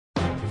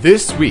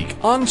This week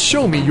on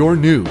Show Me Your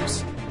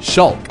News,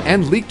 Shulk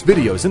and leaked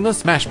videos in the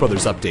Smash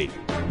Bros. Update,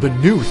 the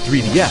new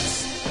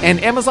 3DS,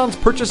 and Amazon's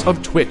purchase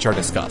of Twitch are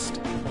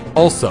discussed.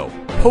 Also,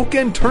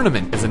 Pokken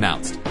Tournament is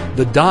announced,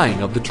 the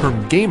dying of the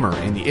term gamer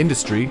in the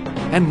industry,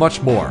 and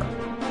much more.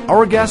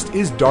 Our guest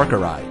is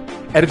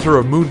Darkerai, editor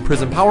of Moon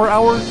Prism Power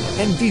Hour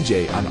and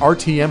DJ on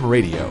RTM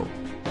Radio.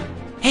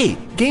 Hey,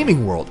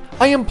 Gaming World,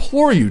 I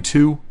implore you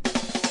to...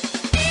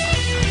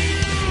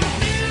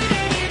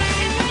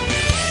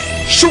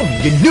 Show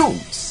me your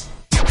news!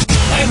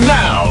 And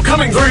now,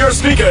 coming through your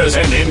speakers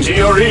and into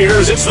your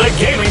ears, it's the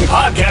gaming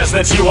podcast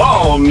that you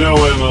all know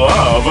and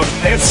love.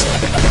 It's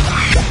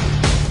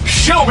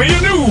Show Me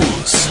Your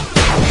News!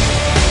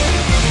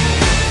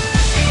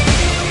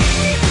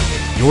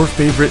 Your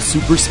favorite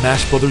Super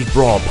Smash Bros.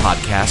 Brawl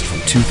podcast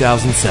from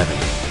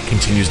 2007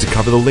 continues to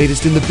cover the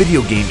latest in the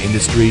video game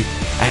industry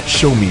at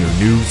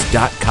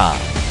ShowMeYourNews.com.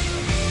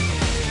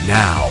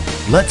 Now,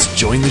 let's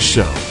join the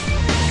show.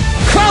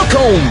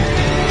 Welcome!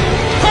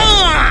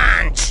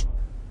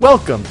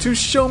 Welcome to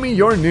Show Me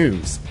Your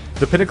News,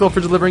 the pinnacle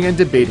for delivering and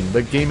debating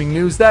the gaming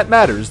news that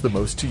matters the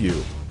most to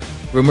you.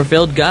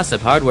 Rumor-filled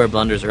gossip, hardware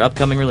blunders, or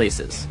upcoming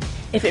releases.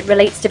 If it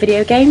relates to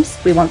video games,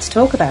 we want to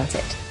talk about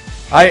it.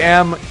 I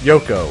am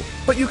Yoko,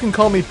 but you can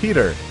call me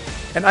Peter,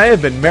 and I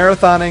have been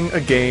marathoning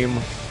a game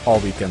all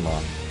weekend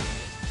long.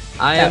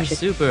 I am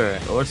Super,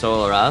 or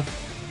Solaroth,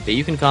 but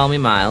you can call me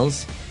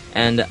Miles,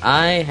 and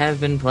I have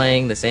been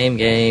playing the same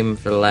game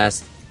for the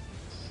last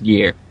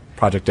year.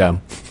 Project M.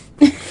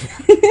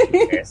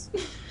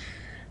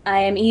 I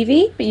am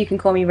Evie, but you can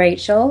call me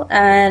Rachel,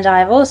 and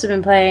I've also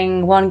been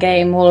playing one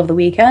game all of the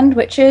weekend,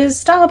 which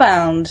is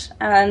Starbound,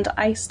 and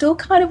I still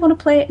kind of want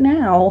to play it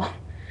now.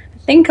 I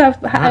think I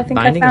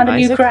found a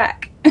new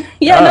crack.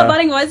 Not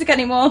Binding of Isaac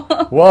anymore.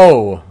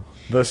 Whoa,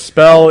 the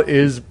spell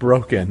is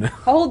broken.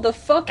 Hold the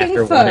fucking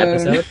After phone. one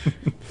episode.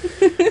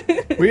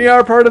 We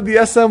are part of the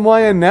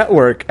SMYN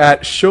network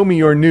at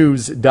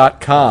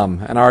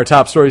ShowMeYourNews.com, and our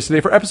top stories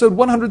today for episode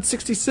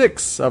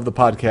 166 of the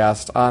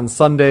podcast on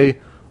Sunday,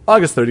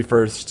 August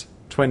 31st,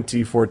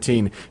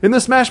 2014. In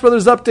the Smash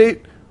Bros.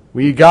 Update,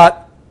 we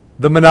got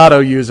the Monado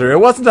user. It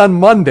wasn't on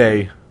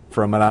Monday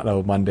for a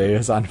Monado Monday, it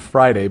was on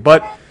Friday,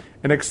 but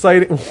an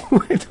exciting...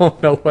 I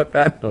don't know what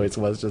that noise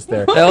was just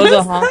there. That was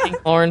a honking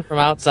horn from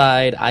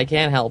outside. I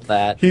can't help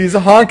that. He's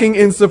honking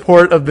in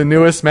support of the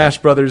newest Smash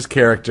Bros.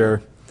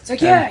 Character. It's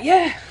like,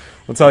 yeah.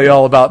 We'll tell you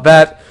all about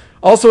that.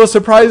 Also, a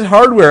surprise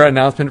hardware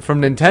announcement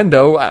from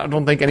Nintendo. I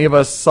don't think any of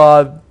us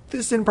saw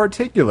this in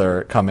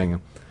particular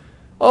coming.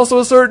 Also,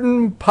 a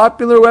certain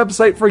popular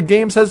website for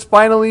games has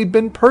finally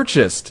been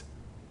purchased,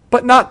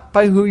 but not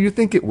by who you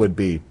think it would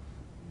be.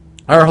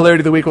 Our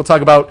Hilarity of the Week will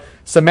talk about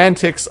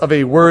semantics of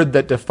a word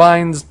that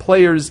defines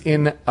players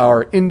in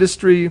our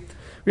industry.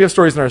 We have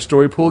stories in our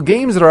story pool,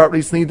 games that are out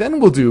recently. Then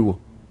we'll do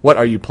What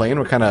Are You Playing?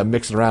 We're kind of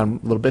mixing around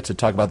a little bit to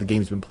talk about the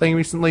games we've been playing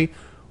recently.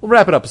 We'll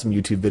wrap it up with some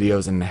YouTube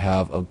videos and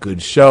have a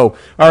good show.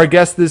 Our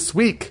guest this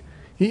week,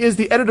 he is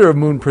the editor of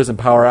Moon Prism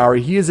Power Hour.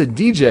 He is a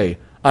DJ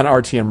on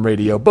RTM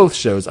Radio, both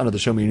shows under the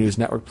Show Me Your News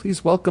network.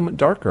 Please welcome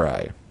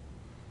Darkerai.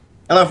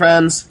 Hello,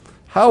 friends.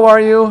 How are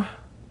you?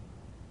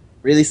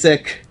 Really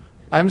sick.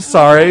 I'm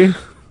sorry.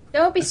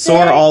 Don't be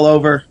Sore silly. all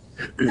over.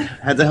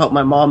 Had to help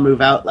my mom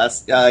move out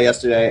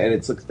yesterday, and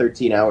it took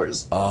 13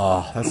 hours.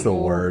 Oh, that's the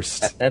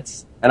worst.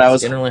 That's And I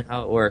was generally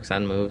how it works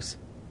on moves.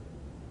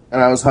 and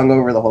I was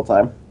hungover the whole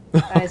time.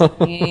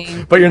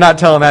 But you're not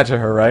telling that to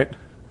her, right?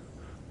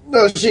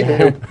 No, she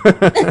knew.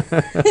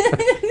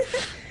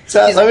 So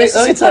let me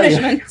tell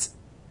you.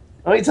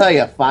 Let me tell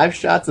you, 5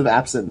 shots of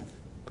absinthe.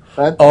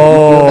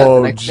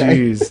 Oh,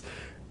 jeez.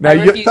 Now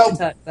you'll Oh,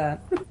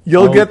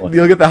 get boy.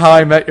 you'll get the How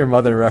I Met Your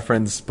Mother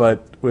reference,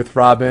 but with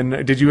Robin,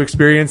 did you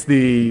experience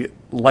the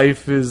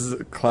life is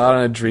cloud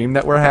on a dream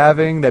that we're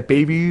having? That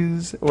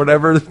babies,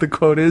 whatever the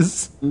quote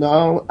is.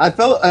 No, I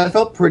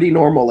felt pretty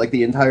normal like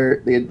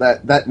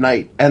that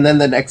night, and then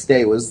the next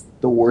day was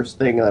the worst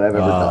thing that I've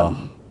ever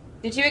done.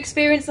 Did you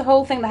experience the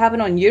whole thing that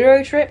happened on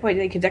Eurotrip, where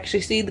they could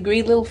actually see the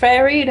green little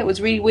fairy, and it was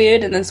really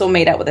weird, and then someone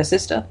made out with their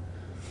sister?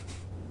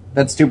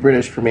 That's too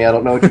British for me. I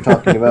don't know what you're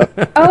talking about.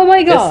 Oh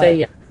my Just god. say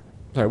yeah.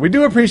 Sorry, we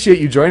do appreciate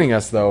you joining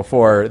us though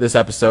for this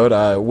episode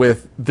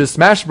with the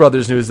Smash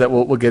Brothers news that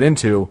we'll get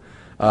into.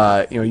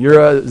 You're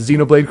a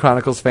Xenoblade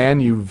Chronicles fan.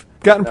 You've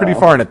gotten pretty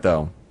far in it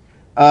though.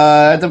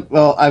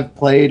 I've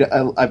played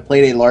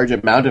a large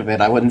amount of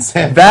it. I wouldn't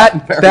say I've gotten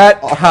very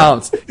That far.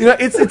 counts.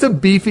 It's a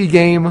beefy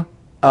game.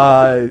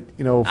 How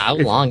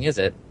long is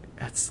it?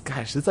 It's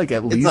like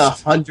at It's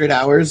least 100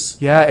 hours.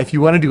 Yeah, if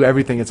you want to do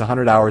everything, it's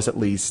 100 hours at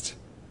least.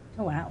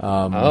 Oh wow.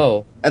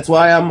 Oh. That's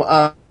why I'm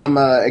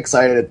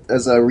excited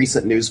as a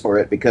recent news for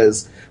it,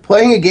 because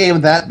playing a game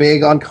that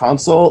big on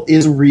console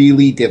is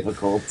really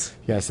difficult.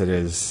 Yes, it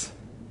is.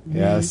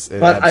 Yes,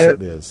 it But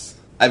absolutely is.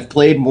 I've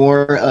played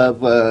more of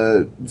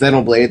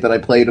Xenoblade than I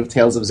played of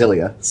Tales of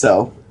Xillia,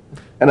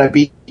 and I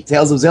beat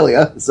Tales of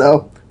Xillia,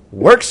 so...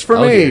 Works for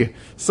Oh, me. dear.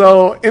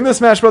 So, in the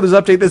Smash Brothers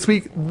update this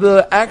week,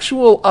 the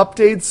actual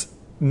updates,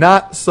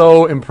 not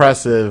so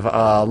impressive.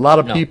 A lot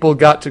of people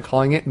got to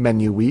calling it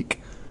Menu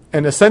Week.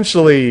 And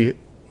essentially,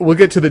 we'll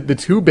get to the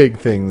two big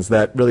things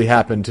that really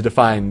happened to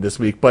define this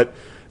week. But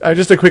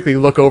just to quickly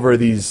look over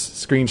these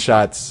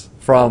screenshots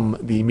from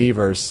the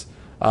Miiverse.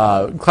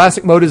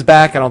 Classic mode is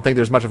back. I don't think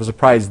there's much of a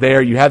surprise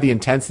there. You have the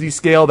intensity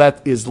scale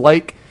that is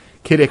like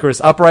Kid Icarus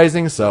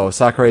Uprising, so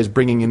Sakurai is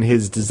bringing in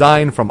his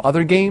design from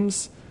other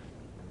games.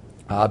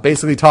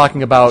 Basically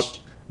talking about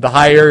the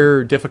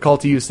higher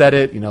difficulty you set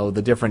it,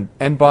 the different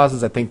end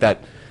bosses. I think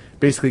that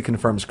basically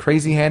confirms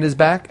Crazy Hand is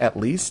back, at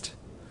least.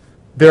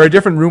 There are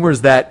different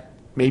rumors that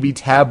maybe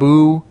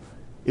Taboo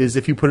is,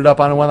 if you put it up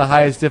on one of the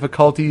highest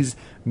difficulties,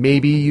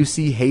 maybe you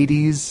see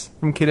Hades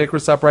from Kid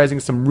Icarus Uprising.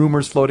 Some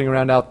rumors floating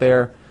around out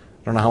there.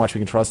 I don't know how much we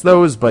can trust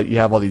those, but you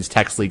have all these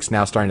text leaks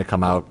now starting to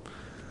come out,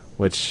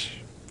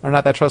 which are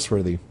not that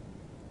trustworthy.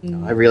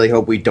 I really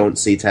hope we don't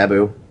see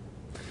Taboo.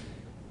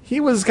 He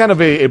was kind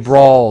of a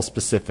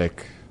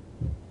brawl-specific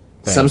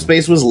thing. Some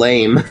Space was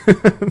lame.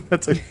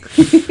 That's a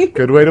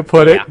good way to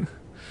put it.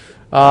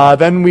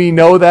 Then we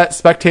know that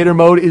spectator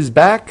mode is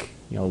back.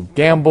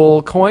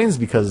 Gamble coins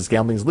because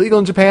gambling is legal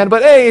in Japan.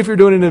 But hey, if you're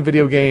doing it in a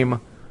video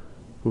game,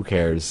 who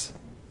cares?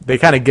 They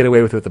kind of get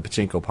away with it with the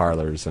pachinko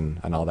parlors and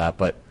all that,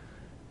 but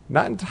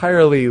not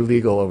entirely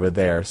legal over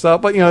there. So,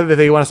 but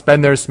they want to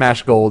spend their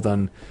Smash Gold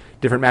on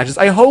different matches.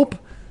 I hope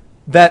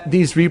that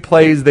these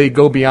replays, they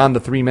go beyond the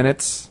 3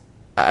 minutes.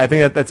 I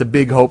think that's a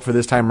big hope for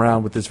this time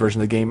around with this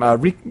version of the game.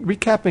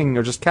 Recapping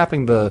or just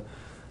capping the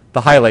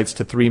highlights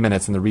to 3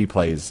 minutes in the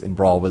replays in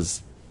Brawl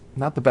was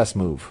not the best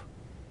move.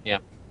 Yeah.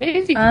 Maybe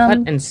if you can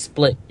cut and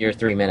split your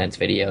 3 minutes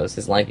videos.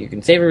 It's like you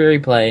can save a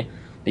replay,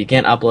 but you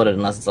can't upload it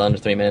unless it's under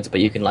 3 minutes,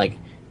 but you can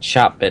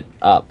chop it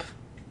up.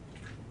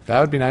 That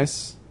would be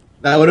nice.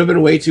 That would have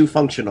been way too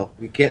functional.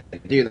 You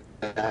can't do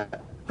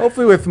that.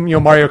 Hopefully with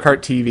Mario Kart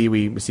TV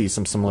we see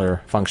some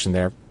similar function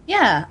there.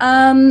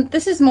 Yeah,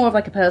 this is more of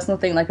a personal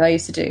thing I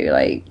used to do.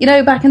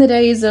 Back in the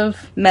days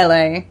of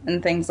Melee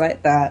and things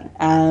like that,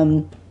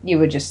 you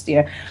would just,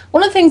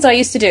 one of the things I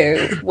used to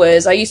do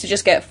was I used to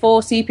just get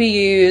 4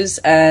 CPUs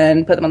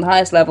and put them on the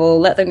highest level,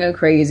 let them go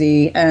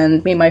crazy,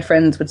 and me and my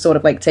friends would sort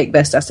of take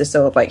best as to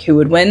sort of who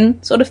would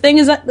win sort of thing.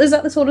 Is that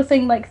the sort of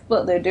thing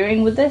what they're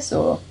doing with this,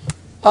 or?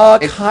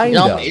 Kind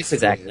of. It's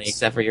exactly,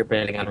 except for you're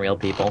betting on real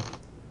people.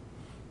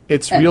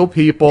 It's real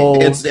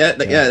people.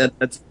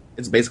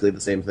 It's basically the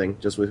same thing,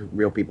 just with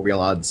real people, real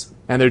odds.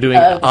 And they're doing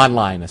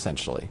online,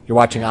 essentially. You're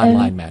watching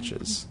online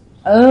matches.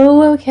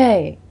 Oh,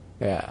 okay.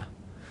 Yeah.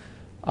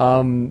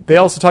 They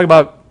also talk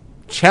about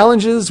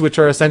challenges, which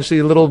are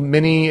essentially little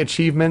mini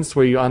achievements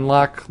where you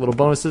unlock little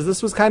bonuses.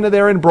 This was kind of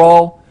there in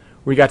Brawl,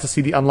 where you got to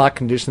see the unlock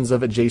conditions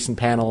of adjacent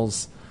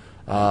panels.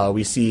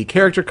 We see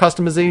character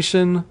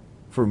customization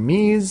for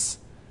Miis.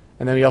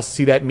 And then we also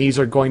see that Miis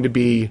are going to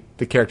be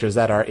the characters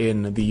that are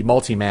in the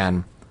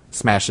multi-man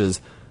smashes.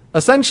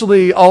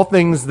 Essentially, all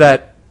things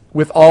that,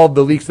 with all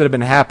the leaks that have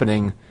been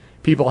happening,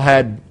 people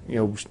had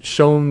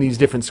shown these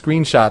different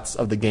screenshots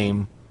of the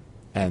game,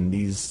 and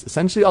these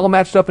essentially all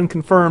matched up and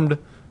confirmed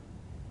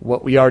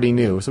what we already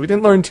knew. So we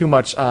didn't learn too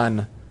much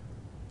on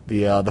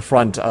the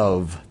front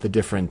of the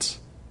different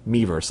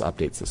Miiverse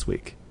updates this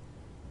week.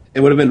 It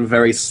would have been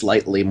very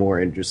slightly more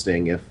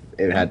interesting if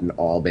it hadn't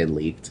all been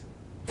leaked.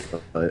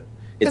 But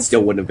it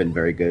still wouldn't have been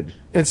very good.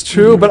 It's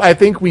true, but I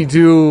think we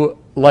do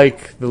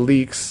like the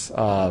leaks.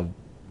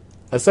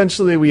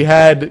 Essentially, we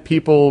had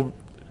people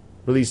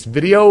release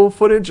video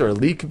footage or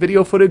leak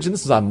video footage, and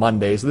this was on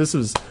Monday, so this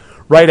was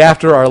right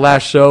after our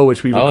last show,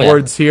 which we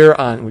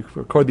we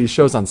record these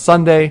shows on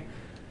Sunday,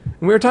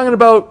 and we were talking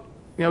about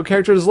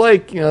characters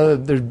like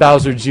there's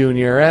Bowser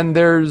Jr. and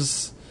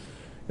there's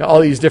all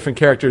these different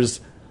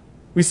characters.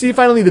 We see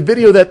finally the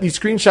video that these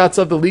screenshots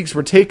of the leaks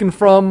were taken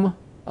from.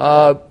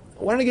 I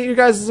wanted to get your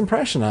guys'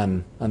 impression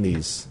on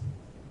these.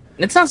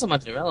 It's not so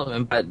much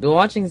irrelevant, but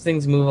watching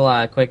things move a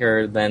lot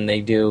quicker than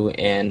they do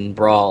in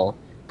Brawl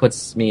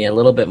puts me a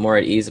little bit more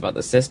at ease about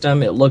the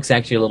system. It looks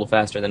actually a little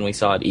faster than we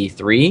saw at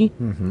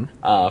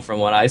E3, from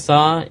what I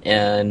saw.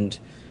 And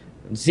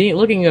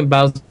looking at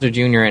Bowser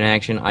Jr. in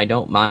action, I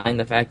don't mind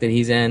the fact that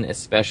he's in,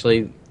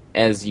 especially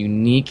as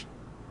unique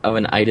of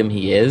an item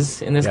he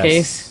is in this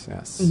case.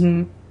 Yes.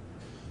 Mm-hmm.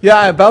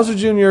 Yeah, Bowser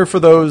Jr., for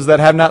those that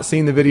have not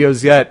seen the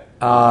videos yet,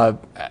 I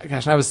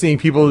was seeing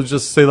people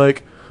just say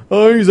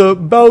oh, he's a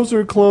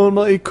Bowser clone.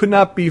 Well, it could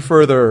not be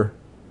further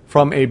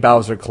from a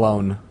Bowser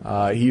clone.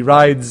 He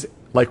rides,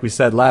 like we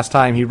said last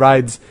time, he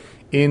rides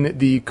in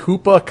the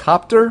Koopa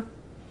Copter,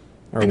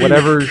 or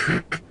whatever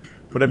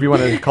you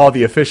want to call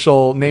the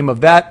official name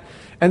of that.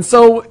 And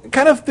so,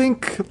 kind of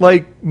think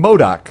like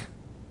MODOK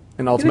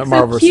in Ultimate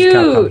Marvel vs.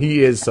 Capcom.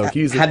 He is so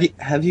cute.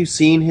 Have you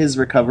seen his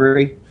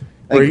recovery?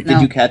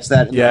 Did you catch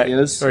that in the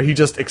videos? Or he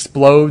just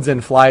explodes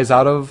and flies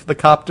out of the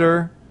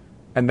copter,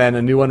 and then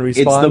a new one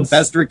respawns. It's the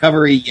best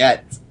recovery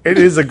yet. It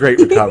is a great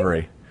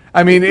recovery.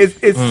 I mean, it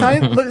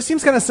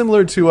seems kind of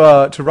similar to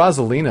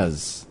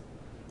Rosalina's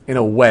in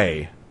a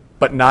way,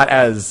 but not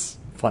as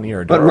funny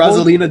or adorable. But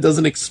Rosalina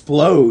doesn't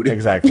explode.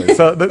 Exactly.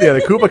 So the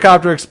Koopa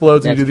Copter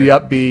explodes, and you do the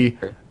up B.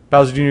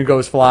 Bowser Jr.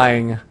 goes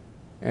flying,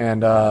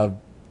 and and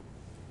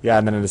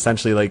then it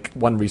essentially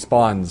one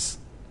respawns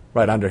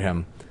right under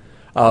him.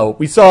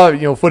 We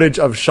saw footage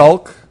of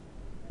Shulk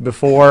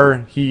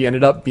before he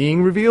ended up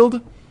being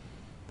revealed,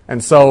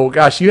 and so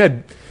gosh, you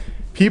had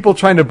people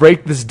trying to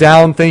break this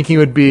down, thinking it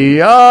would be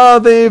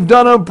they've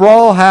done a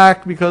brawl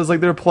hack because like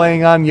they're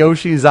playing on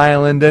Yoshi's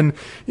Island, and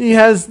he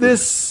has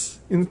this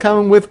in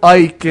common with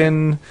Ike,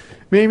 and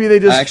maybe they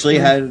just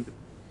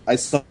I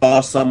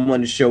saw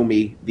someone show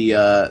me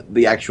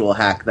the actual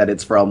hack that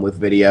it's from with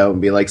video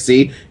and be like,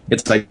 see,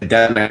 it's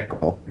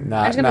identical. I'm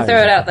just going to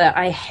throw it out there.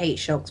 I hate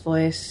Shulk's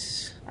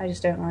voice. I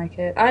just don't like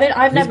it.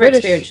 I've never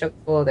experienced Shulk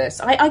before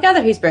this. I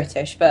gather he's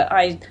British, but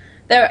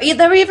there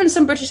are even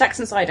some British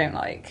accents I don't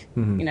like,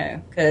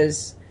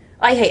 because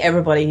I hate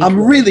everybody. I'm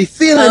really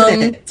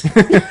feeling it.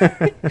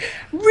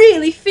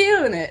 Really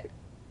feeling it.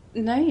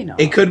 No, you're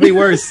not. It could be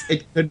worse.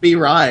 It could be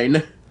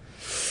Ryan.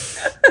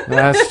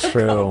 That's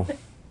true.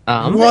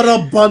 What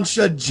a bunch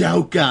of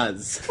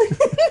jokers!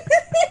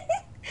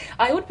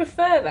 I would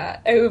prefer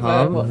that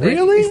over what they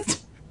really?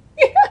 used.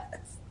 Yes.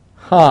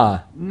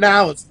 Huh.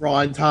 Now it's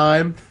Ryan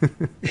time.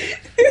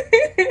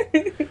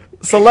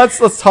 So let's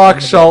talk.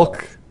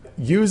 Shulk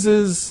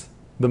uses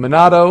the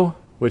Monado,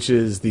 which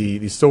is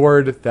the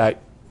sword that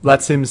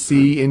lets him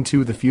see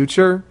into the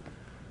future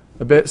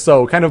a bit.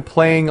 So kind of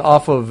playing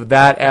off of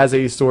that as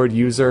a sword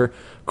user.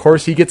 Of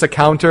course, he gets a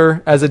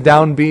counter as a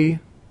down B.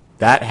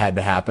 That had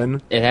to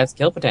happen. It has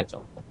kill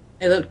potential.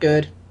 It looked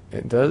good.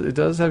 It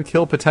does have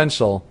kill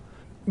potential.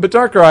 But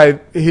Darkrai,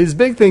 his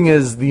big thing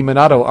is the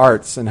Monado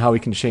arts and how he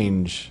can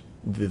change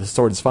the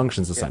sword's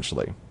functions,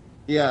 essentially.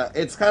 Yeah,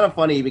 it's kind of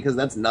funny because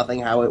that's nothing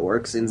how it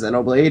works in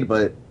Xenoblade,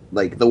 but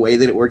like the way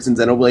that it works in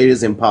Xenoblade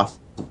is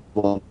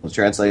impossible to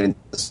translate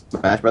into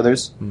Smash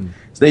Brothers.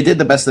 So they did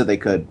the best that they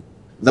could.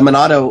 The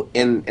Monado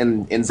in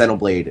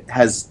Xenoblade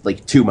has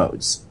like two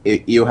modes.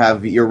 You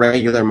have your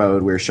regular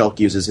mode where Shulk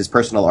uses his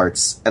personal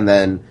arts, and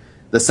then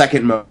the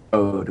second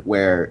mode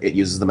where it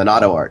uses the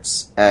Monado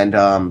arts. And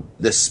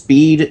the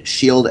Speed,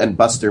 Shield, and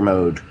Buster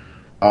mode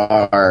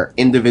are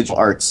individual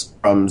arts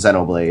from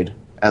Xenoblade,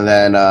 and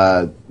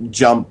then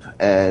Jump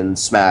and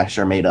Smash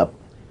are made up.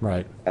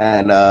 Right.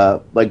 And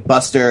like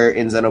Buster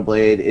in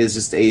Xenoblade is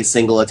just a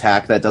single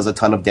attack that does a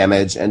ton of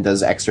damage and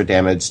does extra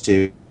damage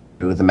to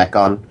the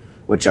Mechon,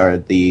 which are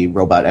the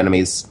robot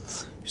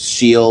enemies.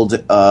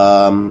 Shield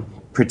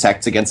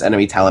protects against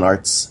enemy talent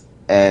arts,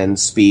 and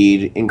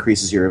Speed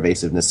increases your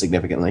evasiveness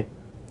significantly.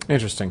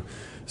 Interesting.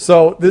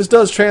 So this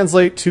does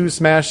translate to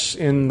Smash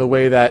in the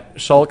way that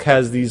Shulk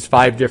has these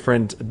 5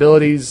 different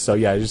abilities. So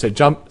yeah, as you said,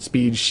 Jump,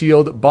 Speed,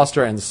 Shield,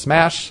 Buster, and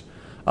Smash.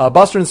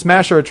 Buster and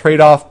Smash are a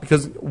trade-off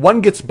because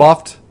one gets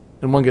buffed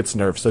and one gets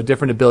nerfed, so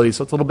different abilities,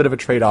 so it's a little bit of a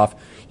trade-off.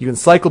 You can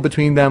cycle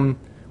between them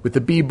with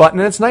the B button,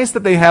 and it's nice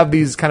that they have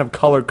these kind of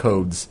color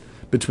codes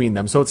between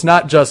them. So it's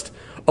not just,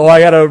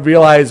 I gotta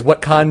realize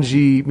what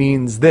kanji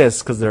means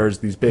this, because there's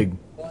these big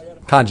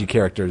kanji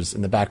characters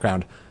in the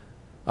background.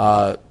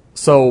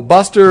 So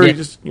Buster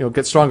just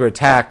gets stronger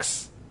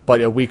attacks,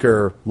 but a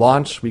weaker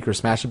launch, weaker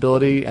smash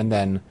ability, and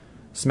then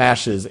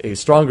Smash is a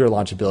stronger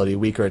launch ability,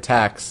 weaker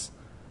attacks,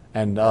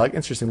 and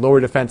interesting, lower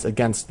defense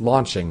against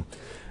launching.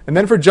 And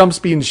then for Jump,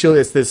 Speed, and Shield,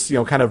 it's this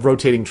kind of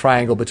rotating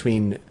triangle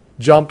between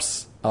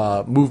jumps,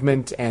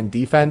 movement, and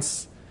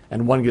defense,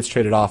 and one gets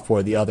traded off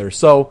for the other.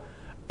 So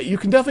you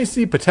can definitely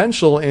see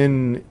potential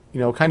in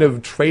kind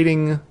of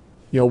trading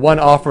one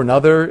off for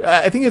another.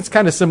 I think it's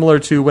kind of similar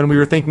to when we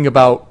were thinking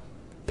about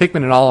Pikmin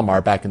and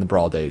Olimar back in the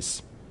Brawl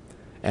days,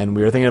 and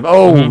we were thinking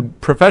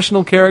of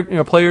professional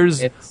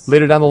players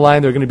later down the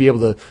line, they're going to be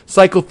able to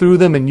cycle through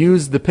them and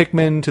use the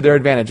Pikmin to their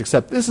advantage.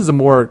 Except this is a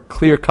more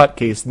clear cut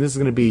case, and this is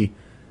going to be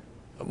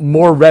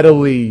more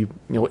readily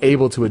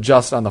able to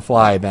adjust on the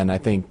fly than I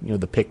think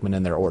the Pikmin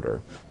in their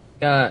order.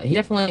 He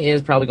definitely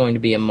is probably going to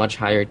be a much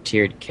higher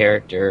tiered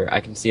character. I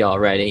can see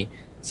already,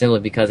 simply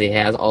because he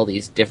has all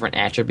these different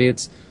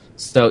attributes.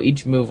 So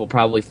each move will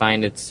probably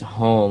find its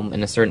home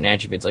in a certain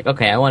attribute. It's like,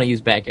 okay, I want to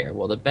use back air.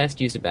 Well, the best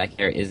use of back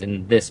air is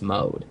in this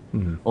mode,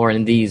 or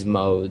in these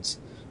modes.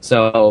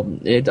 So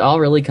it all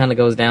really kind of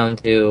goes down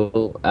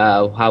to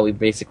how we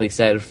basically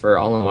said for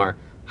Olimar,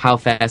 how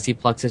fast he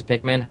plucks his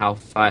Pikmin, how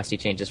fast he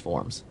changes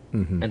forms,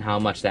 and how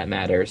much that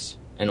matters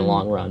in the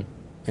long run.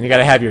 And you got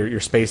to have your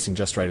spacing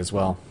just right as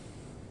well.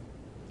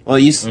 Well,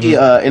 you see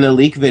in a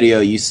leak video,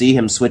 you see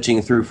him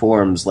switching through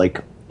forms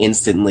like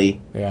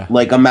instantly. Yeah.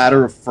 Like a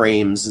matter of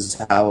frames is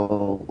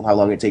how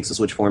long it takes to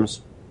switch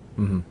forms.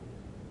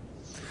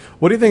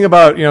 What do you think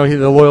about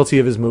the loyalty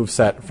of his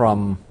moveset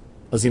from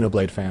a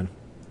Xenoblade fan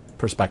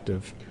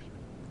perspective?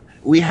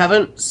 We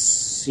haven't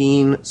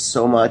seen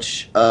so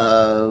much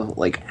of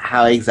like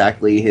how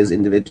exactly his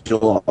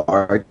individual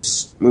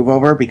arts move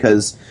over,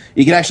 because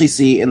you can actually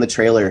see in the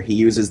trailer he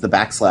uses the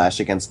backslash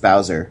against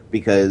Bowser,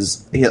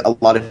 because a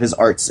lot of his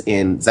arts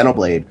in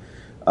Xenoblade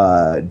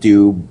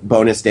do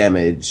bonus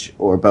damage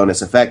or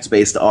bonus effects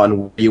based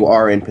on where you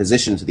are in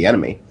position to the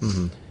enemy.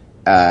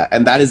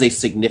 And that is a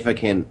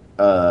significant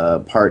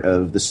part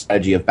of the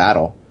strategy of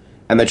battle.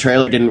 And the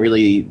trailer didn't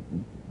really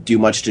do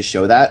much to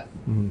show that.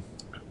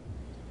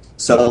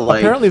 So, like,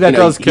 apparently that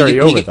does carry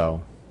over,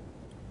 though.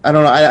 I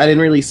don't know. I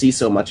didn't really see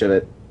so much of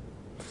it.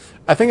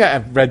 I think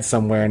I've read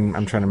somewhere, and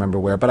I'm trying to remember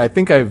where, but I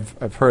think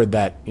I've heard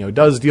that it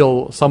does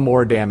deal some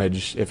more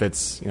damage if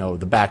it's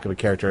the back of a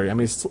character. I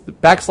mean,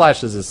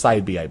 backslash is a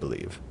side B, I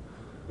believe.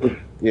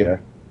 Yeah.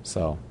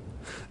 So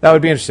that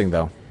would be interesting,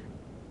 though.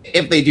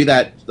 If they do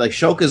that, like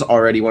Shulk is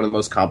already one of the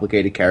most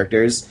complicated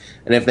characters,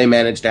 and if they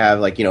manage to have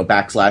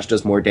backslash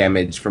does more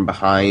damage from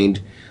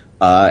behind,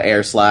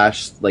 air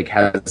slash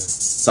has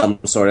some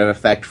sort of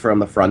effect from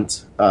the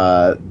front,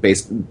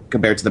 based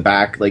compared to the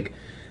back,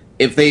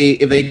 if they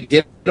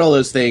did all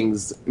those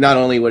things, not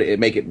only would it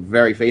make it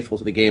very faithful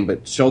to the game,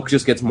 but Shulk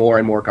just gets more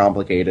and more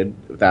complicated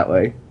that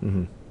way.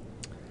 Mm-hmm.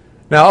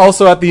 Now,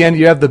 also at the end,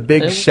 you have the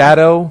big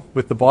shadow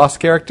with the boss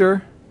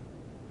character.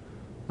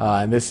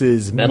 And this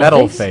is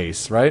Metal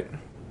Face, right?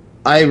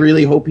 I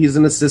really hope he's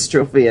an assist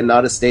trophy and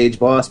not a stage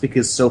boss,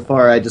 because so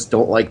far I just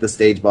don't like the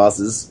stage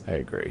bosses. I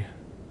agree.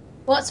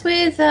 What's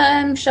with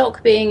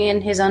Shulk being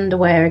in his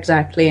underwear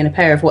exactly and a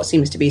pair of what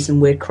seems to be some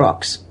weird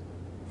Crocs?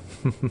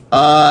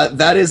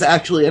 That is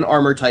actually an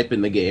armor type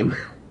in the game.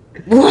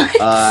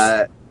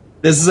 What?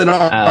 This is an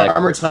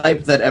armor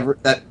type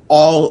that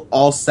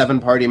all 7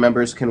 party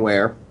members can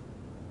wear.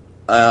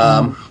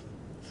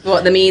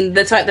 What,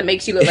 the type that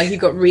makes you look like you've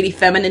got really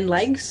feminine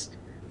legs?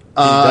 He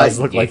does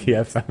look like he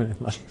has feminine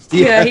legs.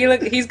 Yeah,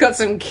 he's got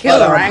some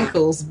killer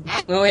ankles.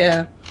 Oh,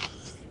 yeah.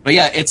 But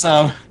yeah, it's,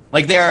 there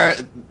are,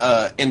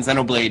 in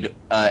Xenoblade,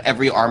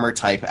 every armor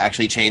type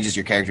actually changes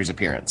your character's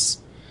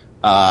appearance.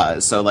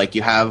 So,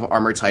 you have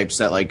armor types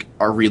that,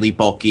 are really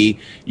bulky.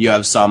 You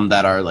have some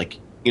that are,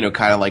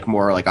 kind of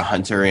more like a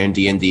hunter in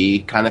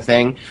D&D kind of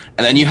thing.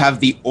 And then you have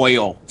the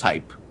oil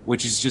type,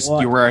 which is just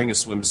you're wearing a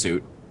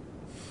swimsuit.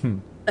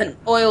 An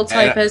oil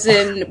type as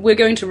in, we're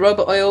going to rub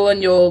oil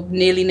on your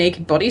nearly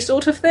naked body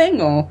sort of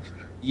thing, or?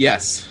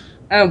 Yes.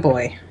 Oh,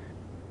 boy.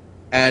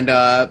 And,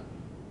 there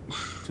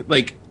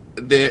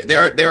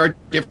are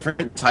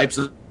different types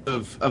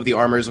of the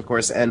armors, of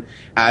course, and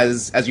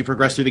as you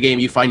progress through the game,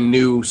 you find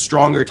new,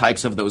 stronger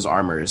types of those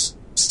armors.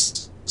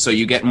 So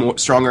you get more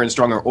stronger and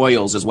stronger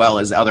oils as well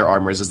as other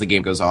armors as the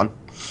game goes on.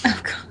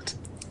 Oh,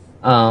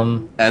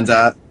 God.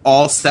 And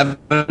all 7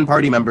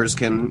 party members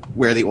can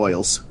wear the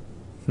oils.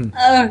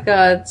 Oh,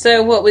 God.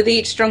 So what, with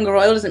each stronger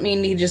oil, does it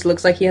mean he just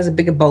looks like he has a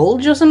bigger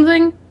bulge or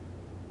something?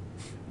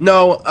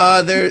 No,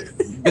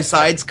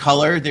 besides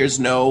color, there's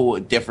no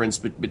difference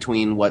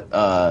between what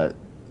the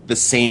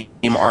same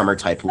armor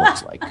type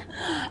looks like.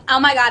 Oh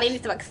my God, I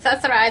need to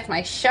accessorize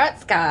my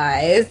shirts,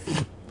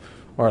 guys.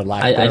 Or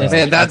lack I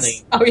just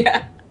that's... Oh,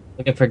 yeah.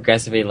 Looking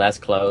progressively less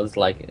clothes,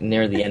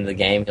 near the end of the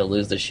game, he'll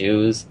lose the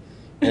shoes.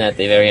 And at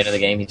the very end of the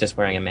game, he's just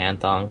wearing a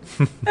man-thong.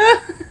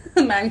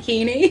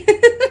 Mankini.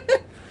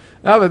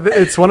 No, but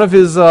it's one of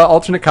his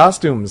alternate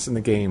costumes in the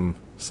game.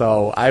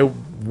 So I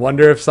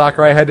wonder if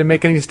Sakurai had to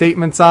make any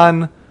statements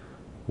on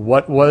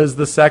what was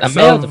the sex a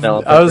male of...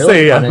 developer I was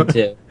really saying, wanted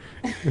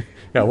to.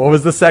 Yeah, what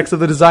was the sex of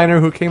the designer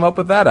who came up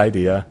with that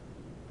idea?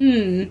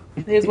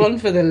 Here's one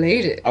for the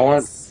lady.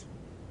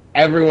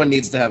 Everyone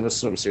needs to have a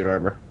swimsuit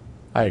armor.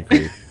 I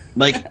agree.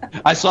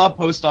 I saw a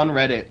post on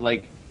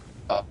Reddit,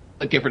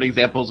 different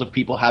examples of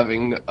people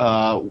having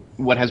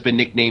what has been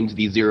nicknamed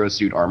the Zero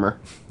Suit armor.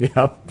 Yep.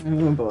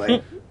 Oh,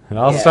 boy. And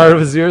I'll start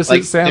with Zero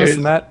Suit Samus there's-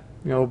 and that,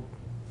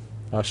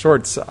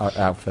 shorts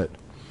outfit.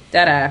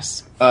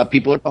 Deadass.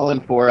 People are calling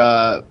for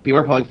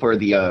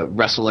the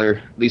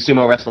wrestler, the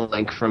sumo wrestler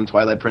Link from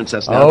Twilight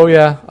Princess now. Oh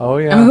yeah.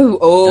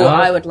 Oh,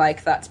 I would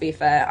like that, to be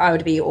fair. I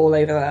would be all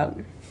over that.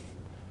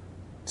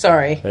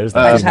 Sorry. There's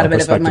I just had a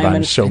bit of a perspective on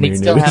moment. Show And Me he'd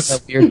still have News.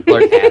 the weird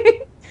blurred hat.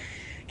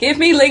 Give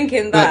me Link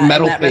in that,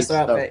 Metal in that face,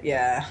 wrestler though. outfit,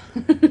 yeah.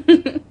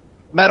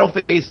 Metal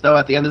Face, though,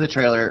 at the end of the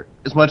trailer,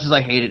 as much as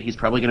I hate it, he's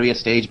probably going to be a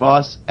stage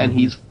boss, and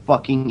he's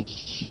fucking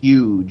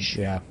huge.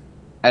 Yeah.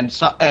 And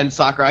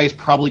Sakurai is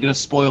probably going to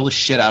spoil the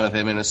shit out of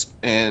him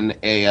in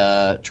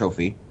a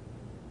trophy.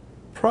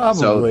 Probably.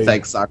 So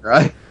thanks,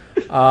 Sakurai.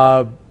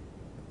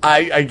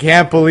 I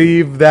can't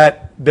believe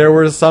that there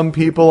were some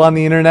people on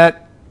the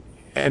internet,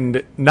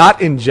 and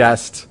not in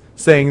jest,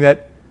 saying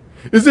that,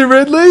 is it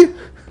Ridley?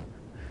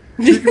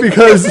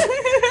 Because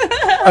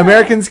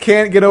Americans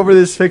can't get over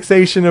this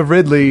fixation of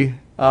Ridley.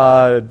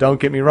 Don't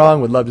get me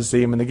wrong, would love to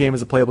see him in the game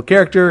as a playable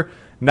character.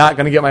 Not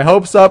going to get my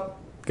hopes up.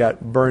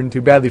 Got burned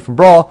too badly from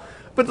Brawl.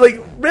 But,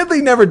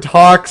 Ridley never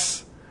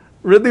talks.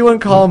 Ridley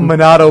wouldn't call him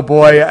Monado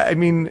Boy. I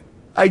mean,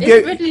 I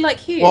get... Is Ridley,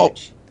 huge? Well,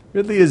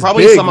 Ridley is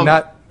probably big, some of-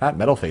 not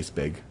Metal Face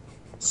big.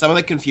 Some of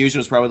the confusion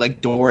was probably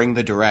during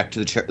the direct,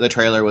 the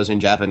trailer was in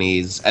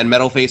Japanese, and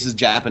Metal Face's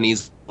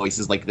Japanese voice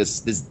is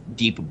this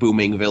deep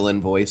booming villain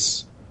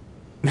voice.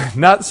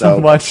 Not so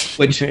much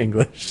in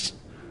English.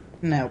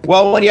 No.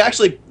 Well, when you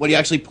actually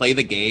play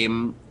the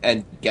game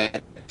and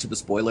get to the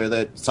spoiler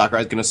that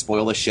Sakurai's going to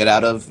spoil the shit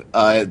out of,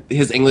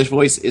 his English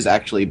voice is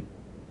actually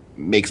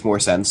makes more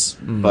sense,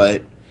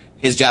 but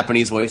his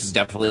Japanese voice is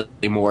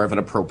definitely more of an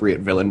appropriate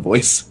villain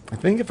voice. I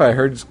think if I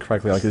heard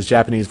correctly, his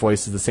Japanese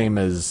voice is the same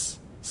as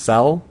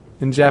Cell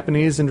in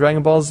Japanese in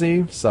Dragon Ball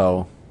Z,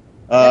 so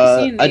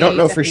I don't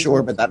know for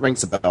sure, but that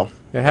rings a bell.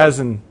 it has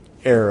an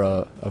air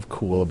of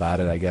cool about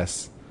it, I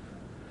guess.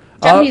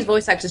 Japanese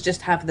voice actors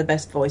just have the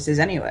best voices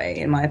anyway,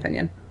 in my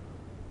opinion.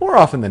 More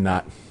often than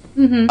not.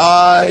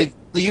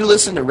 You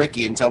listen to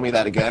Ricky and tell me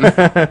that again.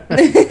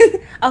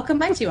 I'll come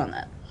back to you on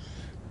that.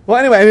 Well,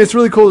 anyway, it's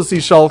really cool to see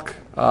Shulk.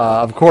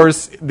 Of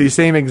course, the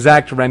same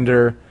exact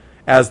render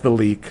as the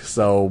leak,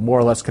 so more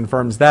or less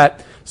confirms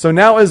that. So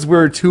now as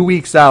we're 2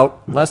 weeks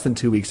out, less than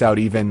 2 weeks out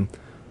even,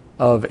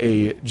 of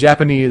a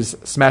Japanese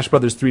Smash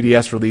Bros.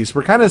 3DS release,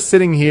 we're kind of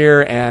sitting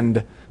here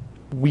and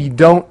we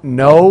don't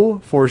know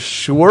for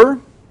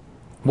sure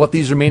what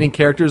these remaining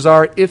characters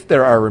are, if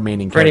there are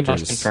remaining Pretty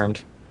characters. much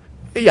confirmed.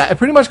 Yeah,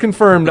 pretty much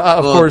confirmed,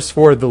 of course,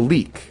 for the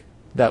leak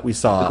that we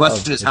saw. The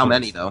question is how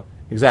many, though?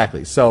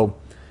 Exactly. So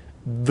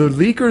the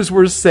leakers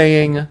were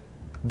saying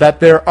that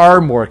there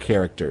are more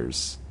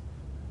characters.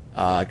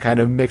 Kind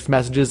of mixed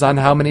messages on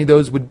how many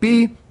those would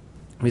be.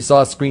 We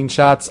saw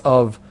screenshots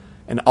of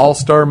an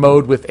all-star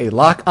mode with a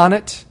lock on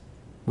it,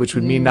 which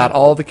would mean not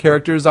all the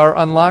characters are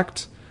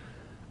unlocked.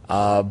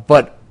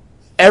 But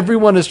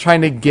everyone is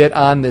trying to get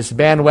on this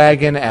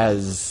bandwagon,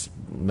 as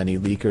many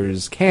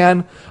leakers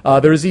can.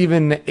 There's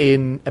even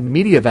a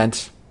media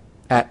event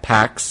at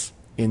PAX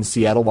in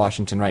Seattle,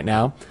 Washington right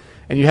now.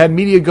 And you had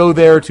media go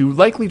there to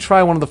likely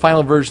try one of the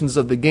final versions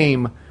of the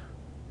game,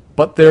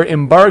 but their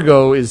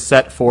embargo is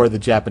set for the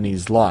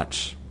Japanese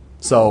launch.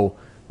 So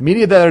the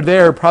media that are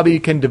there probably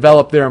can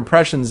develop their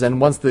impressions, and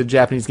once the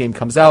Japanese game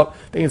comes out,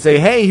 they can say,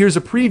 hey, here's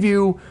a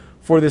preview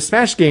for this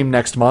Smash game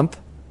next month.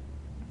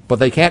 But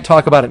they can't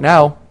talk about it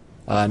now.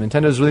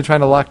 Nintendo's really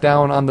trying to lock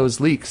down on those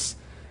leaks.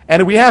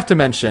 And we have to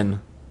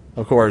mention,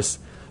 of course,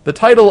 the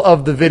title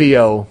of the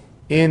video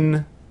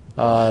in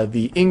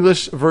the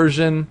English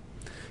version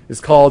is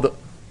called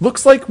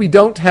Looks Like We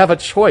Don't Have a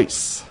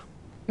Choice.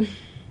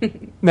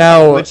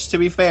 Now, Which, to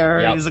be fair,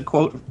 is a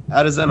quote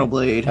out of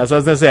Xenoblade. As I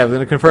was going to say, I'm going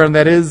to confirm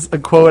that is a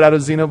quote out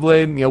of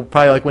Xenoblade. You know,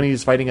 probably like when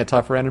he's fighting a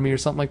tougher enemy or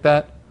something like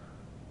that.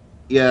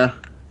 Yeah,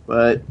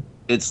 but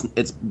it's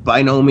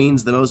by no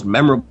means the most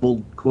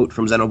memorable quote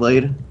from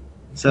Xenoblade.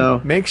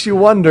 So Makes you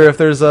wonder if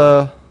there's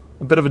a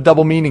bit of a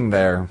double meaning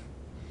there.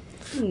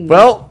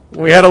 Well,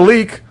 we had a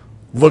leak.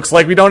 Looks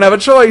like we don't have a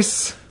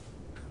choice.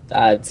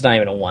 It's not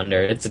even a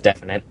wonder. It's a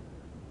definite.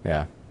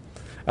 Yeah.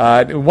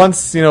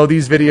 Once,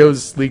 these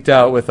videos leaked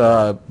out with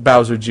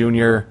Bowser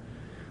Jr.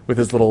 with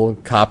his little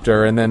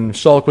copter, and then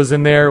Shulk was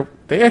in there,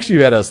 they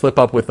actually had a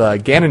slip-up with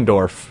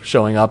Ganondorf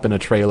showing up in a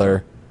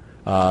trailer.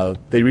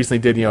 They recently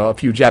did, a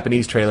few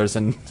Japanese trailers,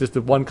 and just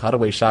the one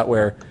cutaway shot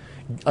where,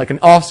 like, an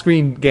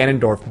off-screen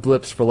Ganondorf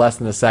blips for less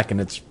than a second.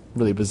 It's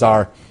really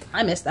bizarre.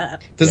 I missed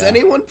that. Does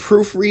anyone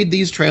proofread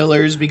these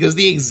trailers? Because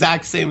the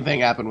exact same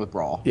thing happened with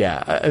Brawl.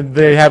 Yeah,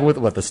 they had with,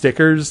 the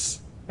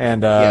stickers,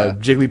 and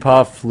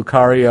Jigglypuff,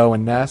 Lucario,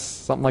 and Ness,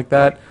 something like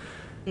that.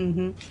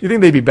 Mm-hmm. You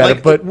think they'd be better,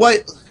 but...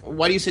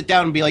 Why do you sit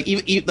down and be like,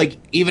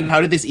 even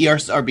how did this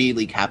ESRB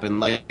leak happen?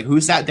 Like, who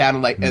sat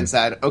down and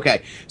said,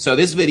 okay, so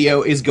this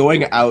video is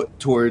going out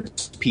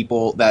towards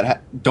people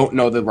that don't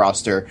know the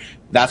roster.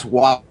 That's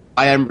why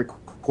I am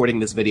recording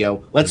this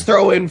video. Let's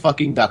throw in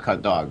fucking Duck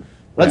Hunt Dog.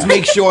 Let's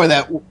make sure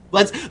that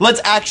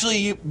let's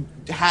actually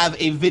have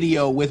a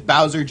video with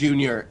Bowser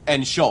Jr.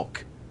 and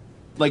Shulk.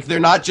 Like, they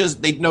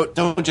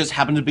don't just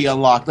happen to be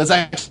unlocked. Let's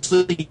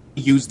actually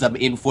use them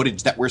in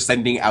footage that we're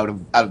sending out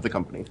of the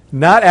company.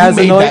 Not as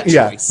annoying.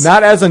 Yeah,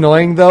 not as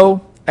annoying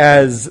though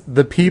as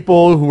the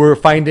people who were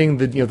finding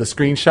the the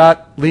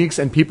screenshot leaks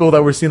and people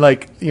that were seeing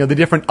the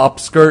different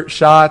upskirt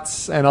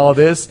shots and all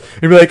this.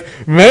 You'd be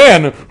like,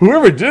 man,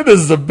 whoever did this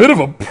is a bit of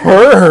a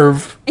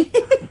perv.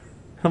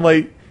 I'm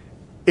like,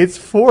 it's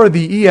for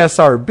the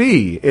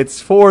ESRB.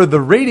 It's for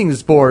the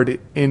ratings board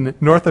in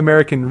North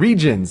American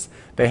regions.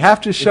 They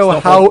have to show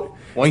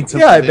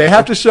they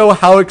have to show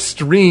how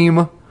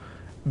extreme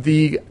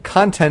the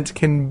content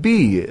can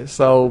be.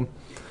 So,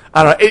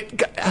 I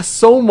don't know.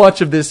 So much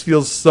of this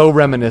feels so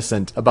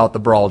reminiscent about the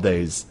Brawl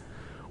days.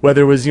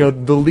 Whether it was, the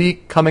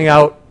leak coming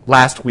out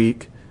last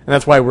week, and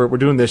that's why we're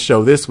doing this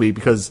show this week,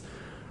 because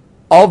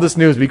all this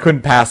news we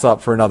couldn't pass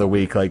up for another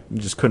week. Like, we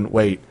just couldn't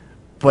wait.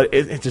 But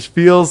it just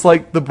feels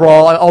like the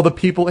Brawl, all the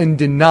people in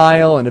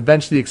denial and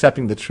eventually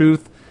accepting the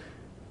truth.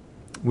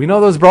 We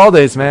know those Brawl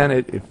days, man.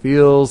 It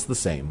feels the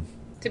same.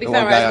 To be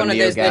fair, I was one of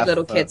those good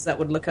little kids that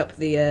would look up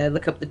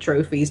the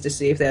trophies to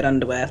see if they had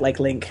underwear, like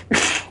Link.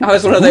 I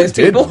was one of those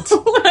people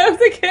when I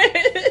was a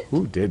kid.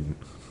 Who didn't?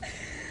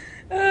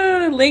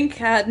 Link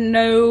had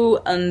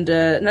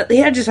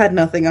he just had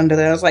nothing under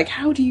there. I was like,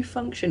 how do you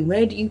function?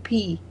 Where do you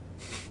pee?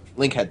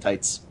 Link had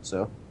tights,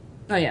 so.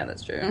 Oh yeah,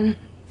 that's true.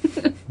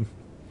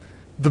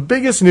 The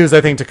biggest news,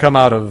 I think, to come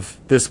out of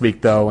this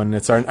week, though, and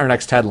it's our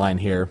next headline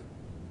here,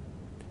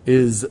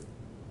 is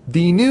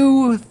the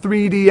new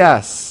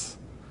 3DS.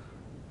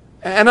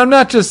 And I'm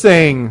not just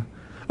saying,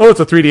 it's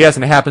a 3DS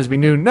and it happens to be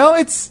new. No,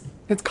 it's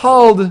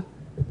called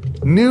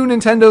New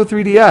Nintendo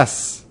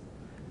 3DS.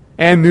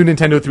 And New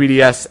Nintendo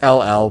 3DS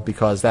LL,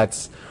 because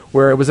that's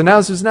where it was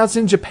announced. It was announced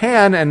in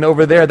Japan, and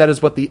over there, that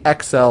is what the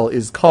XL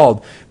is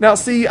called. Now,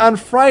 see, on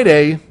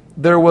Friday,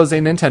 there was a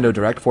Nintendo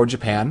Direct for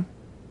Japan.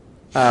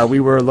 We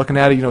were looking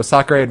at it,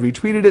 Sakurai had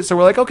retweeted it, so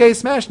we're like, okay,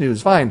 Smash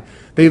news, fine.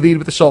 They lead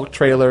with the Shulk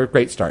trailer,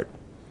 great start.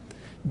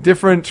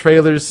 Different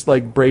trailers,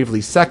 like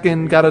Bravely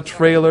Second got a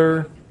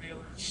trailer.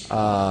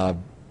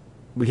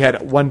 We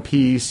had One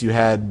Piece, you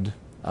had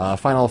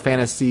Final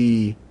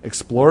Fantasy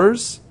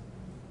Explorers,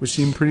 which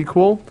seemed pretty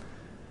cool.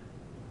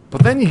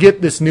 But then you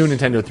get this new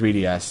Nintendo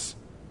 3DS.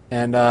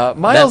 And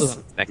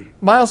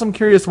Miles, I'm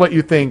curious what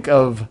you think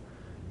of...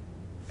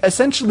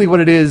 Essentially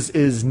what it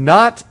is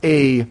not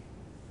a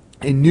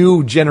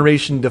new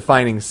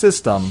generation-defining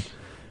system,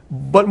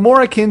 but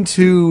more akin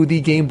to the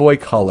Game Boy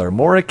Color,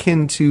 more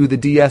akin to the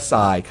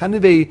DSi, kind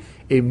of a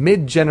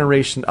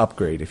mid-generation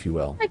upgrade, if you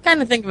will. I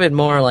kind of think of it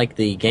more like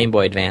the Game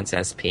Boy Advance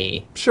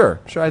SP.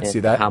 Sure, I'd see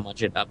that. How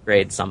much it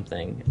upgrades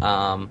something.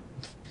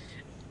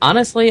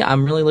 Honestly,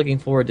 I'm really looking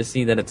forward to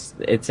see that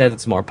it says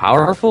it's more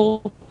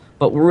powerful,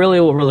 but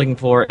really what we're looking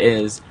for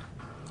is,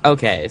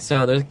 okay,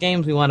 so there's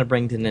games we want to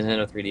bring to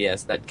Nintendo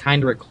 3DS that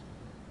kind of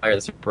require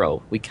this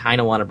Pro. We kind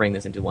of want to bring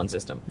this into one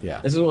system.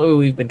 Yeah. This is what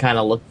we've been kind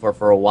of looking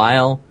for a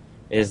while,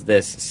 is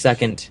this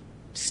second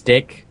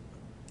stick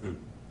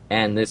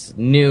and this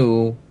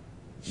new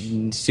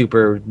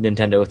Super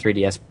Nintendo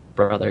 3DS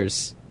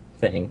Brothers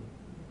thing.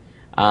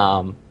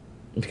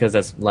 Because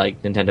that's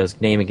like Nintendo's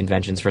naming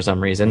conventions for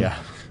some reason. Yeah.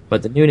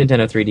 But the new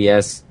Nintendo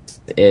 3DS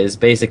is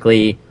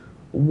basically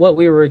what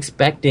we were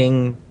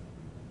expecting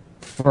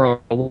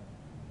for a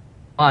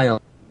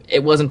while.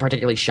 It wasn't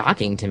particularly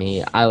shocking to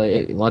me.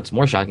 What's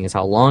more shocking is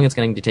how long it's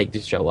going to take to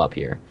show up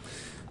here.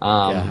 Yeah,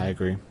 I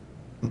agree.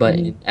 But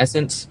in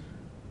essence,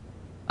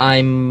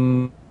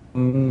 I'm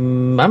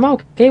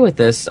okay with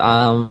this.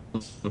 I'm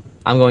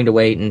going to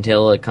wait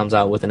until it comes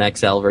out with an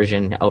XL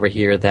version over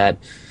here that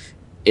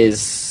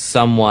is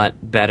somewhat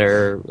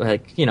better,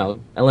 like, a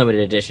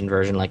limited edition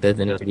version like the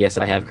Nintendo 3DS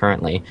that I have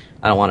currently.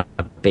 I don't want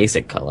a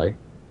basic color.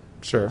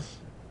 Sure.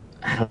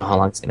 I don't know how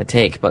long it's going to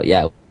take, but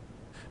yeah.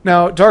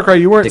 Now, Darkrai,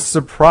 you weren't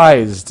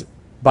surprised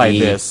by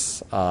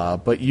this,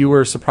 but you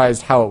were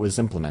surprised how it was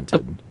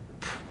implemented.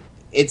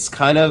 It's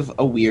kind of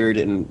a weird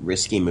and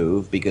risky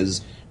move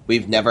because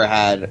we've never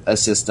had a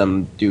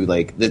system do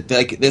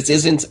this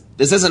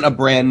isn't a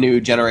brand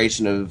new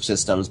generation of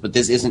systems, but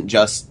this isn't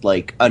just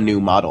like a new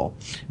model.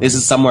 This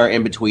is somewhere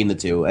in between the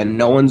two, and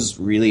no one's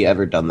really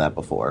ever done that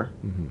before.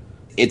 Mm-hmm.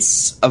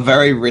 It's a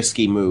very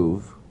risky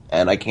move,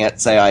 and I can't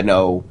say I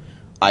know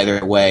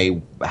either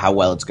way how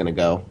well it's going to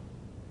go.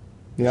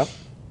 Yep.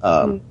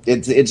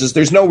 It's just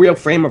there's no real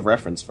frame of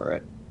reference for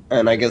it,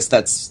 and I guess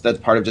that's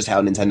part of just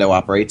how Nintendo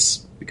operates,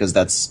 because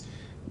that's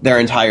their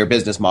entire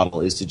business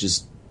model is to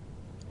just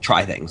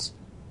try things,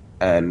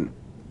 and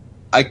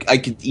I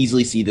could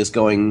easily see this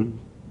going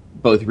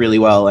both really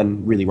well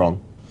and really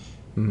wrong.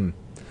 Mm-hmm.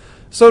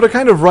 So to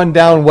kind of run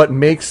down what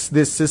makes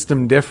this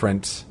system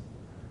different,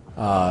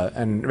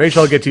 and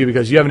Rachel, I'll get to you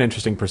because you have an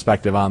interesting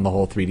perspective on the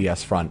whole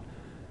 3DS front.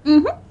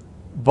 Mm-hmm.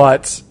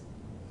 But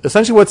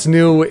essentially what's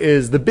new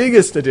is the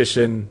biggest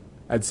addition,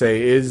 I'd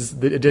say, is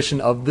the addition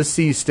of the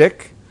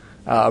C-Stick,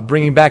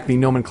 bringing back the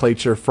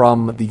nomenclature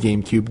from the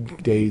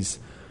GameCube days.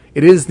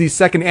 It is the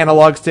second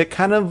analog stick,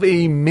 kind of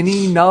a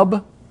mini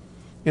nub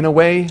in a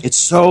way. It's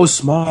so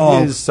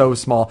small. It is so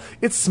small.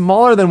 It's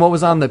smaller than what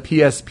was on the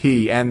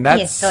PSP, and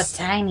that's it's so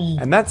tiny.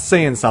 And that's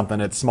saying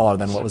something. It's smaller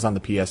than what was on the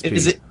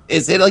PSP.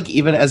 Is it like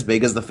even as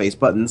big as the face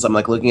buttons? I'm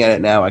like looking at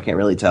it now. I can't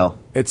really tell.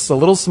 It's a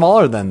little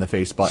smaller than the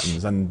face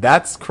buttons, and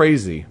that's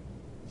crazy.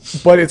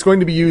 But it's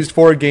going to be used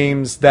for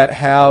games that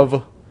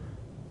have,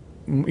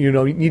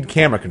 need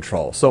camera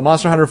control. So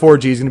Monster Hunter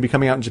 4G is going to be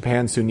coming out in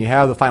Japan soon. You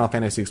have the Final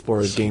Fantasy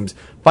Explorers games.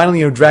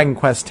 Finally, Dragon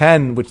Quest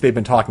X, which they've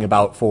been talking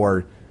about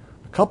for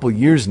a couple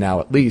years now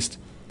at least.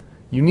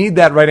 You need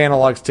that right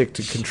analog stick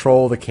to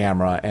control the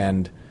camera,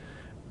 and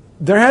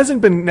there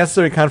hasn't been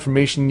necessary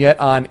confirmation yet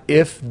on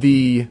if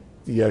the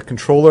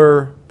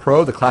controller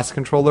Pro, the classic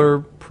controller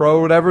Pro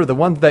or whatever, the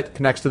one that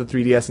connects to the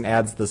 3DS and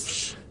adds the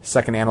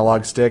second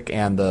analog stick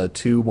and the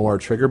two more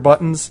trigger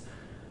buttons,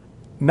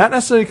 not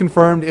necessarily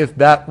confirmed if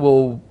that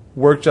will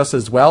work just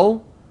as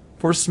well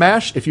for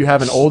Smash. If you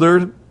have an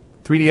older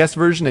 3DS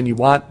version and you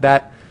want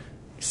that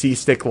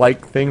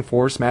C-Stick-like thing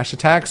for Smash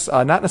attacks,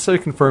 not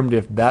necessarily confirmed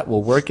if that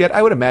will work yet.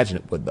 I would imagine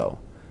it would, though,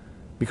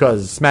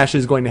 because Smash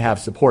is going to have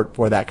support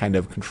for that kind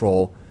of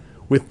control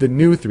with the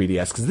new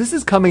 3DS, because this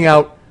is coming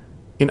out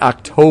in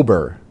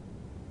October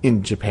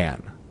in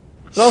Japan.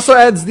 It also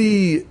adds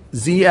the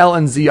ZL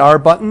and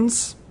ZR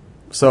buttons,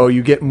 so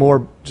you get more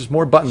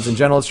buttons in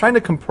general. It's trying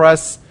to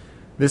compress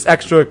this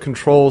extra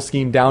control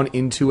scheme down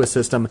into a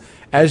system.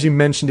 As you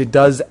mentioned, it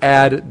does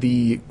add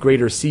the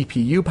greater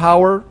CPU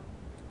power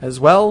as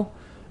well.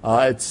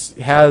 It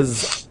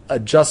has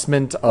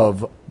adjustment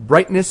of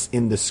brightness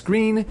in the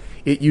screen.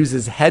 It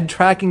uses head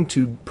tracking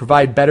to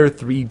provide better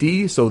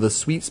 3D, so the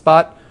sweet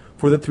spot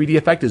for the 3D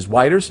effect is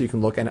wider, so you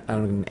can look at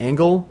an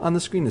angle on the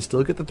screen and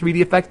still get the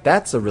 3D effect.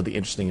 That's a really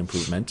interesting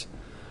improvement.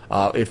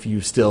 If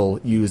you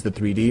still use the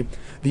 3D.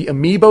 The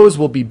amiibos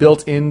will be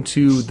built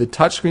into the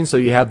touchscreen, so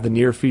you have the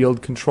near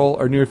field control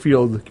or near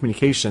field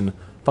communication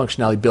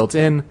functionality built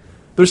in.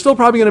 They're still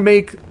probably going to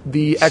make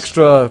the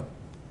extra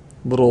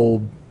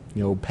little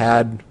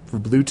pad for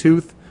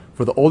Bluetooth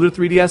for the older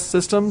 3DS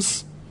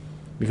systems,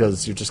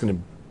 because you're just going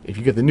to, if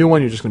you get the new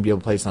one, you're just going to be able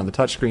to place it on the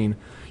touchscreen.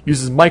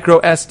 Uses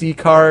micro SD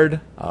card,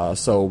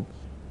 so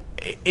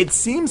it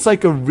seems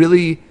like a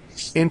really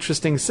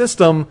interesting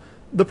system.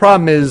 The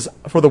problem is,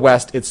 for the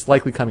West, it's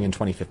likely coming in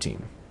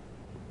 2015.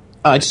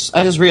 I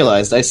just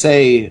realized, I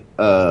said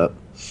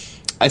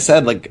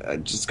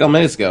like just a couple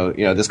minutes ago,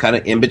 this kind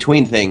of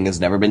in-between thing has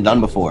never been done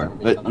before.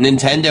 But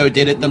Nintendo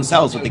did it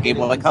themselves with the Game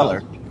Boy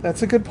Color.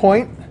 That's a good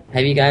point.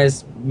 Have you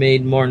guys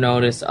made more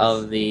notice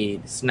of the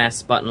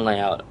SNES button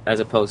layout as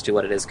opposed to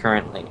what it is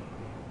currently?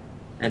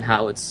 And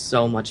how it's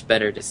so much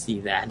better to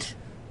see that.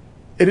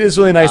 It is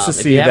really nice to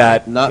see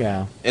that.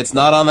 It's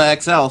not on the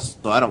XL,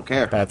 so I don't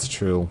care. That's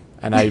true.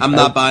 And I'm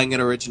not buying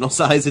an original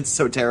size. It's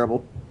so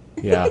terrible.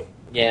 Yeah.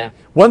 Yeah.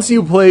 Once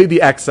you play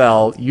the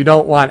XL, you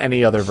don't want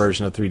any other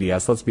version of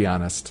 3DS. Let's be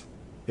honest.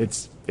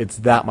 It's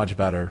that much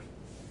better.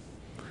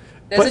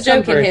 There's a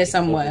joke in here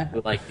somewhere.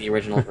 With, like, the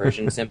original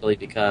version simply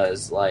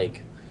because,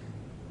 like,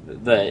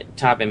 the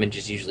top image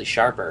is usually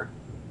sharper.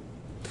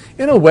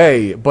 In a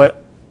way,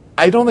 but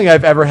I don't think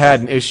I've ever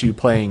had an issue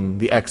playing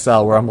the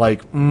XL where I'm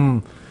like,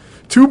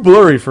 too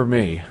blurry for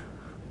me.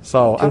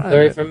 So Too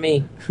blurry for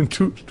me.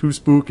 too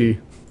spooky.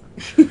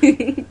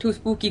 Too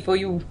spooky for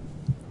you.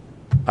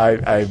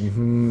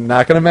 I'm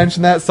not going to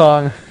mention that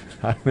song.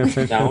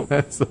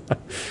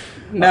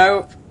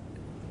 No.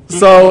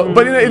 So,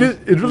 but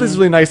it really is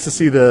really nice to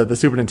see the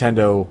Super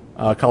Nintendo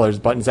colors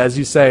buttons. As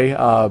you say,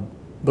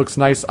 looks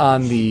nice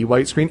on the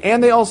white screen.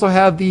 And they also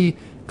have the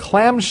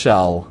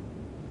clamshell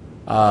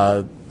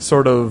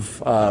sort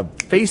of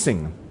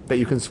facing that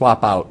you can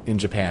swap out in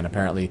Japan,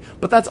 apparently.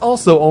 But that's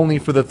also only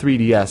for the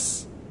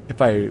 3DS,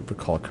 if I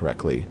recall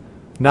correctly.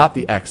 Not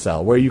the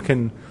XL, where you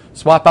can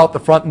swap out the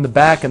front and the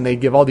back, and they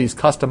give all these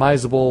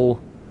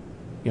customizable,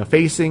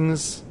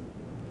 facings.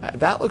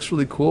 That looks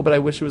really cool, but I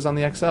wish it was on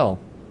the XL.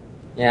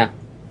 Yeah.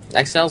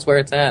 XL's where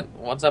it's at.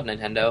 What's up,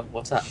 Nintendo?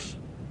 What's up?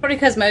 Probably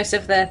because most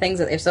of the things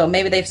that they've sold,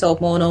 maybe they've sold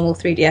more normal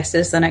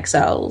 3DSs than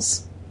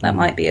XLs. That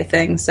might be a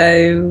thing.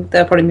 So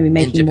they'll probably be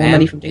making more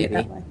money from doing it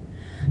that way.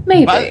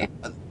 Maybe.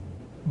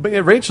 But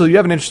yeah, Rachel, you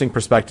have an interesting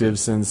perspective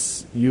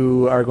since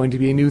you are going to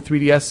be a new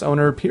 3DS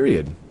owner,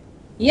 period.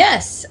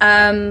 Yes.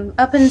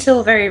 Up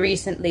until very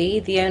recently,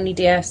 the only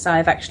DS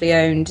I've actually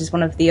owned is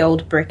one of the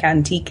old brick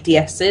antique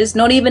DSs.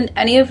 Not even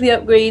any of the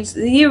upgrades,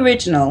 the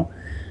original.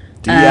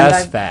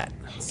 DS Fat.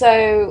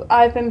 So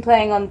I've been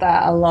playing on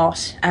that a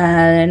lot,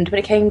 and when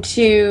it came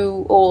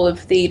to all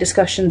of the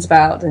discussions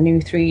about the new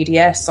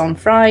 3DS on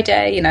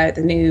Friday,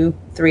 the new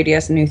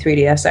 3DS and new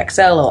 3DS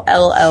XL or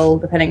LL,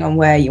 depending on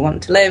where you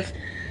want to live,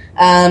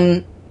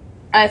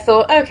 I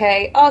thought,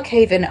 okay, I'll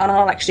cave in and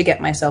I'll actually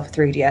get myself a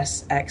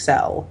 3DS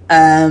XL.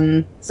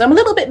 So I'm a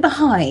little bit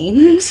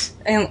behind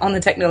on the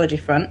technology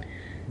front.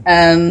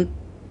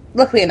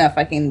 Luckily enough,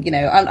 I can,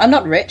 I'm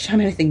not rich. I'm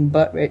anything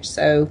but rich,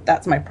 so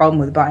that's my problem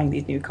with buying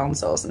these new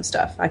consoles and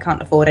stuff. I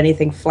can't afford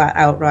anything flat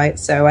outright,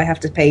 so I have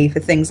to pay for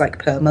things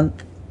like per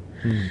month.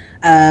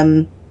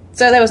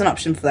 So there was an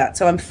option for that.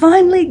 So I'm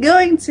finally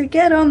going to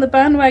get on the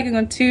bandwagon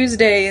on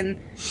Tuesday, and,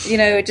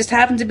 it just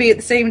happened to be at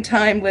the same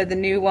time where the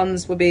new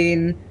ones were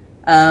being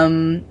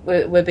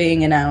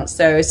announced.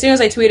 So as soon as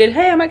I tweeted,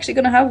 hey, I'm actually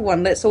going to have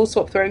one, let's all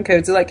swap throne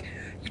codes, they're like,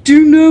 you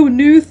do know a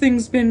new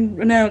thing's been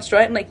announced,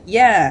 right? I'm like,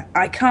 yeah,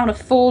 I can't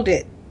afford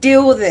it.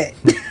 Deal with it.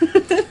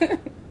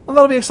 Well,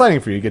 that'll be exciting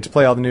for you. You get to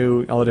play all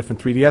the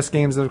different 3DS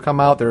games that have come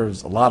out.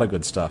 There's a lot of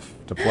good stuff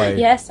to play.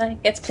 Yes, I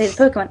get to play the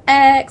Pokemon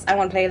X, I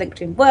want to play Link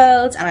Between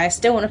Worlds, and I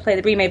still want to play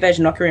the remade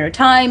version of Ocarina of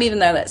Time, even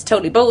though that's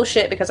totally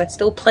bullshit because I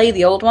still play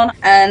the old one.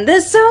 And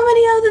there's so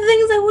many other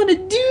things I want to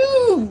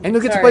do! And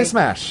you'll get to play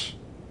Smash.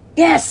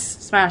 Yes!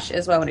 Smash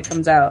as well when it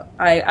comes out.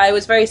 I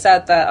was very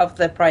sad that of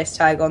the price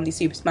tag on the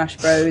Super Smash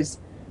Bros.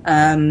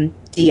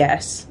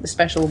 DS, the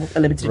special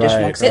limited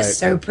edition one, because it's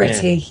so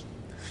pretty. Yeah.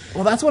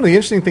 Well, that's one of the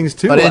interesting things,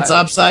 too. But it's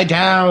upside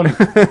down.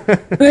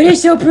 But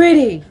it's so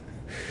pretty.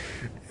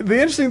 The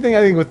interesting thing,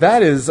 I think, with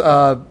that is,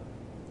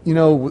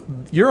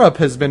 Europe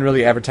has been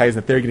really advertising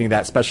that they're getting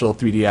that special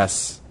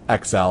 3DS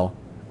XL,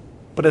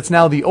 but it's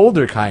now the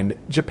older kind.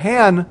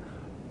 Japan,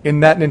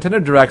 in that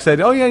Nintendo Direct, said,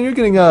 oh yeah, you're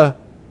getting a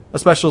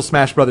special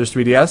Smash Brothers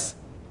 3DS.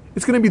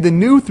 It's going to be the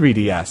new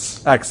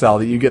 3DS XL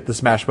that you get the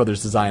Smash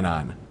Brothers design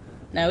on.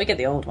 No, we get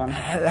the old one.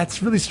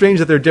 That's really strange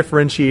that they're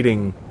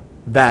differentiating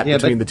that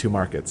between the two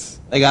markets.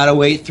 They gotta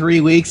wait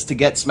 3 weeks to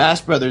get Smash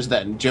Brothers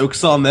then.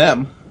 Joke's on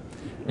them.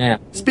 Yeah.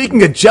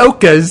 Speaking of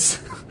jokers...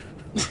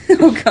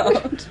 Oh,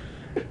 God.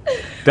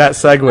 That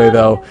segue,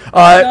 though.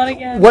 Not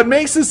again. What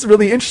makes this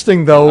really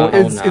interesting, though,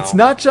 is it's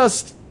not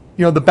just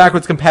the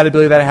backwards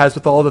compatibility that it has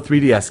with all the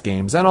 3DS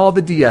games and all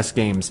the DS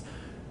games,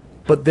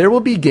 but there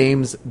will be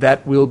games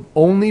that will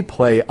only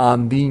play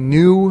on the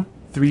new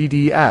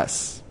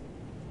 3DS.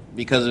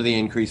 Because of the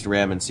increased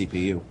RAM and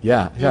CPU.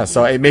 Yeah.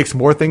 So it makes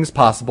more things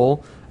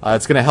possible.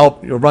 It's going to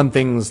help run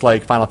things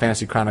like Final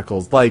Fantasy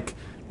Chronicles, like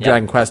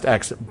Dragon Quest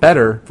X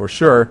better, for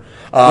sure.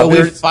 Will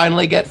we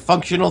finally get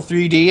functional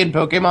 3D in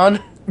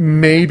Pokemon?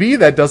 Maybe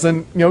that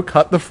doesn't,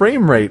 cut the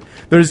frame rate.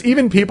 There's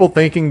even people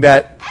thinking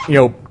that,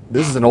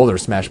 this is an older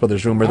Smash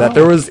Brothers rumor, that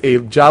there was a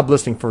job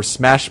listing for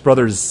Smash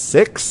Brothers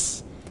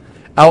 6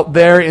 out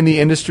there in the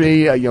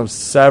industry,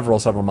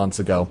 several months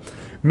ago,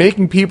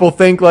 making people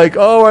think like,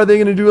 oh, are they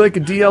going to do like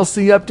a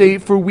DLC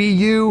update for Wii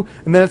U,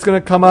 and then it's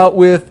going to come out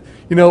with,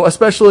 a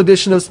special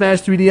edition of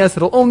Smash 3DS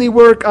that'll only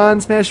work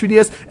on Smash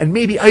 3DS, and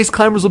maybe Ice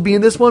Climbers will be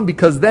in this one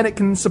because then it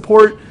can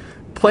support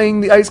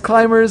playing the Ice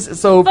Climbers.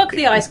 So Fuck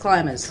the Ice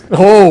Climbers.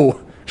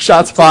 Oh,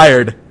 shots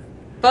fired.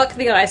 Fuck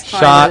the Ice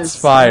Climbers. Shots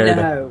fired.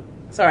 No.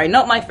 Sorry,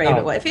 not my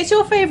favourite one. If it's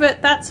your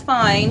favourite, that's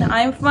fine.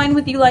 I'm fine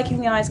with you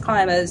liking the Ice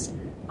Climbers.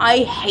 I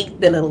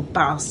hate the little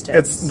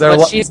bastards.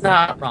 But she's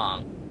not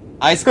wrong.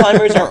 Ice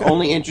climbers are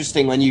only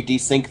interesting when you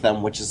desync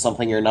them, which is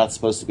something you're not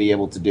supposed to be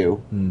able to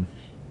do.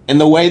 In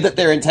the way that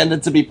they're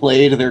intended to be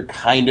played, they're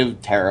kind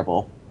of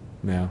terrible.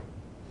 Yeah.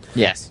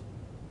 Yes.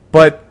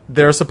 But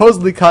they're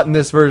supposedly cut in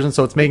this version,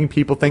 so it's making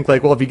people think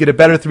like, well, if you get a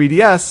better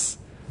 3DS,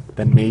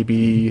 then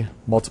maybe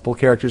multiple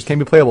characters can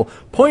be playable.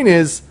 Point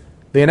is,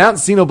 they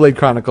announced Xenoblade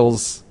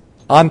Chronicles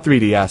on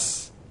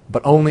 3DS,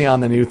 but only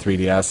on the new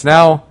 3DS.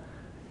 Now,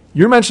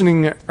 you were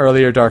mentioning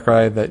earlier,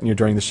 Darkrai, that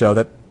during the show,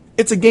 that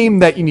it's a game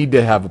that you need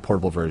to have a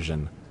portable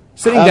version.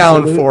 Sitting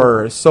down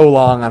for so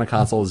long on a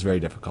console is very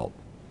difficult.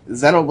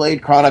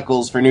 Xenoblade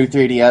Chronicles for new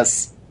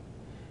 3DS.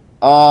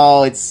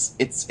 Oh,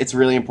 it's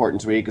really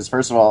important to me because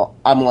first of all,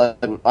 I'm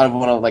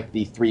one of like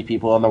the 3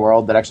 people in the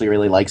world that actually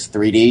really likes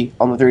 3D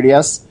on the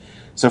 3DS.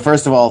 So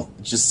first of all,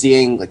 just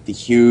seeing like the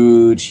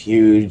huge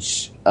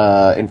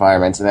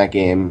environments in that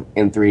game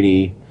in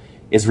 3D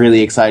is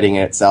really exciting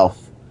in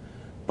itself.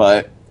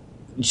 But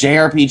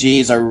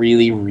JRPGs are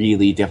really,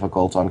 really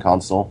difficult on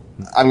console.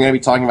 I'm going to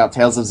be talking about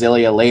Tales of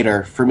Xillia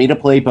later. For me to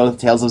play both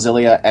Tales of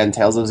Xillia and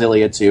Tales of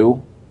Xillia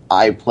 2,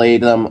 I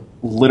played them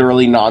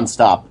literally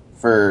nonstop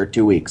for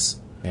 2 weeks.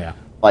 Yeah.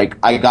 Like,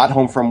 I got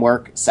home from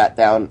work, sat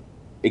down,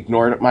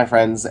 ignored my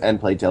friends, and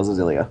played Tales of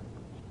Xillia.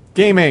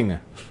 Gaming.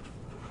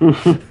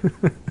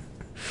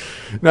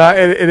 No,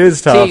 it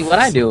is tough. See, what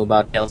I do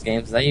about Tales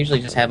games is I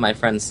usually just have my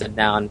friends sit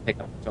down and pick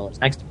up controllers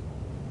next to me.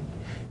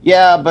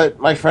 Yeah, but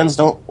my friends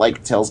don't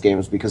like Tales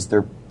games because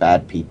they're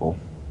bad people.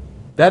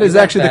 That is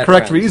You're actually the bad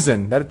correct friends.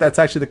 reason. That's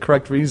actually the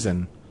correct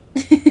reason.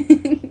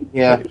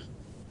 Yeah.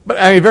 But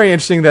I mean, very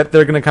interesting that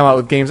they're going to come out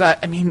with games. I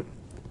mean,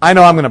 I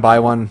know I'm going to buy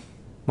one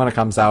when it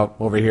comes out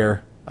over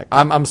here. Like,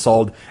 I'm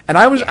sold. And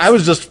I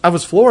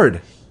was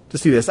floored to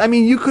see this. I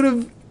mean, you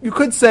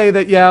could say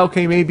that, yeah,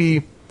 okay,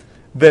 maybe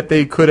that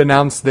they could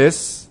announce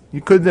this.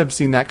 You could have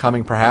seen that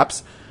coming,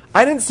 perhaps.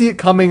 I didn't see it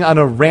coming on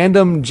a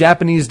random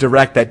Japanese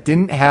Direct that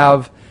didn't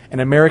have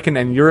an American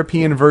and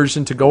European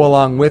version to go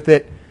along with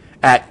it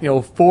at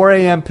 4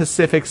 a.m.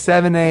 Pacific,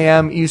 7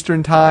 a.m.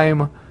 Eastern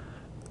time.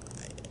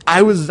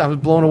 I was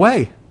blown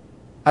away.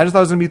 I just thought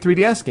it was going to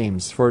be 3DS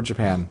games for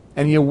Japan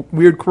and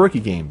weird quirky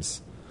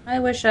games. I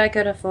wish I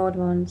could afford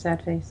one,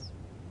 sad face.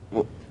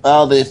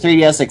 Well, the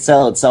 3DS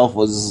XL itself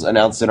was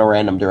announced in a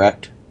random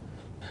Direct.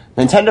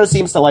 Nintendo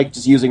seems to like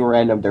just using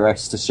random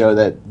Directs to show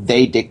that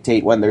they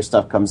dictate when their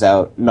stuff comes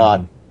out,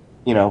 not,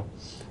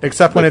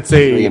 Except when like it's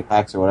a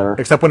packs or whatever.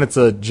 Except when it's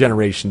a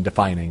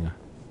generation-defining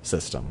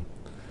system.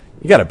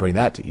 You got to bring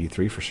that to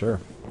E3 for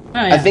sure.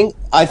 Oh, yeah.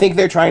 I think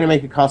they're trying to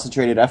make a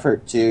concentrated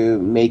effort to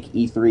make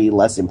E3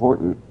 less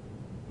important.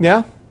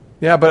 Yeah,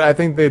 but I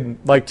think they'd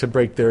like to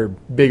break their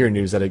bigger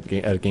news at a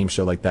game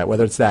show like that,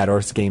 whether it's that or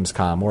it's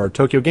Gamescom or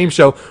Tokyo Game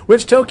Show,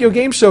 which Tokyo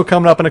Game Show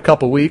coming up in a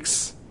couple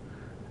weeks.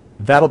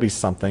 That'll be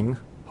something.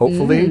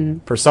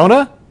 Hopefully.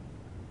 Persona?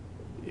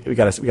 We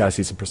gotta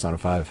see some Persona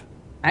 5.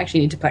 I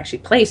actually need to actually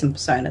play some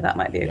Persona. That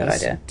might be a good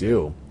idea.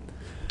 Do.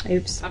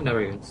 Oops. I've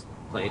never even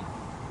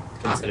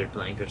considered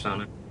playing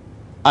Persona.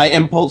 I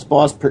impulse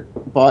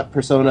bought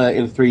Persona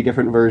in 3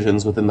 different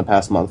versions within the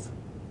past month.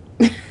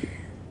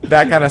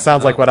 That kind of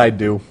sounds like what I'd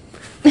do.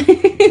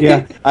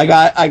 Yeah, I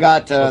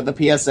got the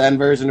PSN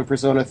version of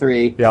Persona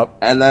 3. Yep.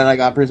 And then I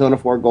got Persona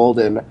 4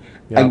 Golden.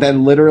 Yep. And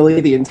then literally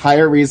the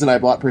entire reason I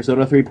bought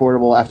Persona 3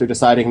 Portable after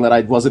deciding that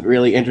I wasn't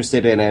really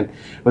interested in it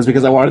was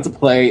because I wanted to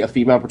play a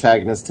female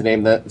protagonist to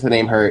name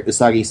her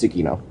Usagi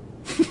Tsukino.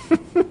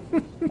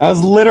 That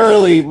was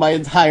literally my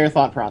entire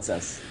thought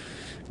process.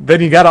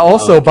 Then you got to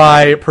also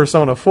buy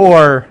Persona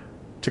 4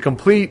 to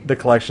complete the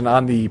collection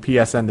on the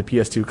PSN, the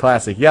PS2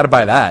 Classic. You got to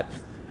buy that.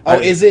 Oh,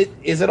 is it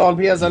on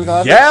PSN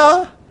Classic?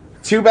 Yeah.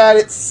 Too bad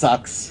it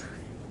sucks.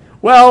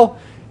 Well,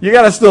 you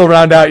got to still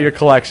round out your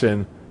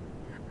collection.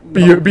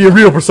 Be a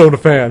real Persona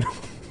fan.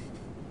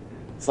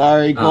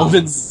 Sorry,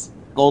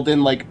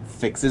 Golden like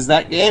fixes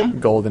that game.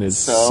 Golden is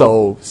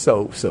so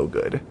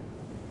good.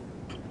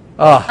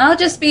 I'll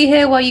just be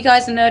here while you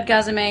guys are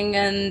nerdgasming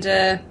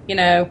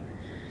and,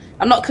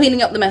 I'm not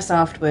cleaning up the mess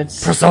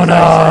afterwards.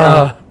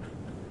 Persona!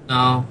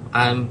 No,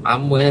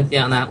 I'm with you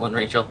on that one,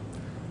 Rachel.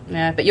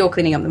 Yeah, but you're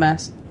cleaning up the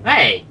mess.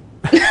 Hey!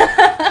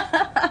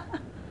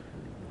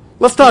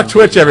 Let's talk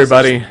Twitch,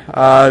 everybody.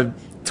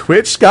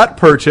 Twitch got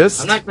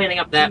purchased. I'm not cleaning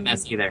up that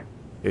mess either.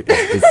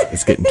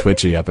 It's getting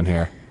twitchy up in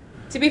here.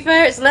 To be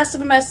fair, it's less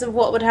of a mess of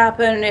what would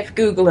happen if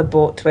Google had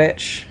bought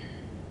Twitch.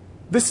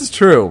 This is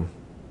true.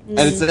 And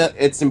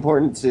it's an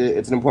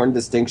important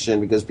distinction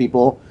because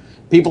people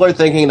people are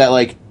thinking that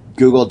like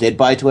Google did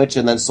buy Twitch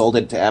and then sold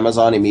it to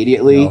Amazon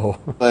immediately, No.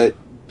 but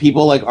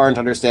people like aren't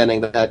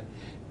understanding that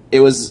it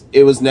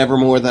was never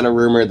more than a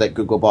rumor that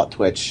Google bought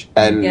Twitch,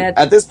 and Yeah.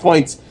 at this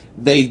point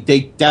they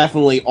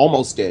definitely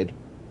almost did,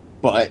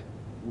 but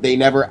they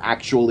never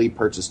actually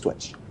purchased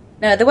Twitch.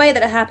 No, the way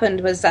that it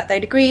happened was that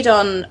they'd agreed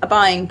on a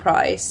buying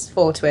price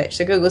for Twitch.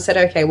 So Google said,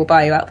 okay, we'll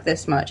buy you out for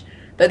this much.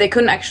 But they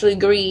couldn't actually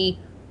agree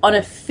on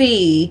a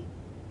fee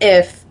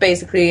if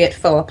basically it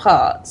fell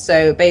apart.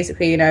 So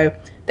basically,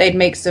 they'd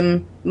make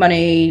some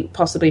money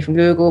possibly from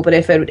Google, but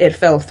if it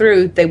fell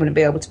through, they wouldn't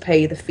be able to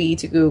pay the fee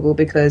to Google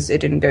because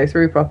it didn't go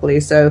through properly.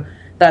 So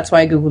that's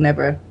why Google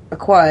never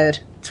acquired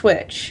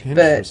Twitch.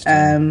 But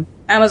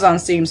Amazon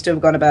seems to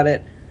have gone about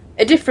it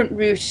a different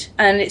route,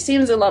 and it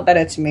seems a lot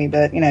better to me.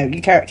 But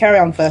you carry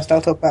on first.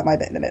 I'll talk about my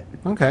bit in a bit.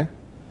 Okay.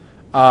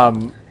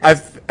 I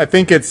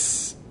think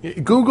it's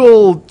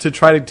Google to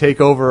try to take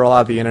over a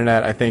lot of the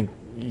internet. I think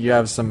you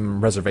have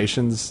some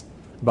reservations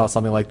about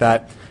something like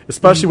that,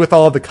 especially with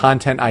all of the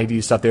content ID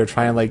stuff they're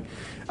trying.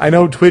 I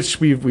know Twitch.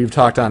 We've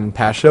talked on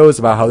past shows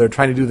about how they're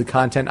trying to do the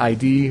content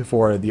ID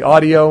for the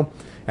audio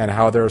and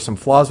how there are some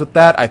flaws with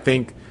that. I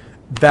think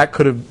that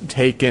could have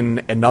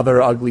taken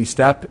another ugly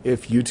step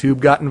if YouTube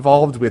got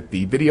involved with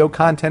the video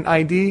content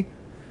ID.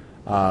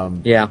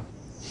 Yeah.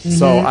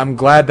 So I'm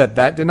glad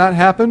that did not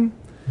happen.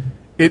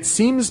 It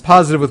seems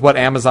positive with what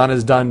Amazon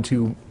has done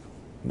to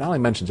not only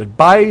mentions it,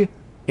 buy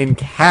in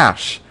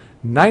cash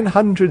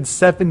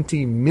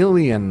 $970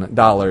 million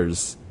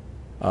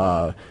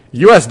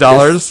US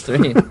dollars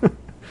Sweet.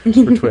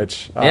 for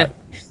Twitch. Yeah.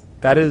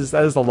 That is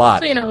a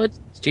lot. So,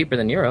 it's cheaper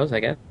than euros, I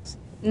guess.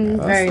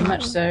 Very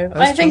much so.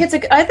 that's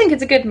I think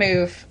it's a good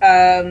move.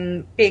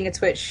 Being a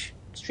Twitch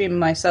streamer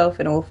myself,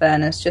 in all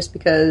fairness, just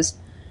because.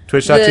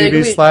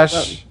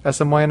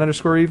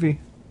 Twitch.tv/SMYN_EV.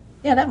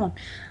 Yeah, that one.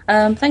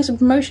 Thanks for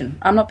promotion.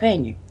 I'm not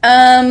paying you.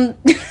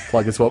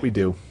 Plug is what we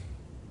do.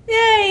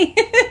 Yay!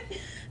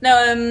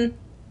 No,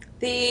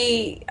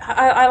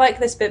 I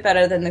like this bit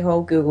better than the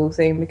whole Google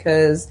thing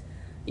because,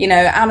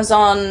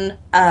 Amazon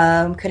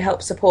could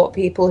help support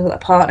people who are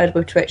partnered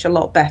with Twitch a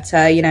lot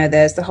better.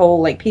 There's the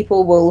whole,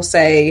 people will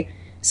say,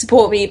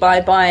 support me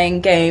by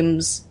buying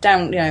games,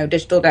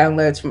 digital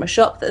downloads from a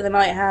shop that they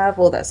might have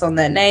or that's on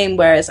their name,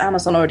 whereas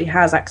Amazon already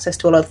has access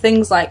to a lot of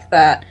things like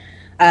that.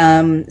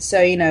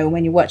 So,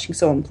 when you're watching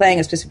someone playing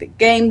a specific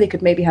game, they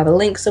could maybe have a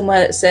link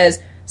somewhere that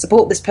says,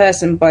 support this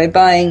person by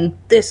buying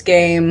this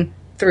game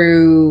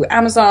through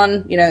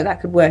Amazon.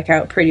 That could work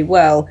out pretty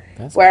well.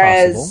 That's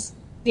whereas, possible.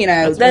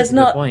 That's there's a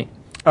not... good point.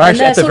 Or actually,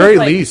 they're at the sort of very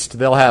like- least,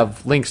 they'll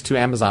have links to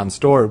Amazon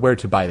Store where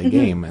to buy the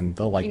game, and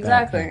they'll like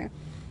Exactly. that.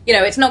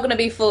 It's not going to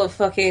be full of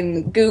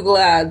fucking Google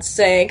ads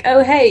saying,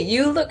 "Oh, hey,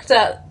 you looked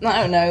at."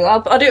 I don't know.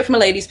 I'll do it from a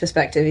lady's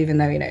perspective, even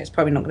though it's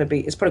probably not going to be.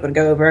 It's probably going to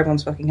go over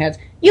everyone's fucking heads.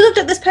 You looked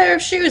at this pair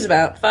of shoes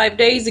about 5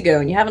 days ago,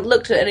 and you haven't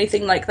looked at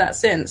anything like that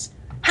since.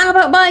 How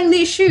about buying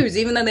these shoes,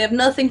 even though they have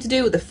nothing to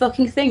do with the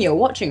fucking thing you're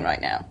watching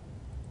right now?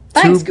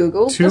 Thanks,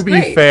 Google. To That's be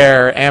great.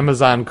 fair,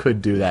 Amazon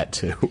could do that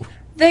too.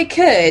 They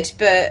could,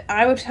 but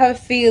I would have a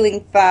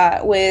feeling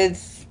that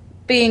with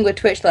being with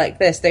Twitch like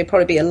this, they'd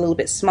probably be a little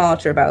bit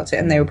smarter about it,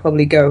 and they would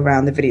probably go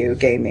around the video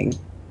gaming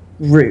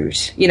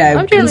route.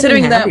 I'm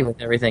Considering that. happy with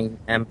everything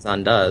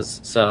Amazon does,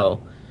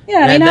 so Yeah,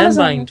 I and mean, then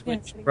Amazon, buying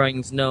Twitch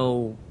brings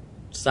no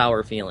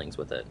sour feelings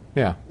with it.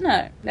 Yeah.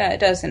 No, it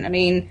doesn't. I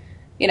mean,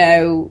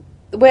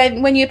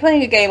 when you're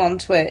playing a game on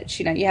Twitch,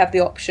 you have the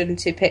option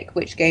to pick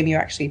which game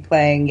you're actually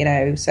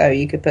playing. So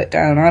you could put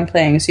down, I'm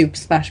playing a Super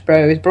Smash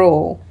Bros.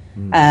 Brawl,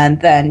 and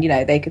then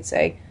they could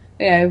say,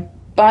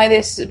 buy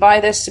this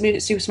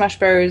Super Smash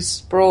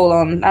Bros. Brawl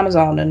on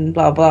Amazon and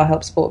blah blah,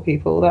 help support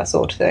people, that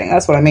sort of thing.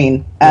 That's what I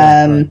mean.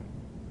 Right.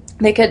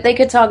 They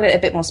could target it a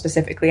bit more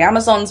specifically.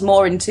 Amazon's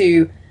more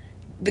into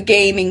the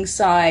gaming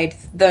side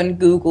than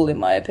Google, in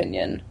my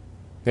opinion.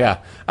 Yeah.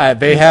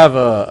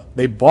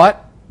 They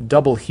bought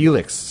Double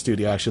Helix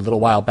Studio actually a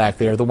little while back.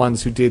 They are the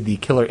ones who did the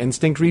Killer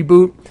Instinct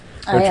reboot.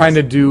 They're yes. trying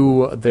to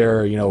do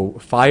their,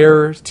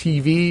 Fire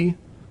TV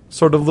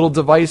sort of little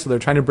device, so they're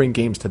trying to bring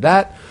games to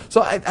that.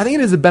 So I think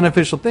it is a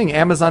beneficial thing.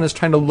 Amazon is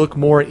trying to look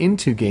more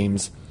into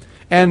games.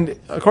 And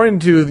according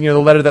to the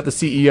letter that the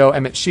CEO,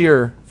 Emmett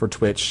Shear, for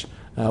Twitch,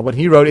 what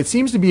he wrote, it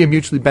seems to be a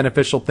mutually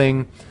beneficial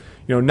thing.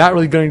 Not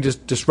really going to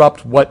just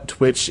disrupt what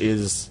Twitch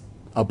is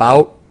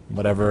about,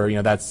 whatever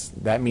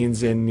that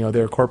means in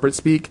their corporate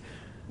speak,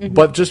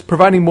 but just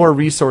providing more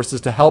resources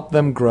to help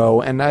them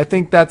grow. And I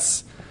think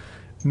that's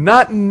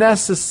not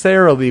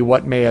necessarily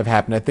what may have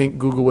happened. I think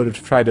Google would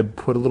have tried to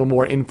put a little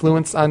more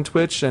influence on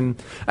Twitch, and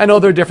I know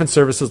there are different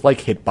services like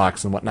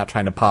Hitbox and whatnot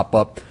trying to pop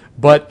up,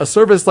 but a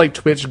service like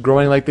Twitch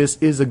growing like this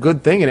is a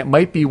good thing, and it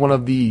might be one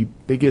of the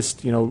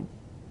biggest,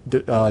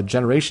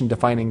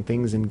 generation-defining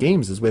things in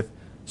games is with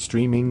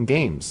streaming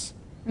games.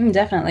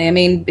 Definitely. I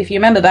mean, if you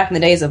remember back in the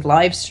days of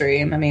live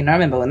stream, I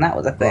remember when that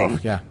was a thing. Oh,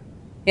 yeah.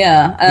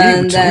 Yeah,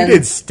 and we then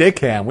did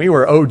Stickam. We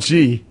were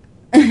OG.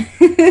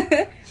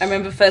 I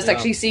remember first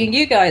actually seeing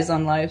you guys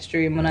on live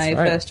stream when I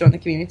right. first joined the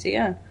community.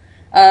 Yeah,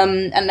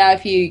 And now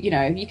if you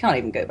can't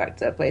even go back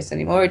to that place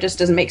anymore. It just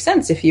doesn't make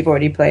sense if you've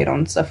already played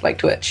on stuff like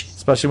Twitch.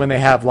 Especially when they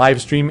have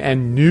live stream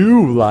and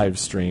new live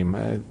stream.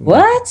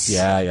 What?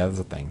 Yeah, that's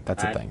a thing.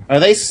 That's a thing. Are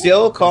they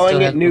still calling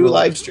Still it have new the-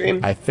 live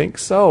stream? I think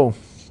so.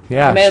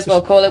 Yeah. You may as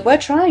well call it, we're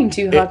trying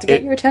too hard to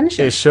get your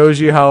attention. It shows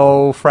you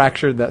how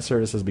fractured that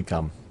service has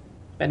become.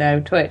 But no,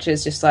 Twitch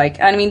is just like...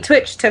 I mean,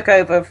 Twitch took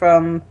over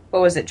from,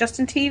 what was it,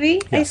 Justin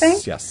TV, I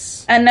think?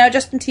 Yes. And now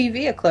Justin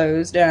TV are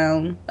closed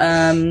down,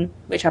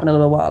 which happened a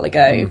little while ago.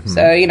 Mm-hmm.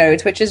 So,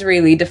 Twitch is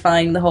really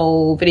defining the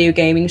whole video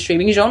gaming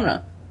streaming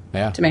genre,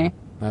 Yeah. to me.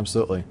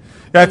 Absolutely.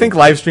 Yeah, I think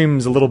live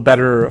stream's a little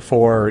better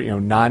for,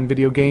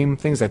 non-video game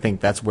things. I think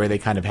that's where they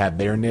kind of have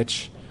their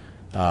niche.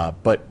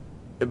 But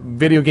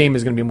video game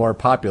is going to be more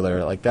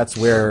popular. Like, that's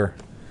where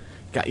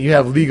you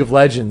have League of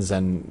Legends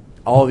and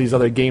all these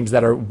other games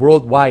that are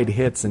worldwide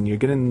hits, and you're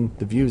getting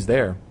the views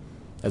there.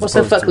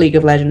 Also, fuck League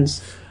of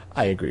Legends.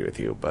 I agree with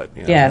you, but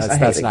Yes, I hate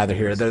that's League neither of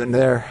here nor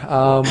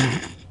there.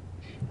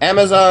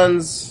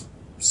 Amazon's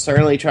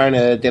certainly trying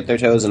to dip their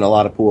toes in a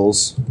lot of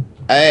pools.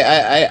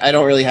 I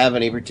don't really have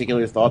any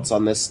particular thoughts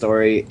on this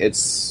story.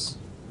 It's,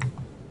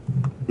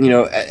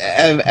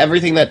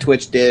 everything that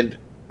Twitch did,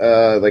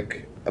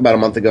 like about a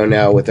month ago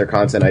now with their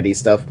Content ID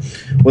stuff,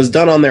 was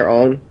done on their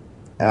own.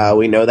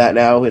 We know that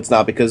now. It's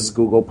not because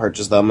Google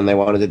purchased them and they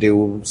wanted to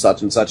do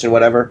such and such and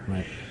whatever.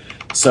 Right.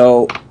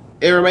 So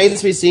it remains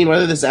to be seen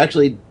whether this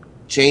actually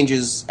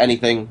changes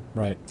anything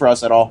Right. for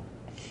us at all.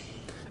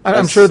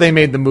 I'm sure they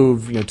made the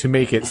move, to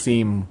make it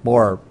seem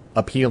more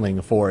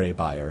appealing for a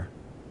buyer.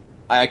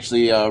 I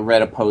actually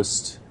read a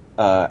post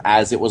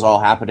as it was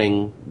all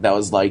happening that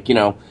was like,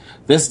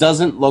 this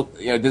doesn't look,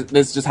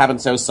 this just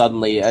happened so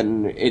suddenly,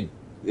 and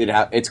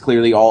it's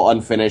clearly all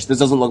unfinished. This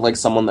doesn't look like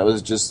someone that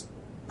was just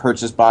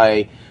purchased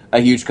by a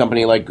huge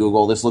company like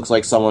Google. This looks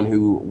like someone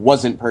who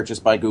wasn't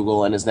purchased by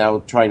Google and is now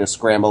trying to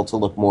scramble to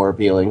look more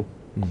appealing.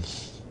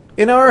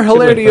 In our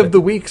Hilarity of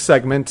the Week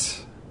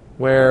segment,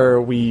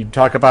 where we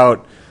talk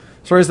about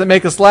stories that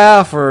make us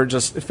laugh or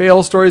just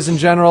fail stories in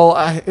general,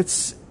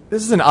 this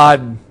is an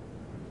odd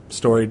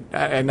story,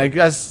 and I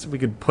guess we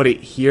could put it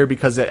here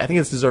because I think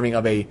it's deserving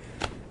of a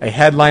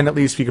headline at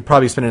least. We could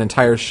probably spend an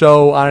entire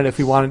show on it if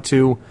we wanted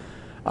to.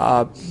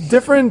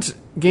 Different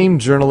game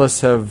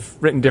journalists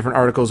have written different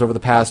articles over the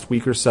past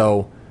week or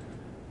so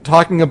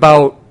talking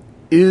about,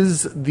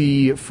 is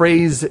the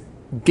phrase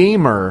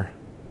gamer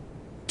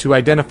to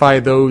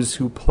identify those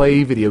who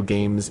play video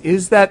games,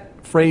 is that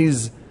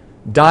phrase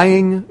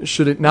dying?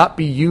 Should it not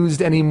be used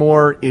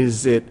anymore?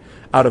 Is it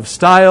out of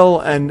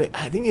style? And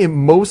I think it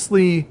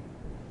mostly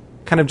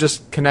kind of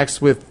just connects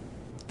with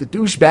the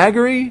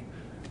douchebaggery,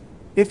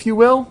 if you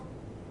will,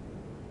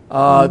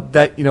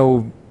 that,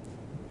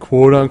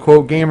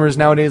 quote-unquote gamers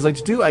nowadays like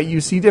to do.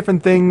 You see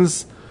different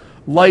things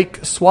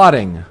like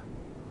swatting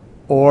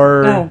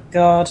or... Oh,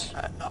 God.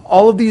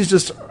 all of these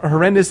just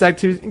horrendous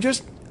activities,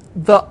 just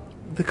the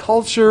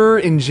culture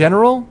in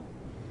general.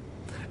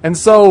 And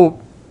so,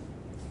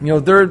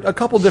 there are a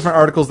couple different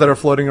articles that are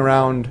floating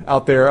around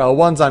out there.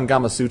 One's on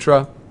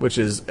Gamasutra, which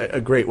is a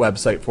great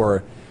website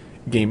for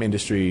game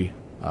industry.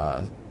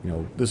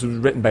 This was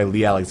written by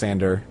Lee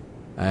Alexander,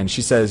 and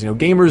she says,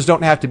 gamers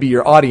don't have to be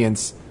your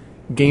audience.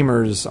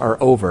 Gamers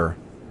are over.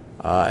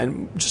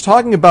 And just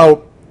talking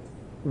about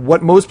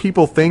what most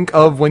people think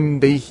of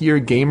when they hear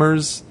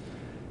gamers,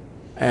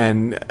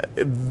 and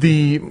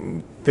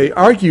they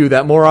argue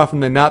that more often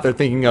than not they're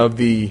thinking of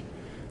the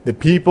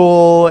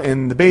people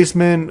in the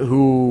basement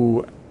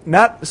who,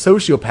 not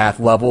sociopath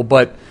level,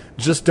 but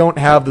just don't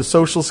have the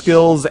social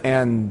skills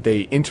and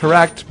they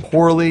interact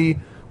poorly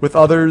with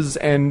others.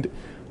 And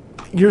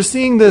you're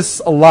seeing this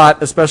a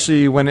lot,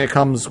 especially when it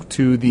comes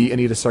to the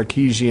Anita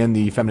Sarkeesian,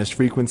 the feminist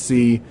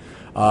frequency.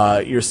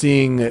 You're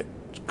seeing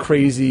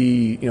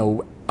crazy,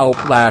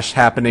 outlash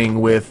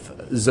happening with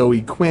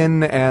Zoe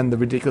Quinn and the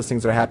ridiculous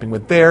things that are happening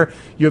with there.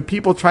 You have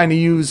people trying to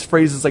use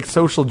phrases like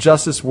social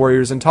justice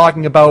warriors and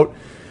talking about,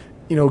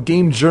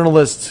 game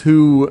journalists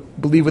who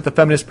believe with a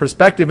feminist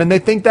perspective, and they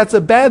think that's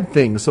a bad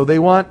thing, so they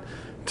want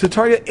to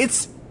target.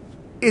 It's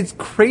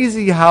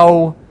crazy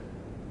how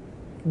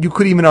you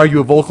could even argue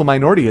a vocal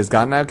minority has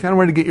gotten. I kind of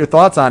wanted to get your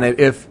thoughts on it.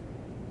 If,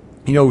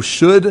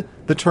 should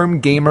the term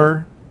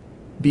gamer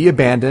be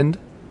abandoned,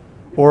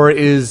 or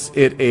is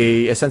it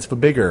a sense of a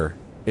bigger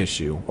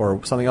issue,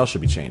 or something else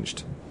should be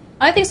changed?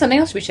 I think something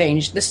else should be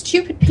changed. The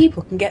stupid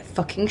people can get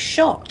fucking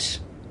shot.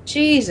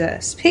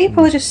 Jesus.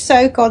 People are just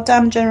so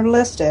goddamn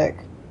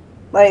generalistic.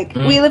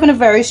 We live in a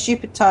very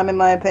stupid time, in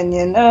my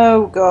opinion.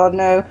 Oh, God,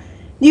 no.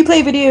 You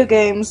play video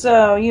games,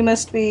 oh, you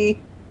must be,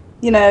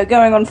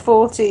 going on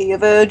 40, a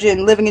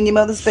virgin, living in your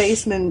mother's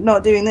basement,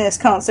 not doing this,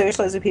 can't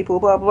socialise with people,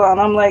 blah, blah. And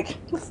I'm like,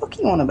 what the fuck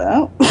are you on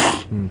about?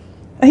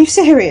 Are you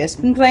serious?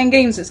 Been playing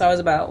games since I was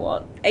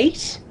about,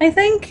 8, I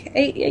think?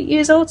 8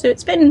 years old, so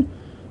it's been,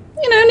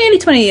 nearly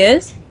 20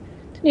 years.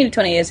 Nearly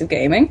 20 years of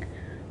gaming.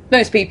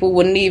 Most people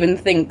wouldn't even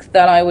think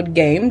that I would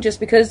game just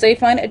because they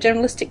find it a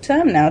generalistic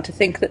term now to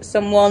think that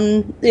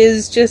someone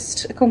is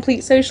just a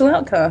complete social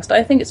outcast.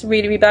 I think it's a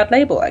really, really bad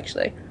label,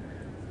 actually.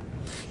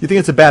 You think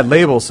it's a bad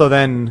label, so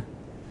then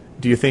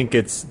do you think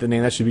it's the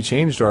name that should be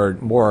changed, or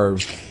more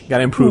got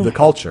to improve the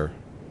culture?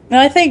 No,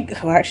 I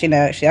think. Oh, actually, no.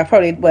 Actually, I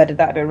probably worded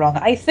that a bit wrong.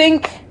 I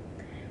think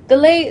the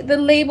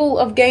label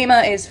of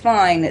gamer is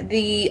fine.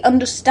 The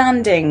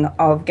understanding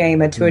of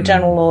gamer to a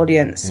general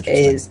audience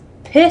is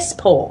piss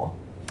poor.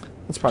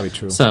 That's probably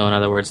true. So, in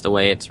other words, the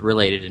way it's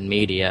related in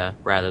media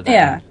rather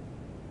than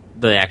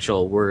the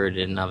actual word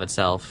in and of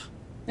itself.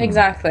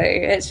 Exactly.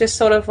 It's just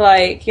sort of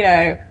like,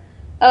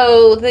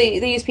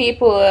 these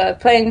people are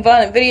playing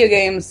violent video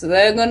games, so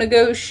they're going to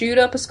go shoot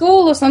up a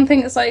school or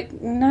something. It's like,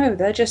 no,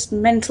 they're just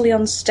mentally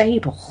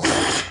unstable.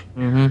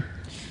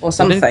 Or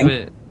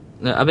something.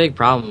 A big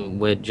problem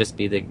would just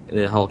be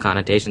the whole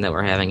connotation that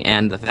we're having,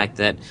 and the fact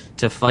that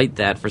to fight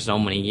that for so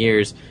many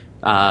years,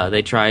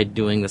 they tried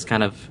doing this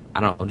kind of, I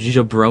don't know,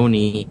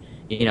 jabroni,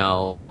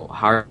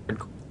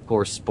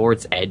 hardcore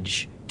sports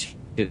edge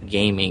to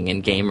gaming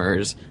and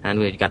gamers, and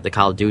we got the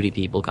Call of Duty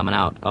people coming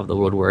out of the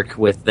woodwork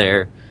with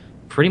their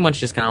pretty much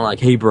just kind of like,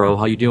 hey bro,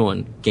 how you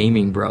doing?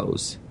 Gaming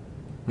bros.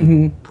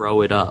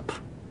 Bro it up.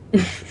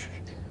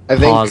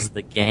 Pause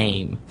the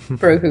game.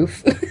 Bro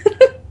hoof.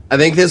 I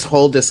think this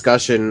whole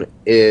discussion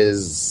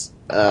is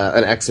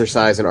an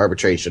exercise in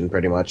arbitration,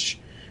 pretty much,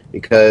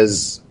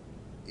 because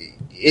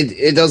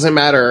it doesn't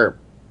matter.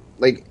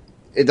 Like,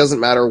 it doesn't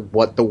matter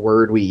what the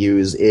word we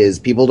use is.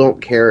 People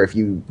don't care if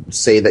you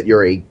say that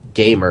you're a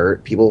gamer.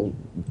 People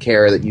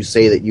care that you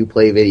say that you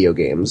play video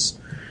games.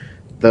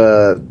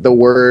 The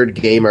word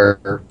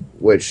gamer,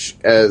 which,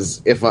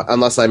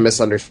 unless I'm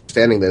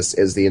misunderstanding this,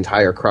 is the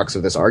entire crux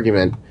of this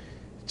argument,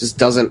 just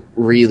doesn't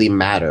really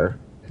matter.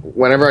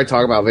 Whenever I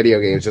talk about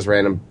video games with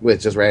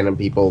random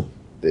people,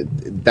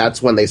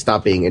 that's when they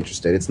stop being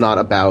interested. It's not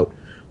about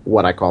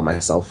what I call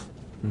myself.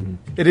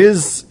 It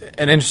is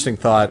an interesting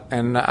thought,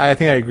 and I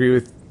think I agree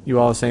with you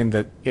all saying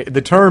that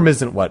the term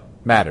isn't what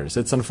matters.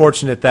 It's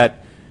unfortunate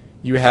that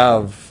you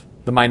have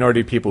the minority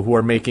of people who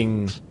are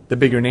making the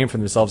bigger name for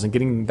themselves and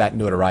getting that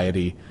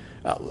notoriety.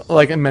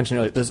 Like I mentioned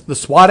earlier, the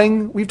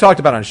swatting, we've talked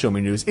about on Show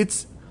Me News.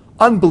 It's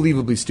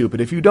unbelievably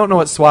stupid. If you don't know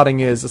what swatting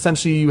is,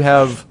 essentially you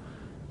have,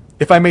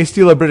 if I may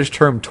steal a British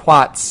term,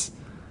 twats.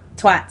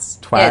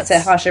 Twats. Yeah, it's a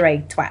harsher A,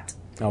 twat.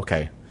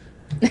 Okay.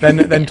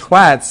 Then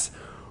twats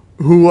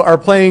who are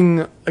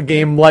playing a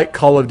game like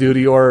Call of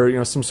Duty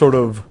or some sort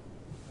of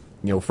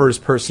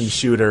first-person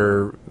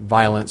shooter,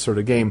 violent sort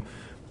of game.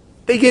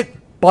 They get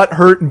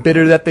butthurt and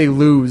bitter that they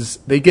lose.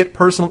 They get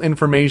personal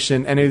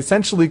information and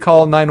essentially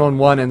call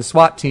 911 and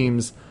SWAT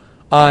teams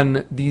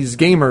on these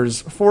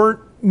gamers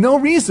for no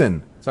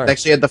reason. Sorry. They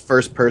actually had the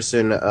first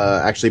person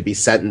actually be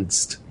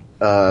sentenced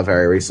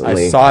very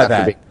recently. I saw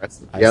that.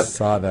 I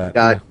saw that.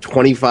 Got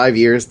 25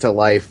 years to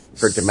life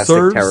for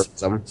domestic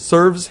terrorism.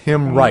 Serves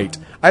him right.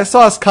 I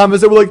saw us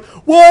comments that were like,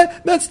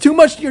 what? That's too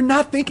much. You're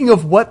not thinking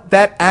of what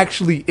that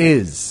actually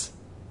is.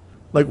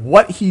 Like,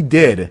 what he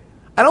did.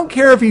 I don't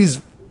care if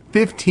he's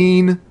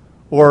 15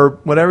 or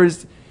whatever.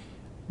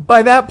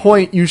 By that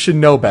point, you should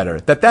know better.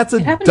 That's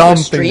a dumb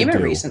thing to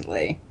do.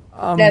 Recently.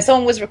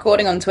 Someone was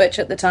recording on Twitch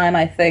at the time,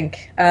 I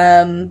think,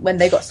 when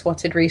they got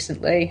swatted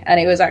recently, and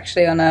it was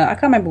actually on I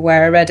can't remember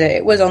where I read it.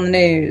 It was on the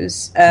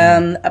news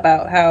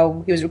about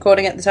how he was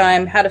recording at the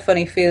time, had a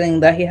funny feeling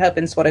that he had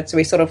been swatted, so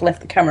he sort of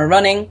left the camera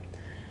running.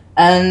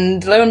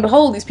 And lo and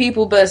behold, these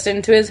people burst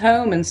into his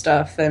home and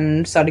stuff,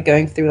 and started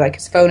going through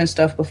his phone and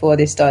stuff before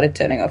they started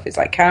turning off his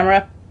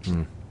camera.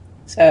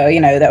 So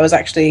that was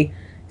actually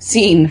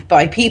seen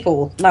by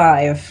people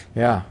live.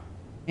 Yeah.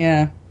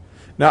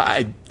 No,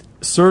 I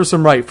serves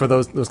him right for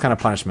those kind of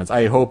punishments.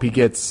 I hope he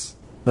gets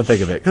the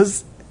thick of it,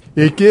 because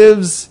it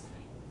gives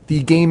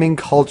the gaming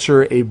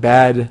culture a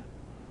bad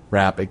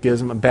rap. It gives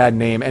them a bad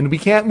name, and we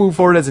can't move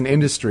forward as an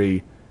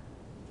industry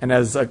and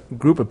as a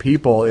group of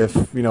people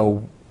if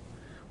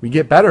we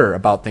get better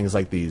about things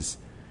like these.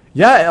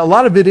 Yeah, a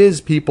lot of it is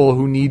people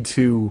who need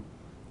to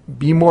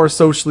be more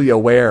socially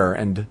aware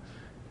and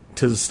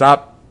to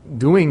stop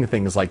doing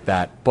things like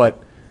that.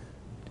 But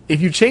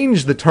if you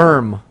change the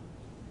term,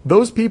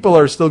 those people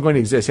are still going to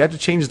exist. You have to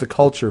change the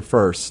culture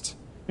first.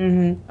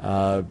 And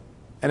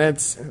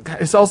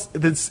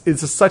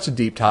it's such a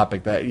deep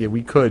topic that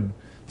we could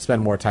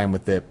spend more time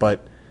with it.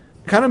 But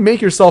kind of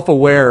make yourself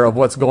aware of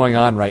what's going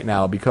on right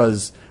now,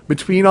 because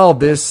between all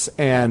this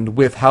and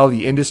with how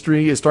the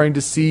industry is starting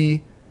to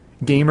see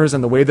gamers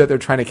and the way that they're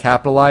trying to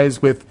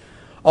capitalize with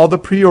all the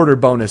pre-order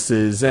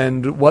bonuses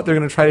and what they're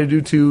going to try to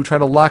do to try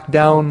to lock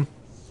down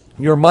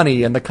your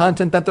money and the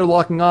content that they're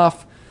locking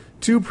off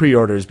to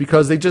pre-orders,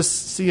 because they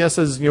just see us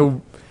as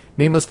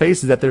nameless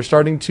faces, that they're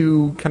starting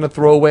to kind of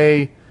throw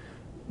away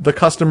the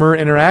customer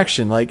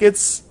interaction.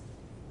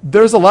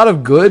 There's a lot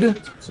of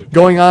good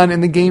going on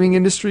in the gaming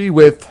industry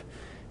with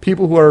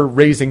people who are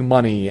raising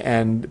money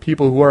and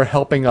people who are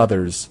helping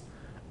others,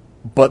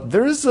 but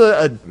there's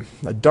a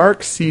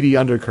dark, seedy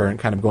undercurrent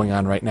kind of going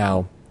on right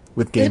now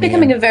with gaming. It's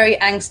becoming a very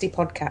angsty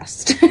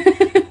podcast.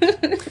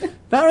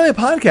 Not really a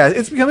podcast.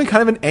 It's becoming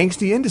kind of an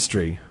angsty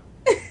industry.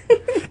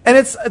 And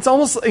it's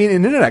almost an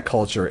internet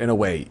culture in a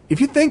way.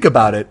 If you think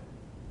about it,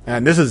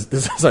 and this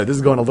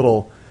is going a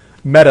little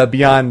meta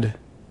beyond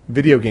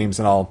video games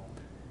and all.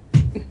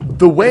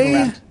 The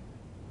way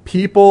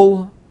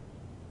people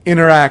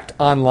interact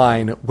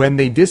online when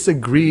they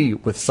disagree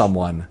with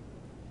someone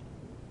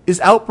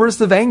is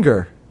outbursts of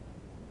anger.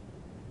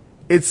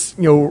 It's,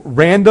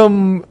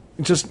 random,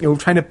 just,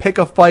 trying to pick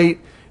a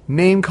fight,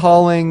 name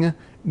calling,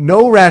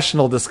 no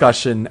rational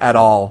discussion at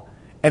all.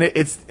 And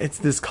it's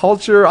this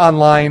culture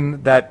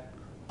online that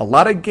a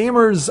lot of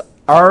gamers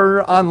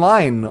are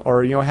online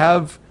or,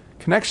 have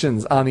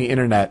connections on the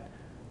internet,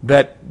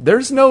 that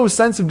there's no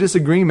sense of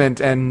disagreement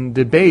and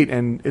debate,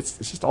 and it's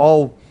just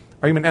all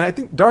argument. And I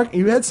think, Dark,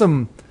 you had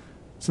some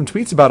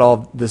tweets about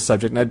all this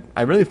subject, and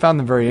I really found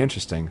them very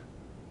interesting.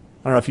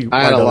 I don't know if you...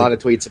 I had a lot of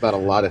tweets about a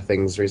lot of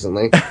things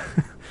recently.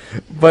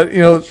 But,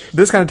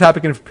 this kind of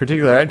topic in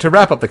particular, and to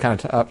wrap up the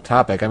kind of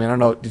topic, I mean, I don't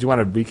know, did you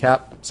want to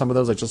recap some of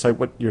those? Like, just like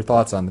what your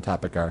thoughts on the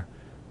topic are?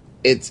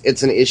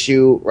 It's an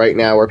issue right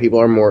now where people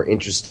are more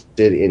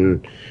interested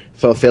in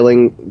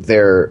fulfilling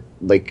their,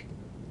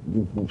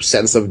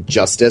 sense of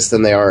justice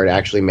than they are at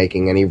actually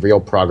making any real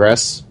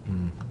progress.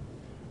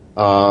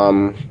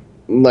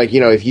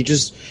 If you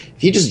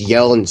just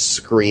yell and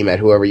scream at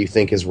whoever you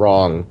think is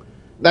wrong,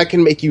 that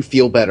can make you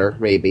feel better,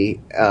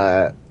 maybe.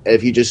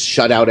 If you just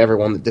shut out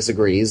everyone that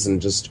disagrees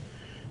and just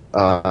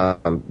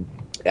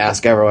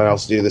ask everyone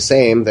else to do the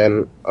same,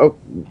 then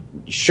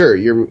sure,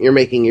 you're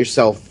making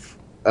yourself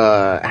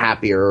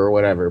happier or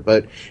whatever.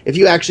 But if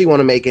you actually want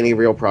to make any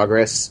real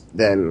progress,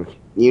 then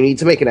you need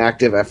to make an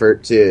active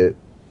effort to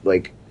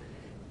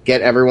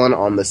get everyone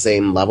on the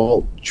same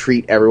level,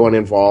 treat everyone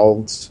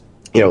involved,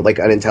 like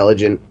an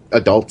intelligent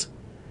adult,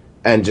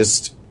 and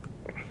just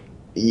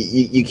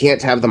you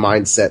can't have the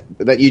mindset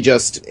that you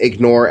just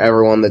ignore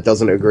everyone that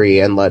doesn't agree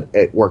and let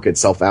it work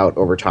itself out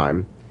over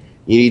time.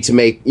 You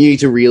need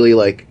to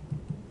really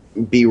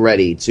be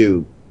ready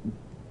to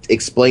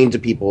explain to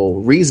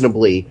people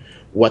reasonably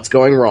what's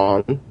going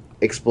wrong,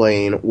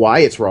 explain why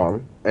it's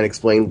wrong, and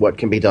explain what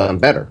can be done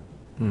better.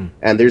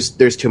 And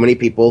there's too many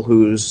people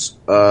whose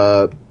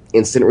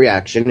instant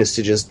reaction is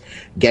to just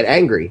get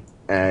angry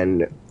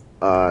and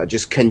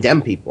just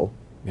condemn people.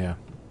 Yeah.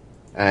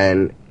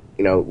 And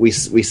we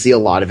see a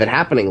lot of it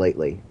happening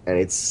lately, and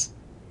it's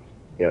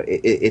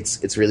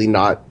really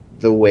not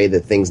the way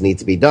that things need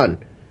to be done.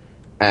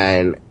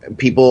 And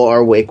people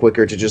are way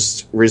quicker to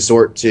just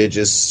resort to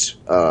just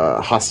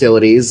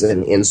hostilities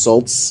and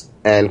insults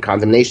and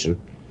condemnation,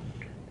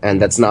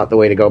 and that's not the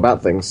way to go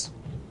about things.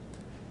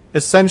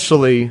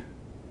 Essentially,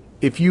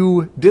 if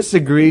you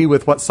disagree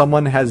with what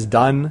someone has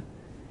done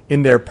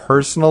in their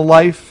personal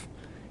life,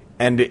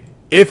 and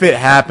if it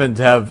happened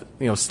to have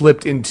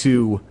slipped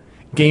into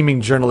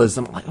gaming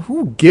journalism,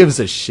 who gives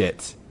a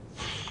shit?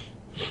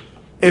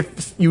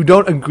 If you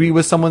don't agree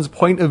with someone's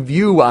point of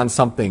view on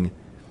something,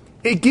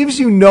 it gives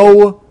you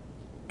no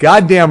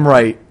goddamn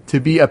right to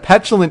be a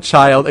petulant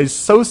child, a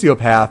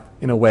sociopath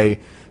in a way,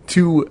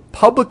 to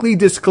publicly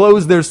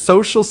disclose their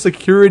social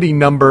security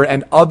number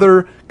and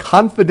other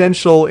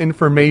confidential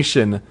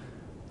information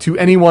to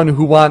anyone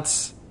who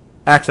wants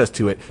access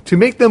to it, to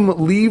make them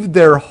leave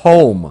their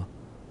home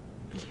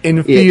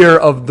in fear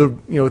of the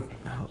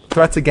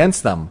threats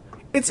against them.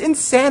 It's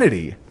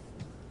insanity.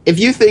 If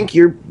you think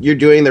you're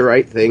doing the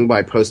right thing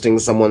by posting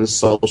someone's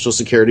social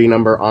security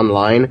number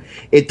online,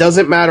 it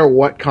doesn't matter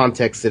what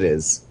context it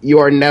is. You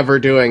are never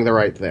doing the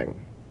right thing.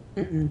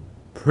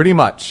 Pretty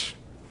much.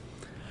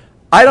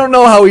 I don't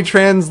know how we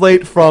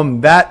translate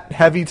from that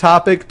heavy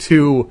topic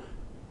to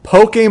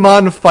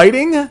Pokemon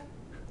fighting,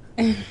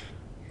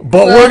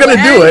 but we're going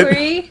to do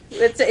it.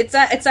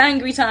 It's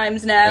angry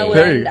times now,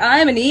 and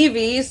I'm an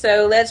Eevee,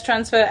 so let's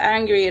transfer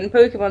angry and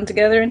Pokemon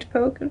together into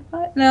Pokemon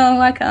fight.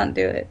 No, I can't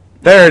do it.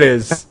 There it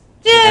is.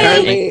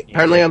 Yay!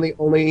 Apparently I'm the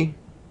only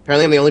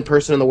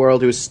person in the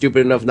world who is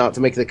stupid enough not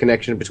to make the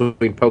connection between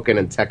Pokken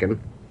and Tekken.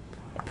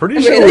 Pretty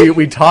sure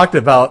we talked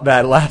about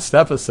that last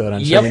episode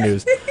on Shiny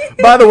News.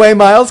 By the way,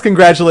 Miles,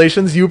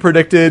 congratulations. You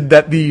predicted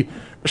that the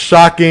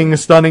shocking,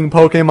 stunning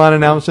Pokemon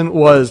announcement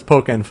was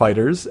Pokken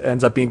Fighters.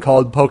 Ends up being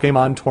called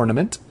Pokemon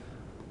Tournament.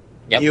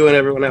 Yep. You and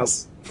everyone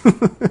else.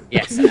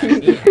 Yes.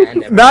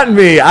 And Not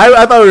me.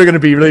 I thought we were going to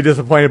be really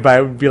disappointed by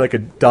it. Would be like a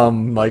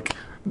dumb,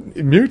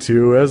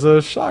 Mewtwo as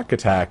a shock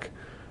attack.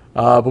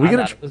 But we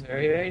thought it was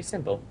very, very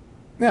simple.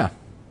 Yeah.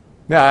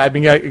 Yeah, I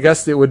mean, I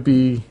guess it would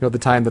be the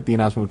time that the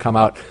announcement would come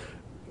out.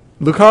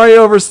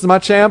 Lucario versus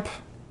Machamp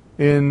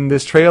in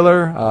this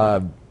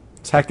trailer.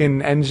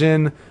 Tekken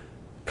Engine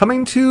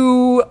coming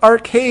to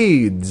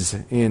arcades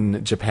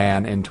in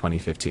Japan in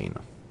 2015.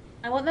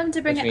 I want them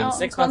to bring Which it out means on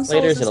 6 consoles months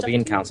later, and it'll stuff be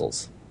in too.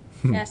 consoles.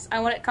 Yes, I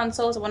want it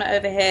consoles. I want it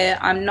over here.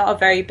 I'm not a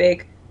very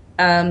big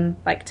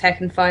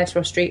Tekken Fighter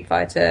or Street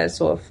Fighter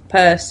sort of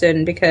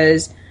person,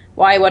 because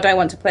why would I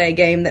want to play a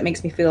game that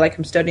makes me feel like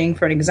I'm studying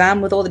for an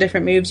exam with all the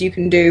different moves you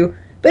can do?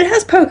 But it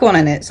has Pokemon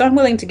in it, so I'm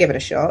willing to give it a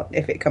shot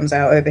if it comes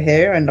out over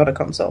here and not a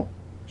console.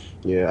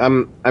 Yeah,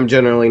 I'm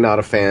generally not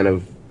a fan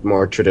of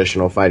more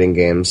traditional fighting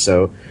games,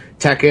 so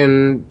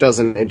Tekken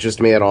doesn't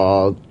interest me at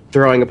all.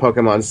 Throwing a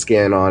Pokemon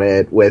skin on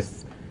it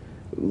with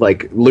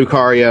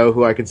Lucario,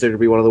 who I consider to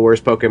be one of the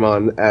worst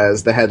Pokemon,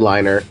 as the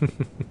headliner.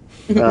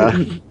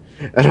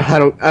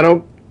 I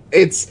don't.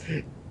 It's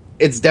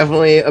it's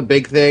definitely a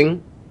big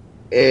thing.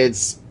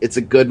 It's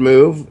a good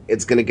move.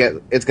 It's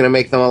gonna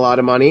make them a lot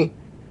of money.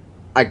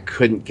 I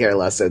couldn't care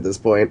less at this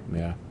point.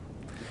 Yeah.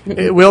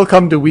 It will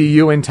come to Wii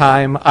U in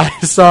time. I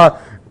saw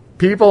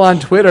people on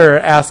Twitter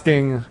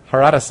asking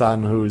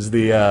Harada-san, who's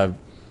the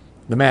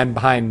man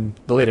behind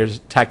the later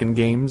Tekken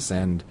games,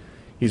 and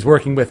he's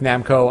working with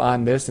Namco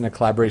on this in a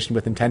collaboration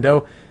with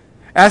Nintendo,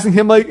 asking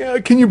him,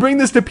 like, can you bring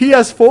this to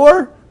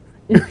PS4?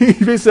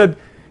 He said,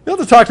 you'll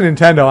have to talk to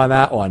Nintendo on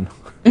that one.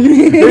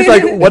 He's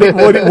like,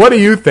 what do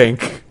you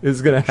think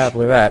is going to happen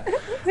with that?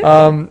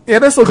 Yeah,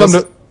 this will come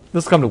to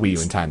Wii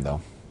U in time,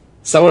 though.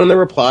 Someone in the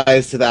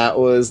replies to that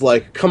was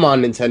like, come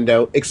on,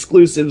 Nintendo,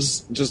 exclusives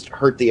just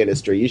hurt the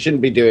industry. You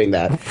shouldn't be doing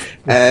that.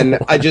 And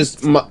I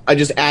just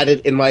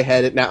added in my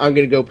head, now I'm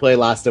going to go play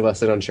Last of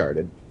Us and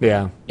Uncharted.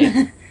 Yeah.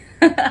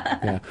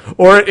 Yeah.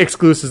 Or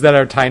exclusives that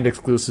are timed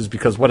exclusives,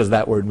 because what does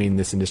that word mean in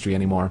this industry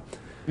anymore?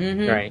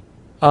 Right.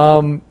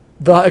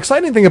 The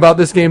exciting thing about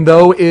this game,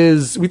 though,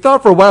 is we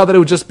thought for a while that it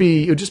would just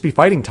be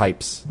fighting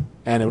types,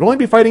 and it would only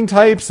be fighting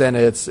types, and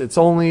it's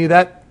only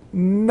that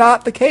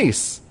not the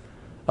case.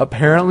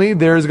 Apparently,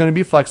 there's going to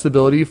be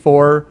flexibility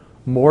for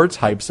more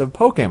types of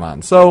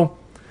Pokemon. So,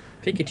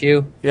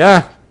 Pikachu.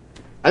 Yeah,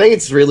 I think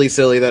it's really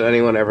silly that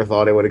anyone ever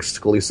thought it would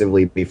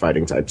exclusively be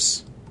fighting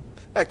types.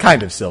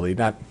 Kind of silly,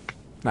 not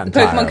The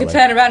entirely. Pokemon could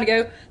turn around and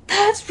go,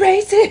 that's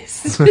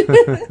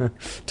racist.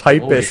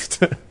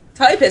 Typist.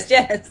 Typist,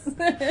 yes.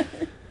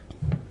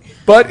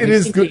 But it We've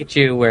is seen good.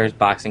 Pikachu wears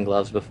boxing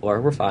gloves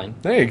before. We're fine.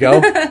 There you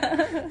go.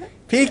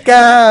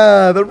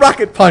 Pika, the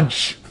Rocket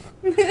Punch.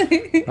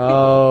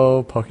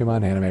 Oh,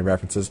 Pokemon anime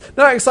references.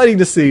 No, exciting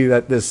to see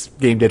that this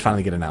game did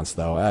finally get announced,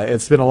 though.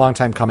 It's been a long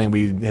time coming.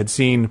 We had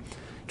seen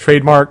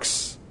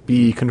trademarks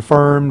be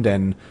confirmed,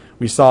 and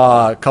we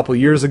saw a couple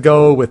years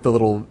ago with the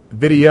little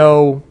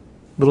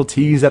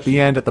tease at the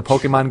end at the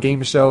Pokemon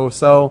game show.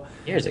 So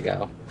Years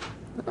ago.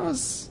 it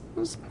was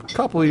a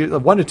couple of years,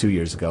 1 to 2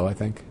 years ago, I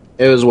think.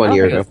 It was I 1 don't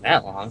year think it ago. was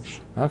that long.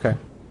 Okay.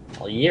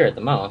 A year at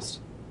the most.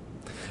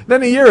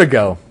 Then a year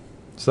ago.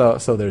 So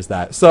there's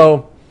that.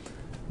 So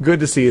good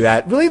to see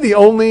that. Really the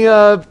only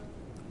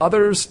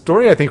other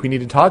story I think we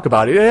need to talk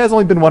about. It has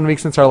only been 1 week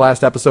since our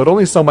last episode.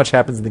 Only so much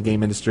happens in the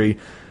game industry.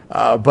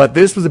 But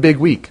this was a big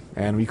week,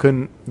 and we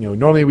couldn't,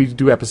 normally we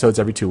do episodes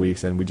every 2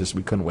 weeks, and we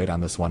couldn't wait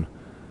on this one.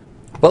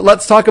 But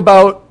let's talk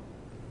about,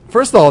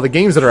 first of all, the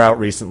games that are out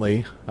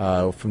recently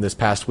from this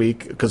past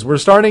week, because we're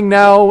starting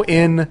now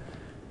in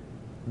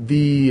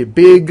the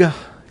big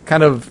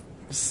kind of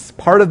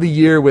part of the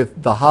year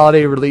with the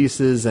holiday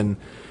releases, and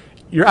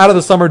you're out of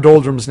the summer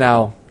doldrums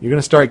now. You're going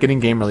to start getting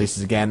game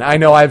releases again. I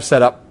know I've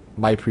set up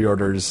my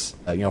pre-orders,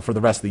 for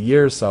the rest of the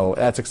year, so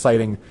that's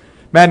exciting.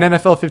 Madden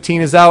NFL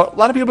 15 is out. A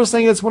lot of people are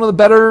saying it's one of the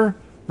better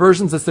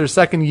versions. It's their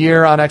second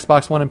year on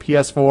Xbox One and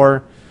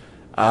PS4.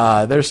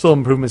 There's still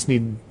improvements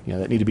that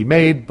need to be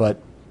made,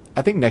 but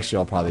I think next year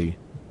I'll probably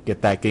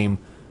get that game.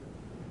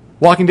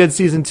 Walking Dead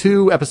Season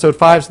 2, Episode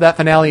 5, so that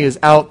finale is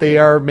out. They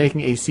are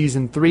making a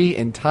Season 3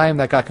 in time.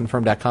 That got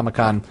confirmed at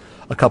Comic-Con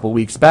a couple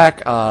weeks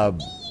back.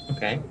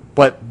 Okay.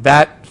 But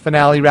that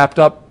finale wrapped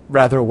up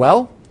rather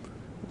well.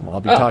 I'll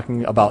be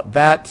talking about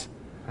that.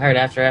 I heard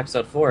after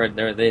episode 4,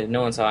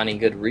 no one saw any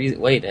good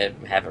way to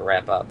have it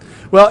wrap up.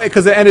 Well,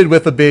 because it ended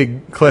with a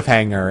big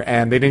cliffhanger,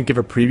 and they didn't give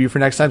a preview for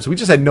next time, so we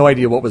just had no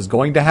idea what was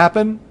going to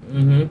happen.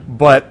 Mm-hmm.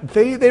 But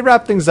they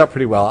wrapped things up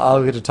pretty well.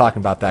 I'll get to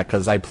talking about that,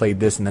 because I played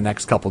this in the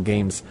next couple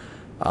games.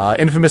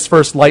 Infamous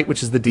First Light,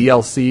 which is the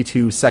DLC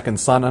to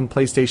Second Son on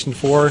PlayStation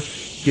 4.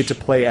 You get to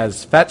play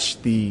as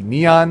Fetch, the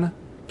Neon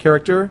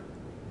character.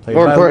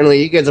 More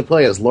importantly, you get to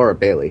play as Laura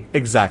Bailey.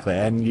 Exactly,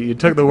 and you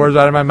took the words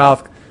out of my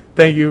mouth.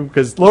 Thank you,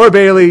 because Laura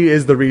Bailey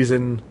is the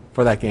reason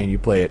for that game. You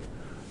play it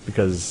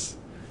because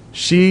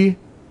she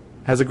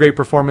has a great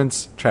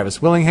performance.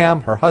 Travis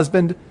Willingham, her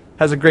husband,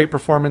 has a great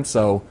performance,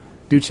 so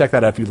do check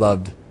that out if you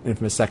loved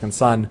Infamous Second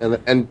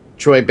Son. And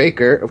Troy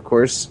Baker, of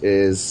course,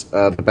 is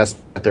the best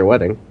at their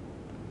wedding.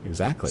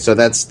 Exactly. So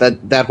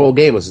that whole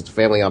game was a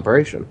family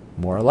operation.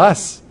 More or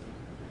less.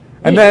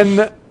 And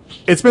then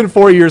it's been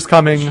 4 years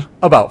coming,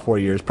 about 4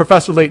 years.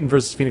 Professor Layton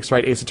versus Phoenix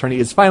Wright Ace Attorney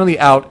is finally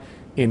out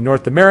in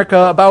North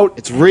America.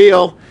 It's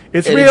real.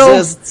 It real.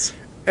 Exists.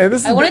 And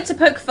this I wanted to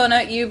poke fun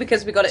at you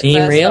because we got it Team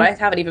first, Real? but I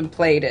haven't even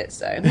played it,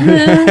 so.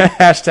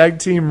 Hashtag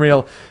Team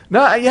Real.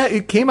 No, yeah,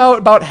 it came out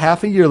about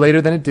half a year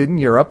later than it did in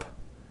Europe.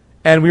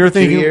 And we were 2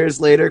 thinking...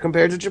 years later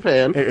compared to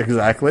Japan.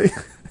 Exactly.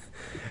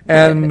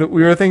 And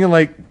we were thinking,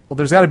 well,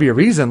 there's got to be a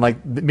reason.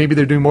 Maybe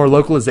they're doing more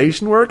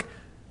localization work.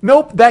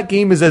 Nope, that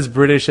game is as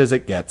British as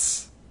it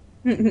gets.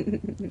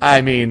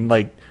 I mean,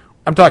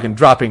 I'm talking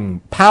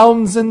dropping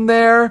pounds in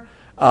there,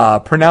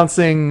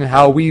 pronouncing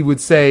how we would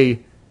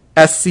say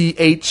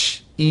schedule.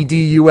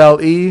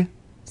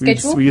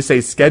 Schedule? We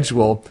say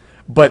schedule,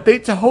 but they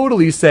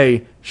totally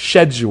say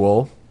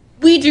schedule.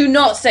 We do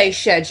not say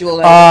schedule.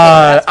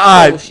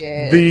 That's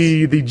bullshit.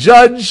 The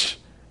judge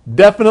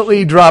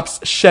definitely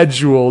drops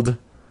scheduled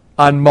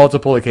on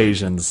multiple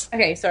occasions.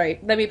 Okay, sorry.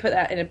 Let me put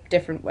that in a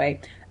different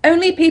way.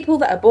 Only people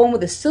that are born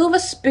with a silver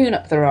spoon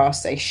up their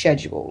arse say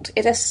scheduled.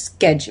 It's a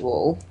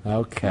schedule.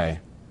 Okay.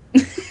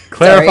 Sorry, I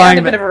Clarifying. had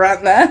a bit of a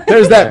rant there.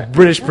 There's that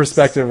British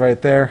perspective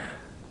right there.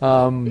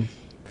 But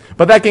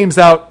that game's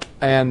out,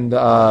 and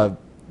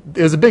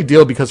it was a big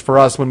deal because for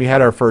us, when we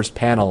had our first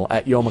panel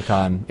at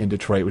Youmacon in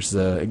Detroit, which is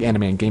an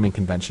anime and gaming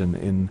convention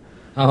in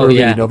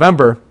early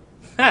November,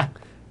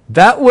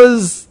 that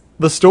was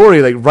the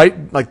story.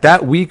 Like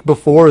that week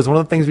before is one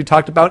of the things we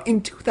talked about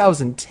in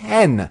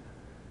 2010.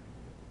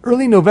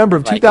 Early November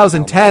of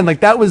 2010, like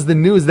that was the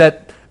news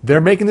that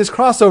they're making this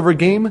crossover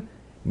game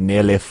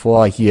nearly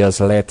 4 years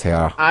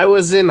later. I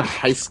was in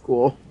high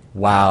school.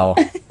 Wow.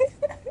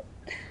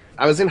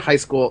 I was in high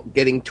school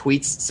getting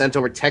tweets sent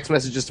over text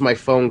messages to my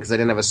phone because I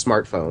didn't have a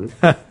smartphone.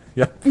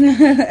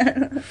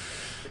 Yep.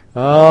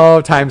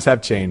 Oh, times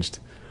have changed.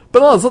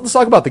 But let's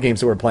talk about the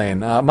games that we're playing.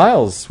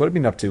 Miles, what have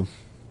you been up to?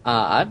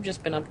 I've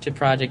just been up to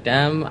Project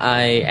M.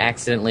 I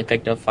accidentally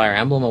picked up Fire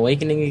Emblem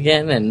Awakening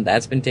again, and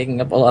that's been taking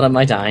up a lot of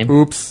my time.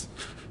 Oops.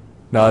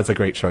 No, that's a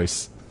great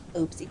choice.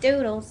 Oopsie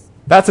doodles.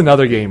 That's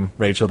another game,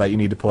 Rachel, that you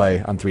need to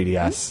play on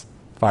 3DS.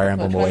 Fire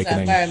Emblem What was that?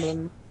 Awakening. Fire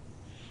Emblem.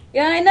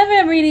 Yeah, I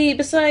never really,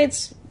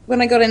 besides when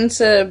I got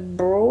into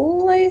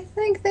Brawl, I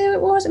think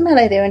was it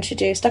Melee they were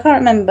introduced? I can't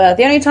remember.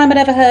 The only time I'd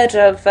ever heard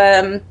of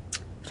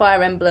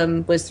Fire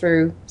Emblem was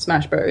through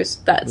Smash Bros.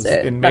 That's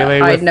it. In Melee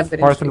with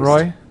Marth and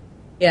Roy?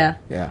 Yeah.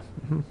 Yeah.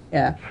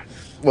 Yeah.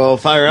 Well,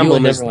 Fire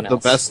Emblem is everyone the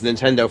else. best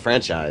Nintendo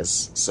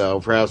franchise, so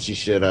perhaps you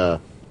should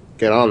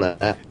get on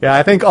that. Yeah,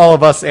 I think all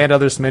of us and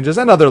other Sminges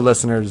and other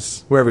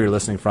listeners, wherever you're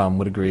listening from,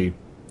 would agree.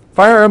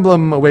 Fire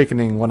Emblem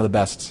Awakening, one of the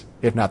best,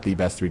 if not the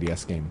best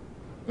 3DS game.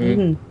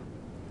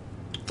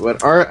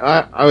 But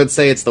I would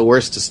say it's the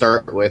worst to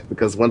start with,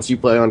 because once you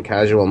play on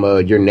casual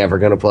mode, you're never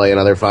going to play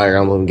another Fire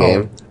Emblem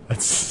game.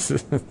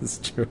 That's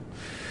true.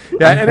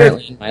 Yeah, and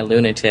Apparently in my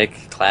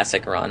lunatic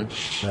classic run.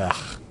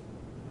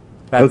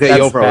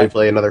 You'll probably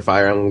play another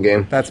Fire Emblem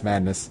game. That's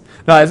madness.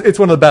 No, it's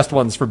one of the best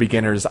ones for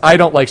beginners. I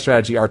don't like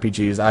strategy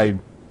RPGs.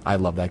 I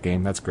love that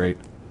game. That's great.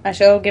 I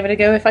shall give it a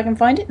go if I can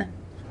find it then.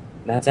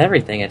 That's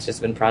everything. It's just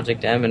been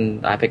Project M,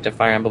 and I picked up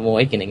Fire Emblem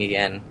Awakening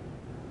again.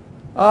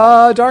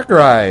 Darker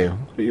Eye.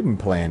 What have you been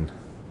playing?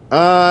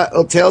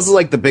 Well, Tales is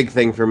like the big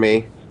thing for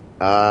me,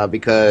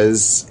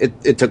 because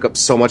it took up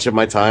so much of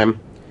my time.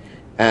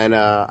 And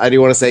I do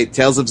want to say,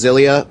 Tales of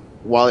Xillia,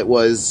 while it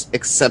was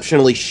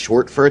exceptionally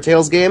short for a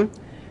Tales game,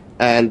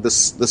 and the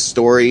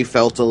story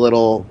felt a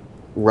little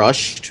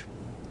rushed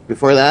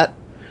before that,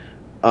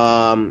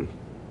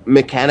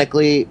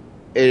 mechanically,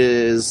 it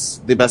is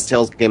the best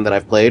Tales game that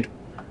I've played,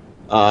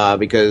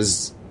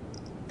 because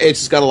it's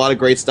just got a lot of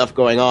great stuff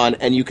going on,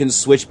 and you can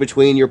switch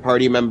between your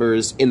party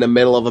members in the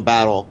middle of a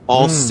battle.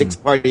 All 6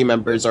 party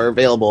members are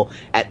available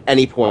at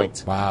any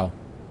point. Wow.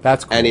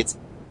 That's cool. And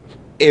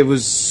it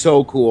was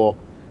so cool.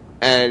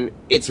 And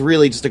it's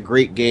really just a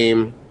great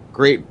game.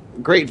 Great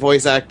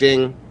voice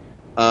acting.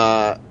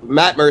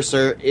 Matt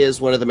Mercer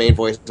is one of the main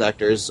voice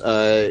actors.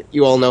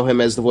 You all know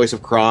him as the voice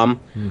of Crom.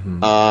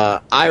 Mm-hmm.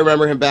 I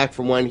remember him back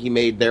from when he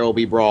made There Will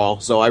Be Brawl,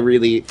 so I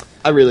really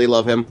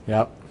love him.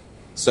 Yep.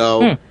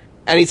 So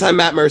anytime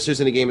Matt Mercer's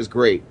in a game is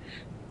great.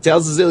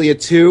 Tales of Xillia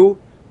 2,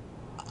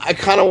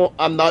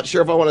 I'm not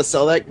sure if I want to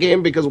sell that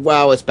game because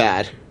wow, it's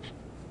bad.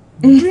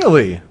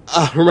 Really?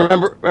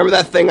 Remember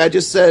that thing I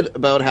just said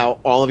about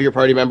how all of your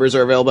party members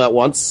are available at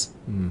once?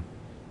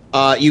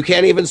 You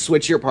can't even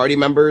switch your party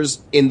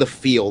members in the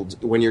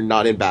field when you're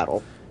not in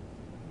battle.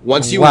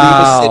 Once you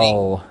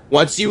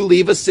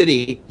leave a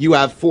city, you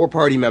have 4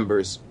 party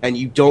members, and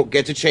you don't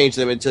get to change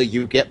them until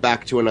you get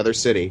back to another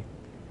city.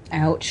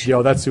 Ouch.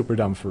 Yo, that's super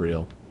dumb for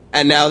real.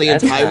 And now the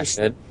That's entire not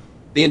good.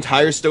 the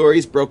entire story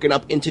is broken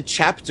up into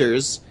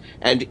chapters,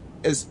 and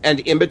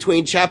in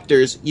between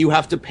chapters, you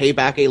have to pay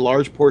back a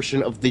large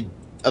portion of the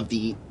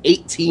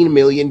 18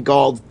 million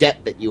gold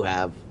debt that you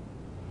have.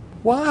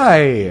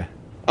 Why?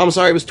 I'm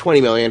sorry, it was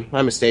 20 million.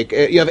 My mistake.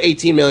 You have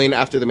 18 million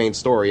after the main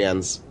story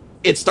ends.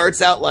 It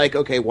starts out like,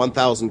 okay,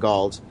 1,000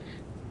 gold.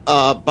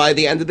 By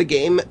the end of the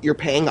game, you're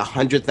paying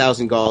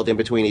 100,000 gold in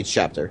between each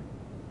chapter.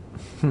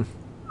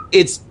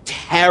 It's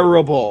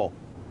terrible.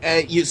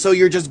 So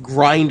you're just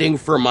grinding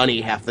for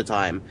money half the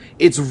time.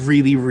 It's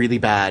really, really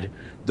bad.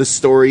 The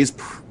story's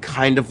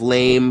kind of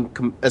lame,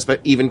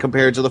 even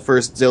compared to the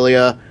first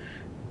Xillia.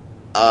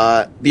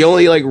 The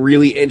only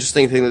really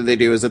interesting thing that they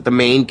do is that the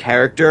main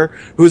character,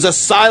 who's a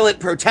silent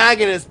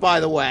protagonist, by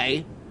the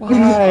way,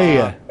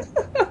 Why?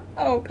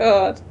 Oh,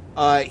 God.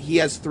 he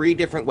has 3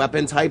 different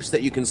weapon types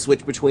that you can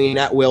switch between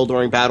at will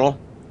during battle.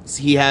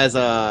 So he has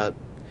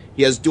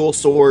dual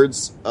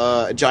swords,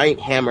 a giant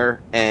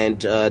hammer, and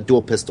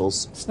dual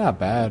pistols. It's not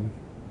bad.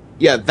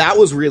 Yeah, that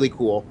was really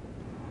cool.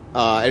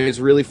 And it's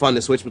really fun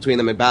to switch between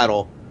them in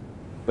battle.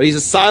 But he's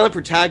a silent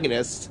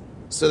protagonist,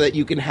 so that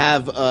you can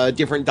have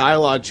different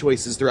dialogue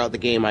choices throughout the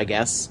game, I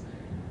guess.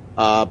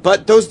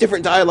 But those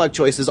different dialogue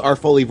choices are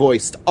fully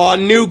voiced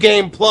on New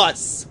Game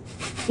Plus.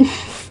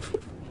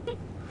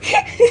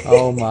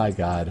 Oh my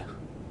god.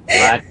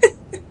 What?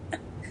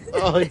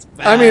 Oh, it's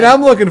bad. I mean,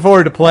 I'm looking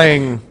forward to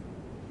playing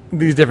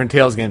these different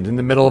Tales games. In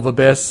the middle of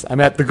Abyss, I'm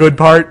at the good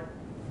part.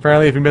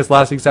 Apparently, if you missed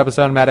last week's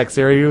episode, I'm at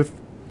Exeria Youth.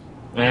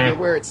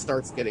 Where it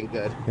starts getting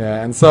good.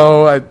 Yeah, and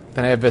so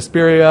then I have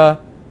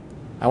Vesperia.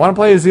 I want to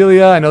play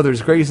Azelia. I know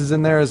there's Graces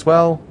in there as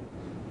well.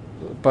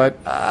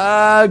 But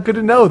good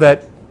to know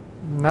that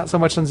not so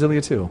much on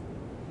Xillia 2.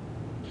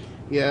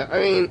 Yeah, I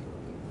mean,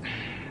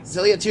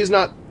 Xillia 2 is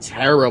not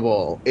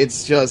terrible.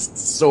 It's just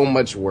so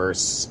much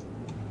worse.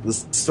 The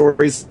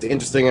story's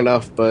interesting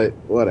enough, but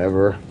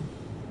whatever.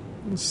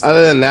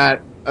 Other than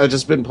that, I've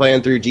just been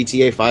playing through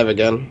GTA 5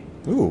 again.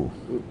 Ooh,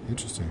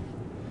 interesting.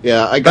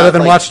 Yeah, I got Better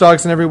than Watch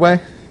Dogs in every way?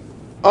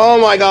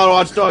 Oh my god,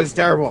 Watch Dogs is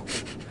terrible.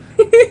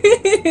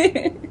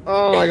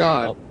 Oh my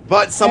god.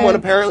 But someone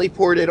apparently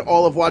ported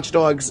all of Watch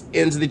Dogs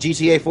into the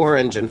GTA 4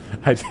 engine.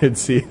 I did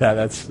see that.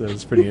 That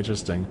was pretty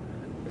interesting.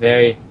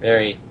 Very,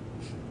 very.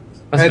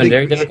 Must have been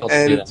very difficult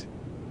to do that.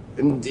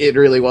 And it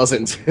really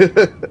wasn't.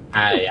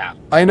 Yeah.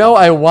 I know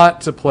I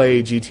want to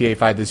play GTA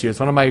 5 this year. It's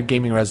one of my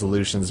gaming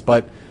resolutions,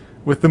 but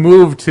with the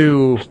move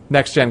to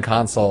next-gen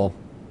console...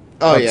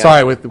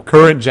 Sorry, with the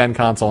current-gen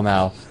console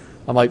now,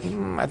 I'm like,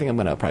 I think I'm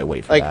going to probably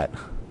wait for that.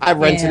 I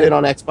rented it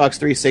on Xbox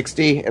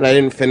 360, and I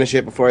didn't finish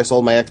it before I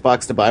sold my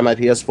Xbox to buy my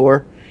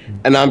PS4.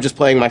 And now I'm just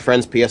playing my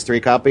friend's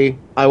PS3 copy.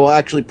 I will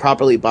actually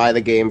properly buy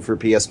the game for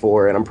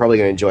PS4, and I'm probably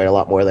going to enjoy it a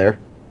lot more there.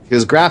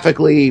 Because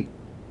graphically,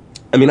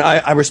 I mean,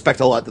 I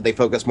respect a lot that they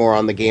focus more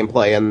on the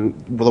gameplay and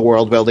the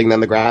world building than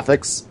the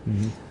graphics.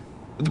 Mm-hmm.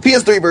 The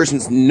PS3 version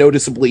is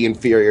noticeably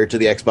inferior to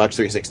the Xbox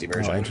 360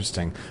 version. Oh,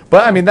 interesting.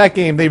 But, I mean, that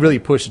game, they really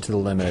pushed it to the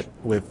limit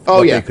with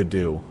what they could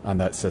do on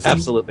that system.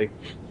 Absolutely.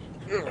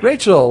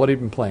 Rachel, what have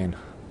you been playing?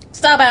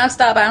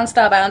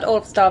 Starbound, all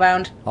of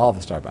Starbound. All the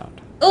Starbound.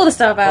 All the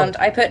Starbound.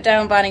 I put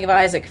down Binding of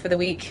Isaac for the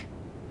week.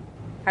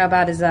 How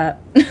bad is that?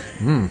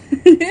 No,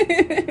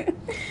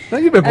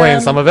 you've been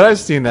playing some of it. I've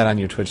seen that on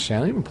your Twitch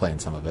channel. You've been playing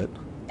some of it.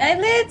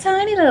 A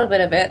tiny little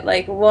bit of it,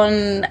 like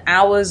 1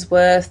 hour's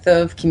worth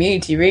of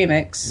community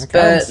remix.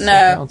 That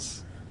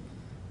counts.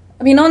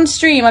 I mean, on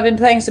stream, I've been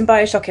playing some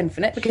Bioshock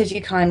Infinite because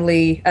you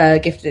kindly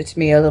gifted it to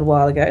me a little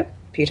while ago,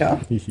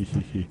 Peter.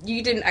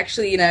 You didn't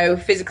actually,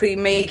 physically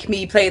make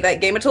me play that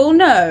game at all,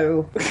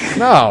 no.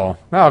 No,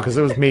 because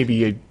it was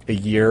maybe a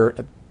year.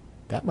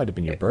 That might have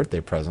been your birthday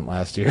present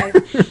last year. I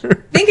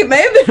think it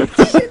may have been.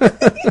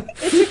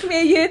 It took me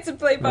a year to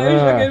play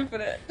Bioshock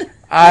Infinite.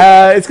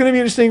 It's going to be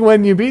interesting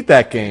when you beat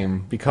that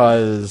game,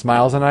 because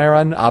Miles and I are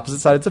on opposite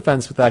sides of the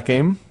fence with that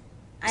game.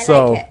 I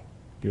like it.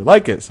 You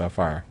like it so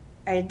far.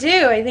 I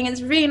do. I think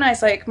it's really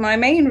nice. Like, my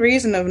main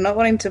reason of not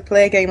wanting to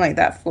play a game like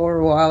that for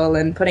a while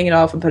and putting it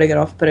off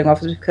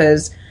is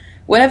because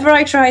whenever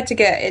I tried to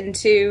get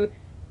into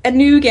a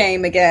new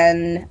game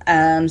again,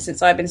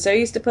 since I've been so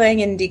used to playing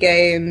indie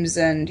games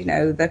and,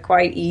 they're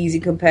quite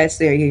easy compared to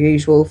the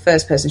usual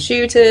first-person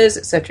shooters,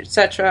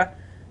 etc.,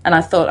 and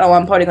I thought,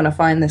 I'm probably going to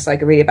find this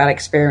like a really bad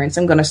experience.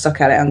 I'm going to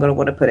suck at it. I'm going to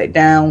want to put it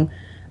down.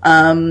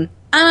 And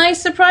I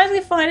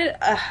surprisingly find it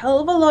a hell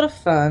of a lot of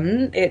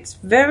fun. It's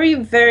very,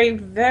 very,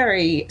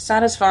 very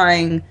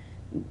satisfying.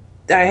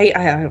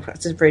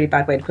 It's a really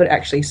bad way to put it,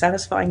 actually.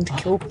 Satisfying to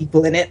kill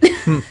people in it.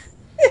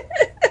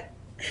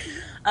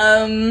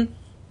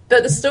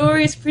 But the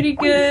story is pretty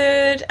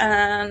good,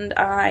 and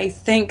I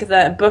think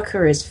that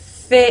Booker is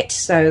fit,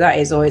 so that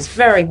is always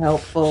very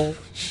helpful.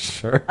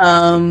 Sure.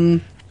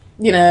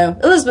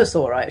 Elizabeth's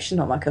alright. She's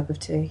not my cup of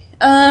tea.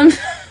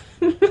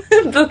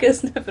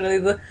 Booker's definitely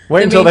the...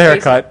 Wait until the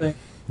haircut. Wait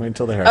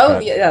until the haircut. Oh,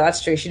 yeah,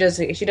 that's true. She does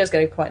get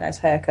a quite nice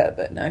haircut,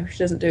 but no, she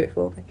doesn't do it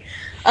for me.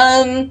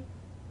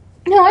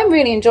 No, I'm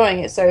really enjoying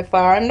it so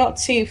far. I'm not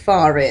too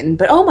far in,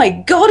 but oh my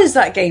god, is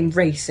that game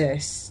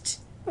racist?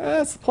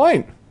 That's the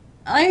point.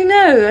 I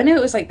know it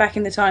was like back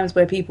in the times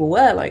where people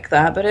were like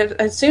that, but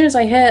as soon as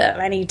I hear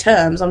any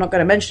terms, I'm not going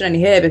to mention any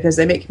here because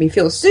they make me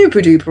feel super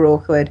duper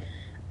awkward.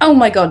 Oh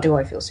my god, do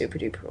I feel super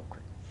duper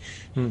awkward.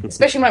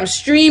 Especially when I'm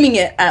streaming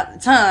it at the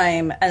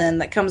time, and then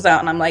that comes out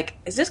and I'm like,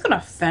 is this going to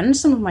offend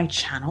some of my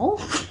channel?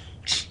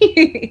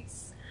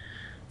 Jeez.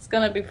 It's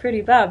going to be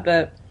pretty bad,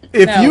 but...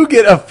 If you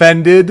get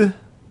offended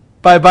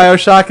by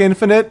Bioshock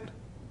Infinite,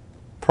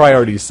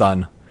 priority,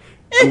 son.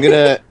 I'm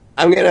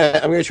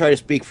gonna try to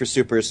speak for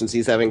Super since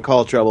he's having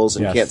call troubles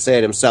and can't say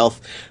it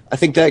himself. I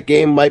think that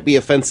game might be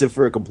offensive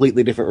for a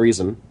completely different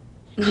reason.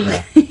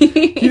 Yeah.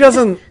 He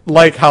doesn't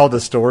like how the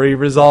story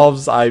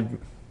resolves. I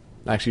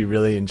actually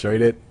really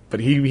enjoyed it, but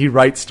he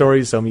writes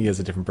stories, so he has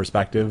a different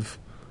perspective.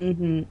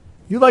 Mm-hmm.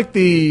 You like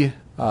the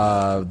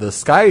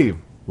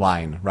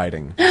skyline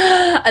writing?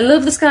 I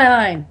love the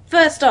skyline.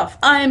 First off,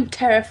 I am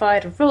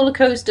terrified of roller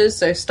coasters,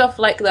 so stuff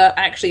like that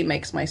actually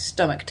makes my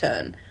stomach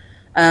turn.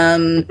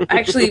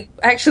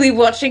 Actually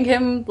watching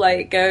him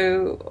like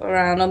go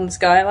around on the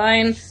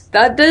skyline,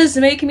 that does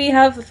make me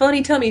have a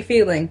funny tummy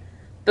feeling.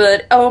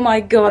 But oh my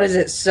god, is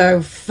it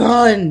so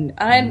fun!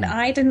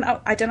 I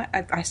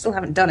still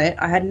haven't done it.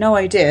 I had no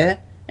idea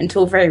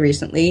until very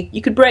recently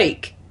you could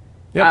brake.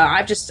 Yep.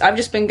 I've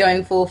just been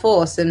going full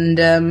force and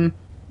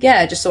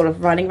just sort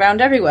of running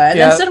around everywhere. And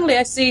then suddenly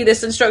I see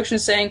this instruction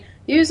saying,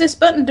 use this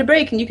button to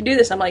brake and you can do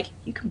this. I'm like,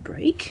 you can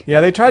brake? Yeah,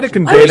 they try to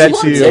convey that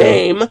to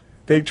you.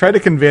 they tried to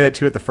convey that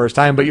to you at the first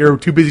time, but you're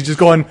too busy just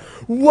going,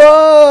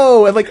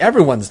 whoa! And like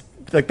everyone's,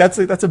 like that's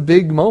a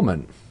big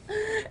moment.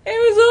 It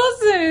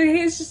was awesome.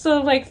 He's just sort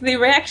of like the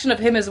reaction of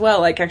him as well,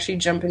 like actually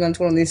jumping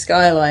onto one of these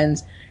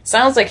skylines.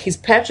 Sounds like he's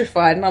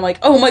petrified, and I'm like,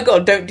 oh my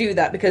god, don't do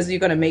that because you're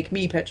going to make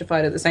me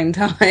petrified at the same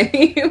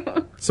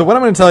time. So what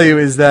I'm going to tell you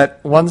is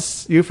that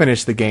once you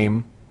finish the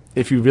game,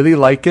 if you really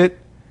like it,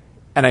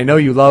 and I know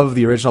you love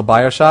the original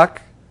BioShock,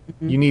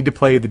 you need to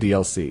play the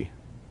DLC.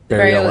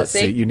 Burial at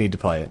Sea. You need to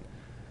play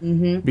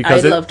it.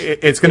 Because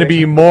it's going to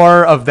be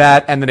more of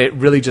that, and then it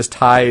really just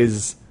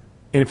ties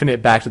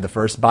Infinite back to the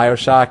first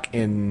BioShock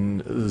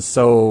in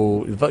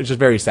just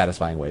very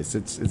satisfying ways.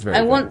 It's very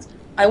good.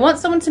 I want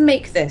someone to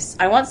make this.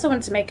 I want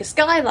someone to make a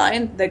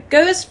skyline that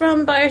goes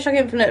from BioShock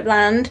Infinite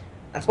Land,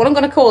 that's what I'm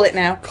going to call it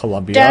now,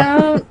 Columbia.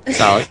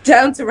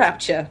 down to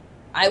Rapture.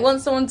 I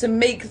want someone to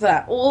make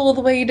that all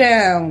the way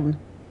down.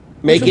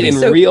 Make it in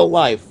real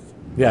life.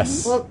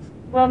 Yes.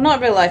 Well,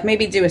 not real life.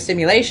 Maybe do a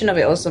simulation of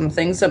it or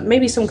something. So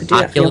maybe someone could do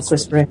that for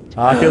Oculus Rift.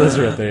 Oculus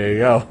Rift, there you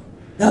go.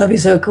 That would be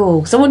so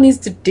cool. Someone needs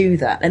to do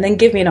that and then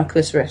give me an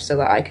Oculus Rift so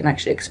that I can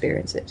actually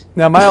experience it.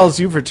 Now, Miles,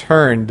 you've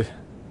returned.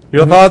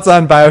 Your thoughts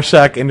on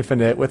BioShock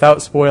Infinite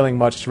without spoiling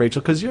much to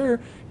Rachel, because you're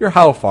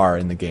how far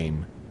in the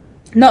game?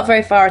 Not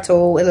very far at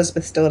all.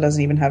 Elizabeth still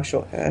doesn't even have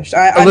short hair.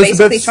 I'm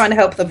basically trying to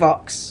help the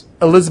Vox.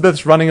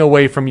 Elizabeth's running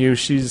away from you.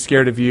 She's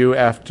scared of you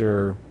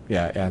after...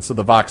 Yeah, so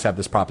the Vox have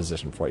this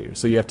proposition for you.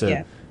 So you have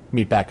to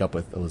meet back up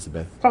with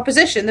Elizabeth.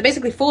 Proposition? They're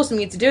basically forcing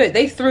me to do it.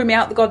 They threw me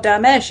out the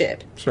goddamn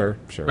airship. Sure.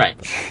 Right.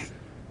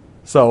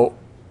 So,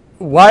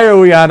 why are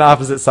we on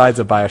opposite sides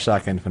of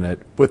BioShock Infinite?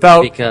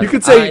 Because you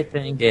could say I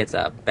think it's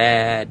a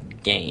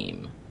bad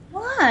game.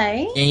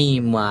 Why?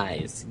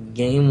 Game-wise,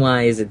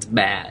 it's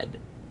bad.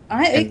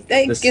 It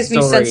gives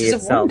me senses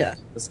of wonder.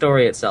 The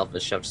story itself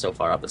is shoved so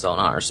far up its own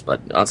arse,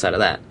 but outside of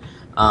that,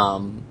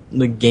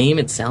 the game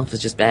itself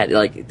is just bad.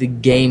 Like, the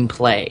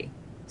gameplay,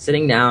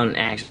 sitting down and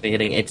actually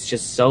hitting, it's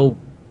just so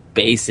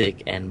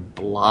basic and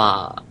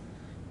blah.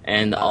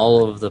 And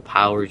all of the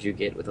powers you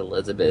get with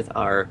Elizabeth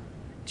are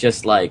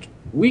just like,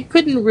 we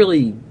couldn't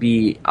really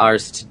be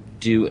ours to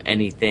do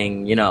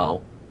anything,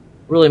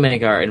 really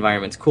make our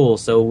environments cool,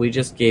 so we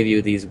just gave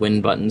you these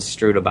wind buttons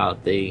strewed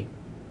about the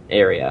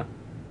area.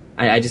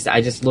 I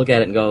just look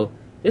at it and go,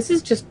 this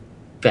is just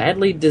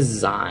badly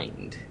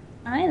designed.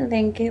 I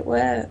think it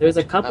works. There's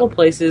a couple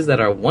places that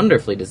are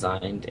wonderfully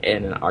designed,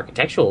 and an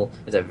architectural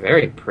is a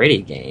very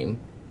pretty game,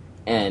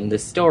 and the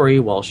story,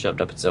 while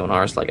shoved up its own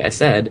arse, like I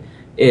said,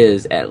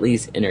 is at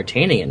least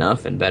entertaining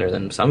enough and better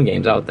than some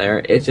games out there.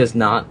 It's just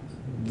not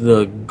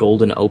the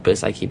golden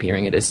opus I keep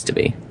hearing it is to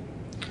be.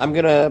 I'm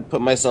gonna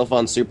put myself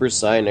on Super's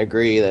side and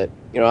agree that,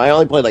 I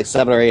only played like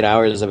 7 or 8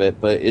 hours of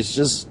it, but it's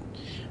just,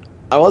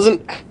 I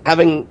wasn't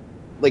having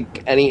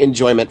like any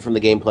enjoyment from the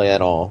gameplay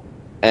at all.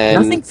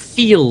 And nothing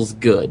feels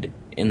good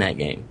in that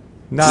game.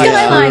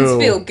 Skylines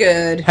feel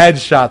good.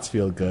 Headshots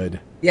feel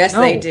good. Yes,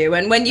 they do.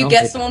 And when you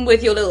get someone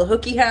with your little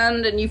hooky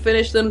hand and you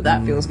finish them,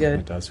 that feels good.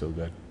 It does feel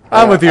good.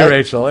 I'm with you,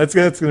 Rachel. It's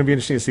going to be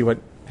interesting to see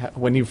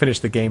when you finish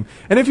the game.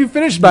 And if you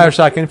finished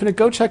BioShock Infinite,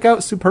 go check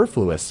out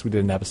Superfluous. We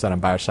did an episode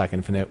on BioShock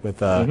Infinite with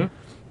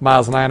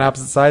Miles and I on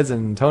opposite sides,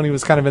 and Tony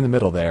was kind of in the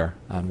middle there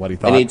on what he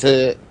thought.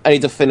 I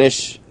need to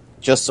finish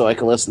just so I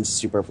can listen to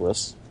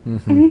Superfluous.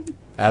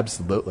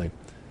 Absolutely.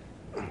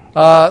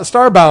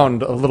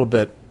 Starbound a little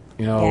bit.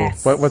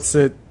 Yes. What's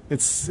it?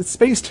 It's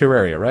space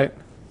Terraria, right?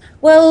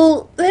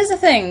 Well, here's the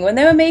thing. When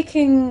they were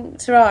making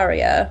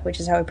Terraria, which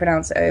is how we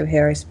pronounce it over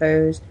here, I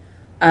suppose,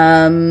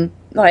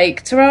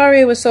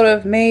 Terraria was sort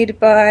of made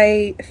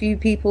by a few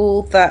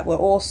people that were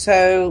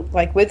also,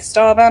 with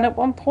Starbound at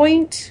one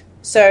point.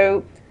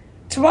 So,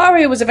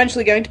 Terraria was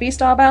eventually going to be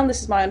Starbound.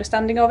 This is my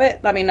understanding of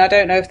it. I mean, I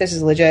don't know if this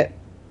is legit.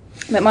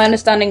 But my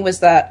understanding was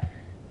that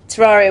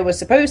Terraria was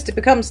supposed to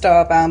become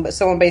Starbound, but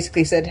someone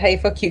basically said, hey,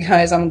 fuck you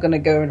guys, I'm going to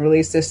go and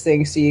release this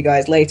thing, see you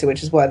guys later,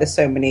 which is why there's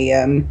so many,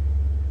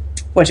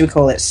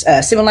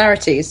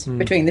 similarities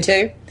between the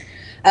two.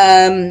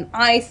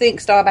 I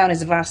think Starbound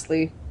is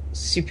vastly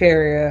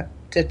superior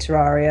to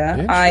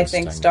Terraria. I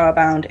think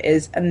Starbound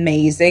is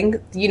amazing.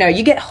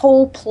 You get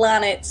whole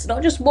planets,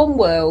 not just one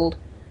world,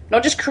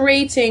 not just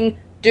creating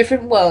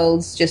different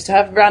worlds just to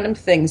have random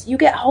things. You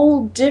get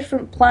whole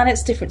different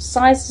planets, different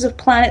sizes of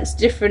planets,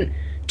 different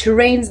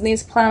terrains in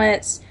these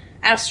planets,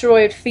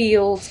 asteroid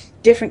fields,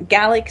 different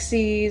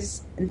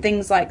galaxies, and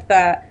things like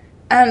that.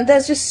 And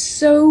there's just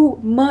so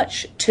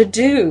much to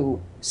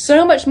do.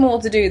 So much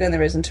more to do than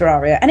there is in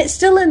Terraria. And it's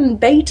still in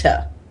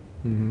beta.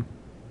 Mm-hmm.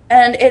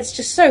 And it's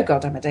just so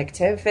goddamn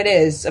addictive. It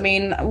is. I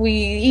mean, we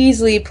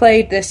easily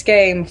played this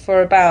game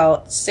for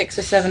about 6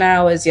 or 7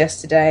 hours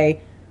yesterday.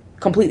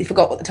 Completely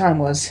forgot what the time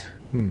was.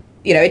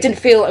 It didn't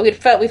feel... We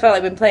felt like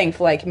we'd been playing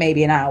for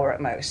maybe an hour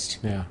at most.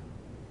 Yeah.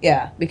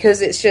 Yeah,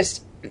 because it's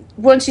just...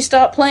 Once you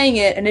start playing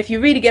it, and if you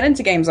really get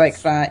into games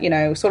like that,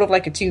 sort of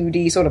like a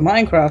 2D sort of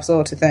Minecraft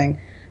sort of thing,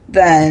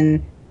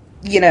 then,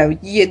 you're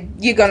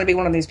going to be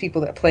one of these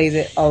people that plays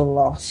it a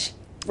lot.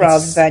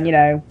 Rather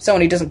than,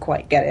 someone who doesn't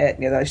quite get it.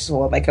 They're just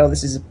all like, oh,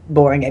 this is a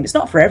boring game. It's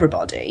not for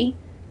everybody.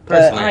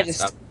 Personally, I I just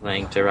stopped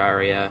playing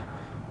Terraria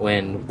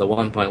when the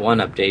 1.1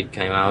 update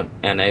came out,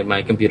 and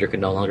my computer could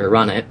no longer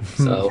run it.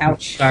 So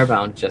Ouch.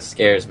 Starbound just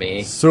scares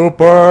me.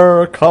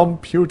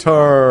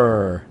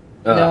 Supercomputer.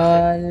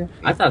 Ugh.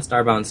 I thought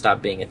Starbound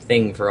stopped being a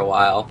thing for a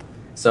while.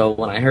 So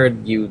when I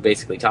heard you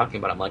basically talking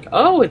about it, I'm like,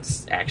 oh,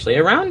 it's actually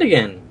around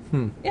again.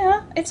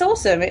 Yeah, it's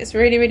awesome. It's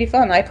really, really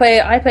fun. I play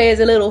as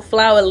a little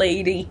flower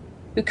lady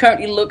who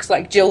currently looks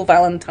like Jill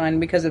Valentine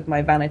because of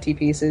my vanity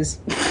pieces.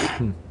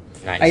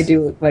 Nice. I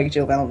do look like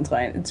Jill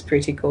Valentine. It's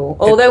pretty cool.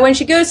 Although when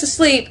she goes to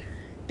sleep,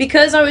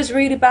 because I was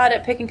really bad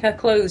at picking her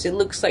clothes, it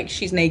looks like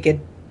she's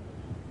naked.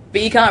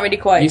 But you can't really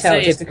quite You tell. say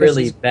just it's because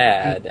really she's-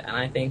 bad, and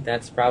I think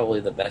that's probably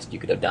the best you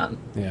could have done.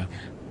 Yeah.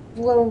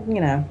 Well,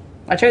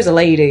 I chose a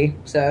lady,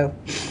 so...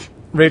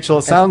 Rachel,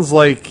 it sounds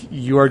like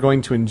you are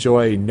going to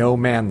enjoy No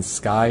Man's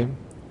Sky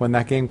when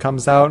that game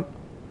comes out.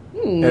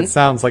 It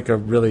sounds like a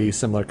really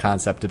similar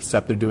concept,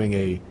 except they're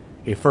doing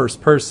a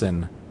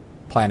first-person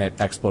planet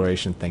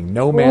exploration thing.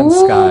 No Man's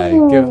Sky.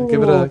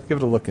 Give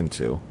it a look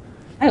into.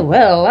 I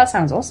will. That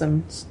sounds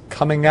awesome.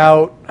 Coming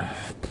out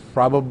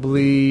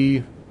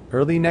probably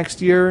early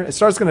next year. It's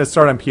going to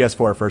start on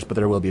PS4 first, but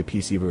there will be a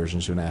PC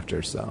version soon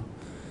after. So.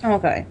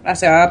 Okay. I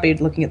say I'll be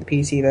looking at the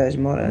PC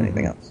version more than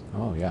anything else.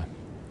 Oh yeah.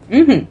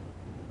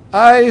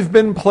 I've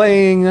been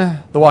playing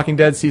The Walking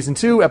Dead Season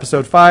 2,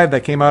 Episode 5.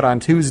 That came out on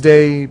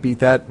Tuesday. Beat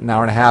that an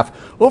hour and a half.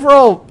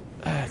 Overall,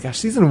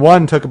 Season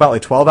 1 took about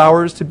 12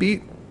 hours to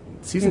beat.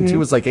 Season 2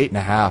 was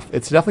 8.5.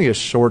 It's definitely a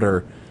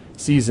shorter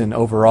season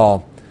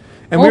overall.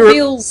 And More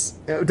feels.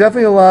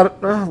 definitely a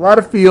lot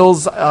of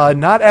feels.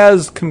 Not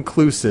as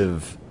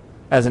conclusive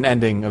as an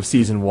ending of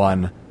Season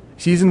 1.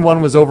 Season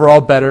 1 was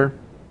overall better.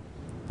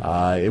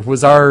 It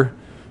was our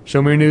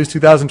Show Me Your News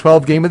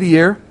 2012 Game of the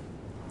Year,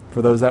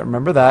 for those that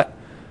remember that.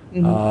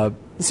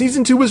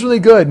 Season 2 was really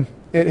good.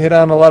 It hit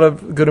on a lot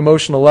of good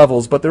emotional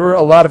levels, but there were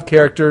a lot of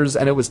characters,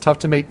 and it was tough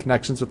to make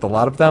connections with a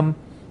lot of them.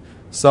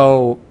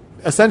 So,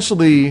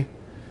 essentially,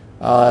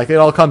 it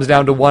all comes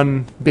down to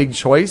one big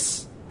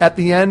choice at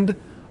the end,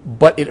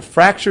 but it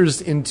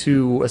fractures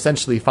into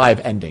essentially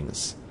 5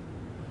 endings.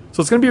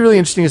 So it's going to be really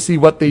interesting to see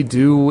what they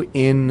do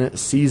in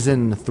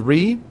Season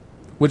 3,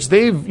 which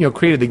they've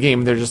created the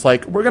game. They're just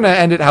like, we're going to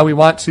end it how we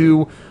want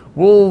to.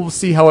 We'll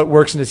see how it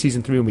works into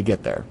Season 3 when we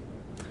get there.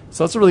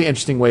 So it's a really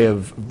interesting way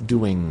of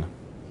doing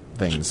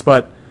things.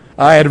 But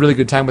I had a really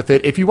good time with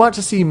it. If you want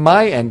to see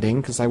my ending,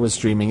 because I was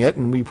streaming it,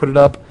 and we put it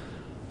up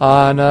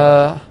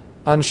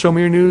on Show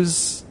Me Your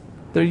News,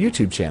 their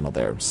YouTube channel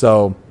there.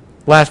 So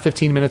last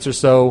 15 minutes or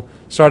so,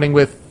 starting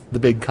with the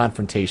big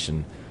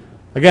confrontation.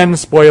 Again,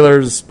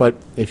 spoilers, but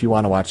if you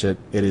want to watch it,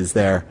 it is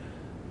there.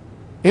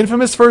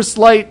 Infamous First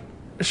Light,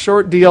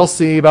 short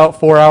DLC, about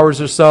 4 hours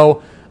or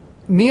so.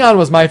 Neon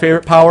was my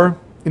favorite power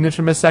in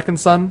Infamous Second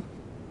Son.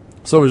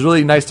 So it was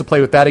really nice to play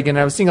with that again.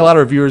 I was seeing a lot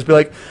of reviewers be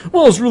like,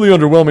 well, it's really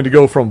underwhelming to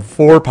go from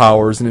 4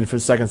 powers in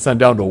Infamous Second Son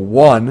down to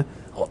 1.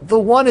 The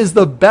 1 is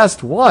the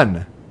best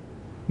one.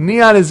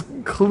 Neon is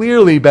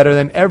clearly better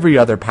than every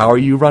other power.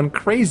 You run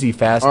crazy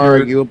fast.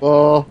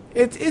 Arguable.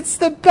 It's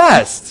the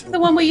best. The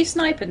one where you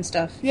snipe and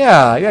stuff.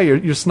 Yeah.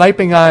 You're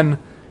sniping on,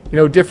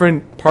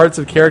 different parts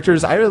of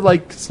characters. I really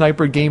like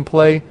sniper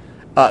gameplay.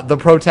 The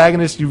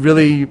protagonist,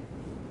 it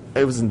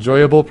was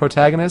enjoyable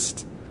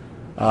protagonist.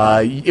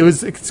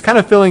 It's kind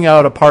of filling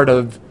out a part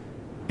of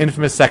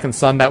Infamous Second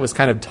Son that was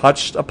kind of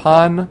touched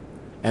upon,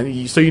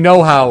 and so you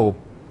know how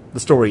the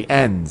story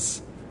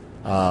ends.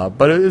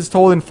 But it is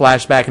told in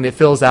flashback, and it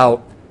fills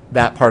out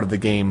that part of the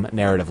game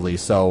narratively,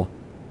 so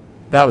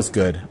that was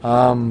good.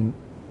 But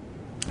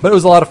it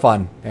was a lot of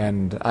fun,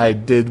 and I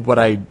did what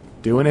I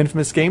do in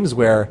Infamous games,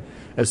 where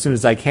as soon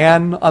as I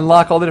can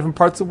unlock all the different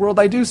parts of the world,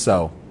 I do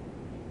so.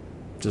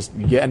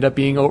 You end up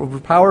being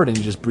overpowered, and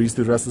you just breeze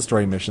through the rest of the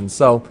story missions.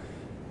 So,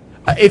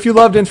 if you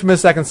loved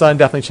Infamous Second Son,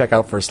 definitely check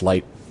out First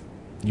Light.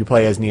 You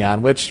play as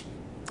Neon, which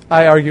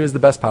I argue is the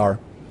best power.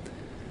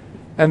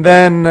 And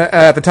then,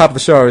 at the top of the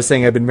show, I was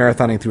saying I've been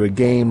marathoning through a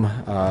game.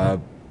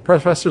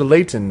 Professor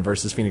Layton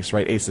versus Phoenix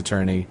Wright Ace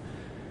Attorney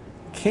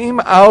came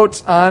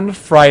out on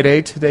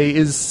Friday. Today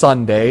is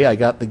Sunday. I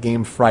got the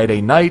game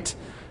Friday night.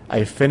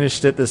 I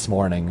finished it this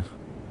morning.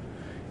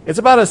 It's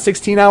about a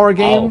 16-hour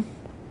game. Oh.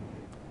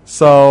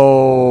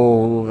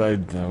 So,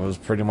 that was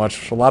pretty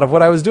much a lot of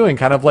what I was doing.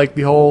 Kind of like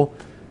the whole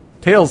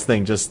Tales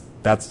thing. Just,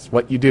 that's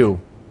what you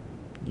do.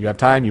 You have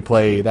time, you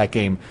play that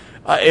game.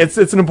 It's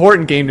an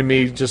important game to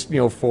me, just,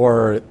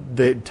 for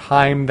the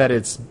time that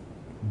it's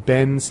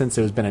been since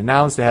it has been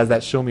announced. It has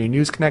that Show Me Your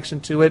News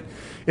connection to it.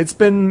 It's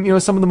been,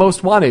 some of the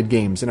most wanted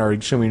games in our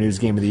Show Me Your News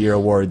Game of the Year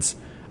awards.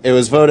 It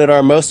was voted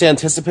our most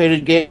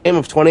anticipated game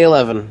of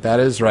 2011. That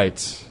is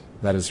right.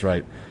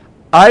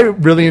 I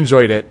really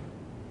enjoyed it.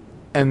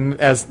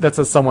 And as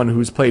someone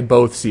who's played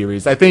both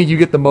series, I think you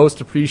get the most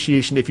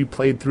appreciation if you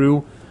played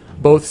through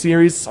both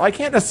series. So I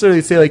can't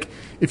necessarily say,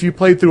 if you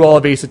played through all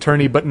of Ace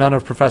Attorney but none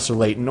of Professor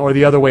Layton, or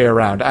the other way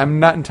around. I'm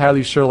not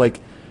entirely sure,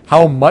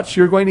 how much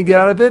you're going to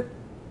get out of it.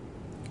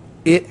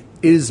 It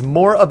is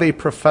more of a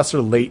Professor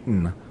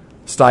Layton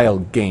style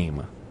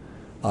game.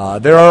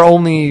 There are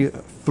only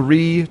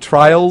 3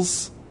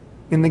 trials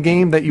in the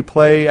game that you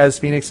play as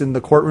Phoenix in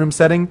the courtroom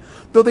setting,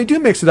 though they do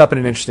mix it up in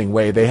an interesting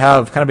way. They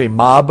have kind of a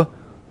mob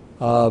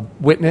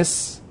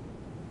witness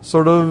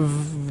sort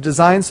of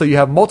design, so you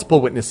have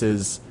multiple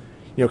witnesses,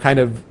 kind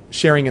of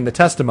sharing in the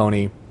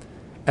testimony,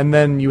 and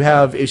then you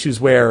have issues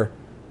where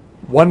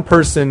one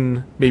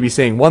person may be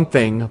saying one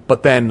thing,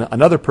 but then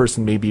another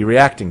person may be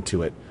reacting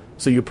to it.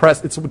 So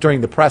it's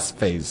during the press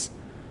phase.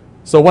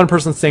 So one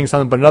person's saying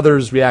something, but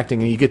another's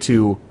reacting, and you get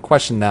to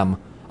question them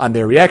on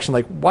their reaction,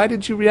 like, why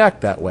did you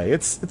react that way?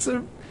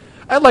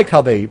 I like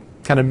how they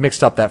kind of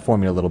mixed up that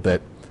formula a little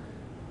bit.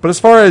 But as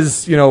far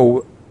as,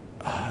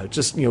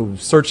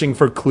 searching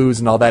for clues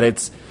and all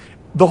that,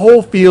 the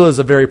whole feel is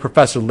a very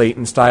Professor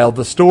Layton style.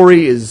 The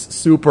story is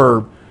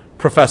super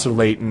Professor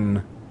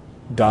Layton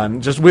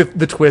done, just with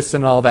the twists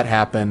and all that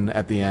happen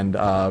at the end.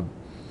 I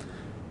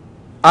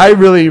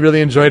really,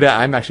 really enjoyed it.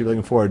 I'm actually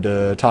looking forward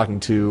to talking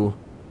to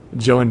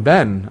Joe and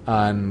Ben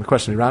on the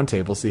Questioning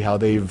Roundtable, see how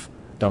they've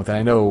done with it.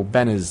 I know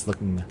Ben is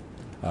been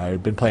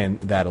playing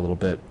that a little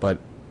bit, but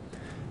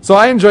so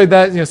I enjoyed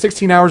that.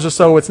 16 hours or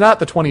so. It's not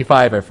the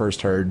 25 I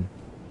first heard,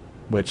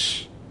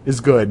 which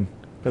is good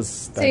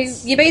because. So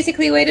you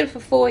basically waited for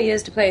 4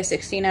 years to play a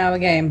 16-hour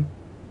game.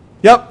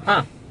 Yep.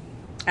 Huh.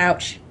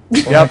 Ouch.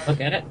 Yep.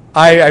 Look at it.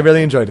 I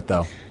really enjoyed it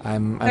though.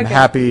 I'm Okay.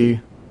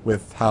 happy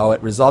with how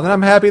it resolved, and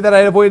I'm happy that I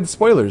avoided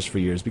spoilers for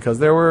years because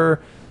there were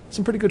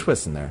some pretty good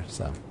twists in there.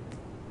 So.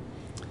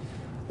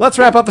 Let's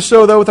wrap up the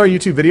show, though, with our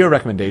YouTube video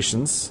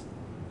recommendations.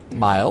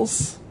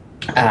 Miles,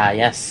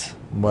 Yes.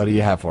 what do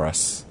you have for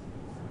us?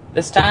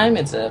 This time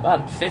it's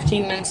about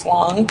 15 minutes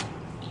long,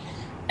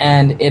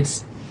 and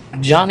it's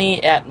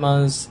Johnny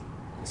Atma's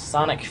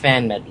Sonic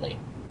Fan Medley.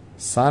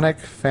 Sonic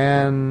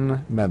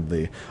Fan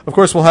Medley. Of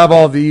course, we'll have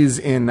all of these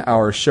in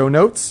our show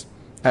notes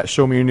at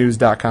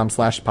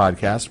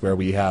showmeyournews.com/podcast, where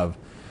we have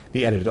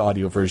the edited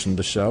audio version of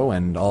the show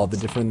and all the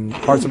different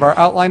parts of our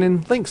outline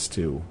and links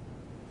to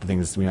the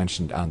things we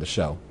mentioned on the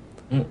show.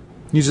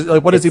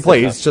 What does he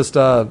play? It's just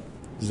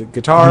is it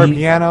guitar,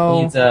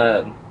 piano?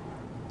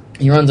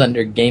 He runs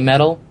under Game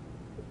Metal,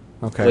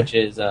 Okay. which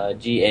is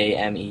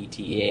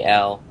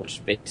GAMETAL,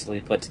 which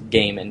basically puts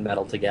game and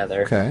metal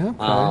together. Okay.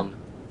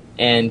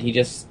 And he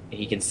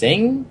can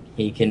sing,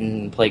 he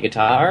can play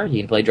guitar, he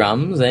can play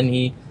drums, and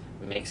he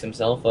makes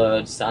himself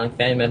a Sonic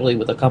Fan Medley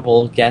with a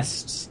couple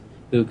guests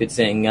who could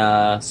sing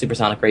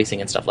Supersonic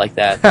Racing and stuff like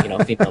that, female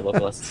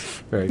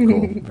vocalists. Very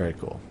cool. Very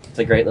cool. It's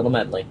a great little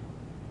medley.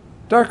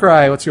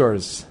 Darkrai, what's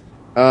yours?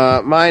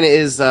 Mine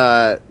is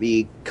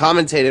the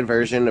commentated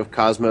version of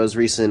Cosmo's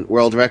recent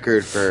world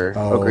record for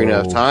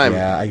Ocarina of Time.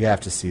 Yeah, I have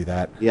to see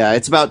that. Yeah,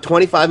 it's about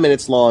 25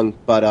 minutes long,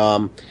 but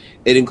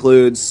it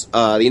includes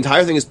the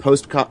entire thing is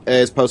post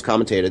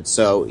commentated.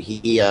 So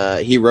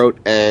he wrote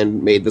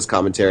and made this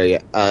commentary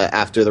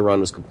after the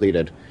run was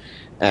completed,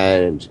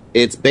 and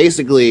it's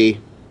basically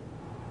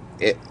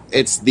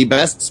it's the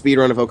best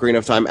speedrun of Ocarina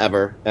of Time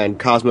ever, and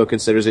Cosmo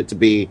considers it to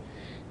be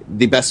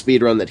the best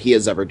speedrun that he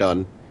has ever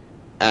done,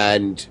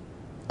 and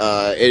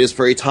it is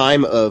for a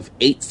time of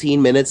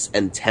 18 minutes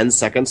and 10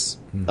 seconds.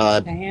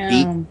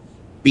 Damn.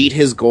 Beat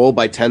his goal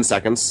by 10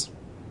 seconds.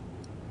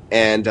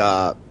 And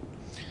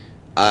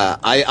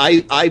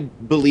I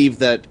believe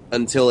that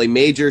until a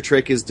major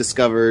trick is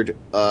discovered,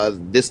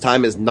 this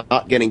time is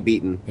not getting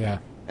beaten. Yeah.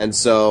 And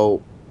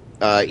so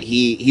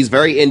he's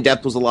very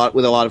in-depth with a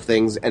lot of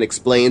things and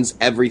explains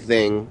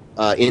everything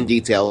in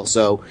detail.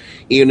 So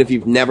even if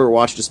you've never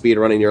watched a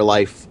speedrun in your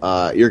life,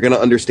 you're going to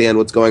understand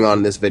what's going on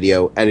in this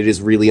video, and it is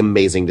really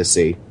amazing to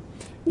see.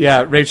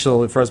 Yeah,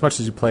 Rachel, for as much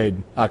as you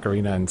played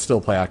Ocarina and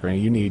still play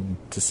Ocarina, you need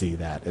to see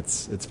that.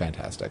 It's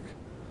fantastic.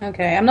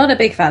 Okay, I'm not a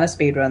big fan of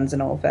speedruns in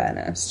all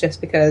fairness,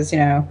 just because,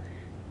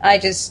 I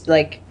just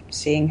like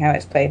seeing how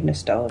it's played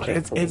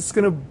nostalgic. It's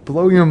going to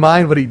blow your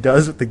mind what he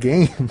does with the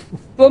game.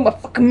 Blow my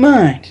fucking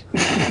mind!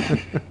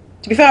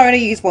 To be fair, I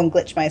only used one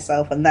glitch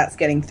myself, and that's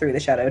getting through the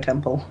Shadow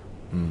Temple.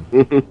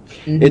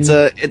 It's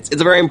a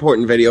very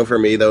important video for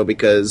me, though,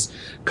 because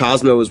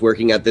Cosmo was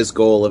working at this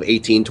goal of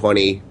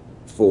 1820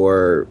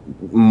 for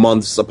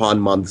months upon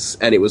months,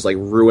 and it was like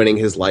ruining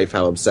his life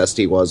how obsessed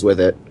he was with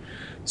it.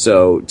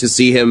 So to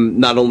see him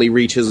not only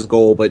reach his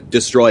goal, but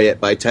destroy it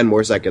by 10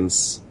 more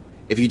seconds.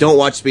 If you don't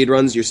watch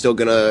speedruns, you're still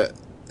gonna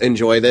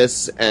enjoy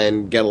this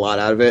and get a lot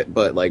out of it,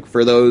 but like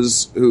for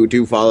those who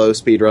do follow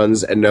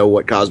speedruns and know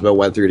what Cosmo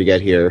went through to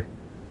get here,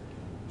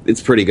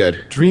 it's pretty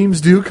good.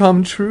 Dreams do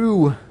come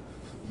true.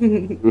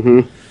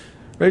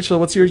 Rachel,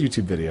 what's your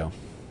YouTube video?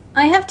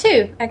 I have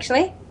two,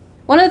 actually.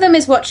 One of them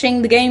is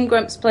watching the Game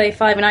Grumps play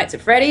Five Nights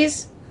at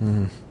Freddy's.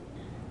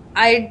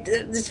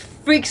 This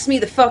freaks me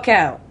the fuck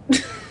out.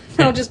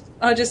 I'll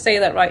just say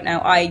that right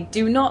now. I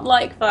do not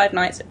like Five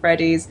Nights at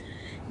Freddy's.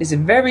 It's a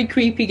very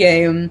creepy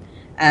game,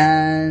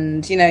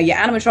 and your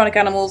animatronic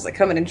animals that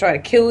come in and try to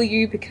kill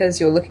you because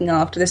you're looking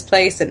after this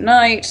place at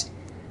night.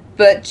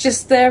 But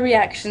just their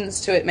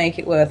reactions to it make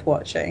it worth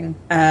watching.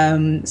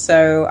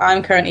 So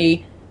I'm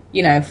currently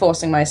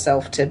forcing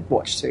myself to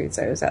watch through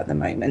those at the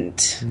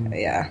moment.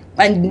 Yeah.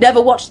 I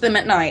never watch them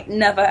at night.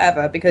 Never,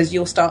 ever. Because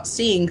you'll start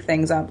seeing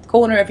things out the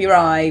corner of your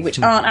eye which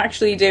aren't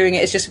actually doing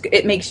it. It's just,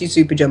 it makes you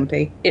super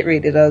jumpy. It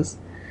really does.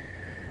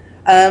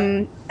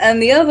 And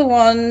the other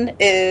one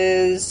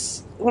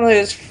is one of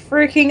those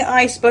freaking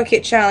Ice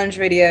Bucket Challenge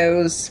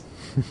videos.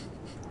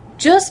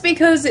 Just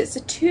because it's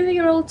a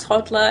 2-year-old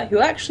toddler who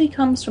actually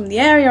comes from the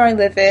area I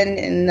live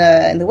in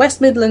the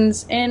West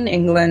Midlands in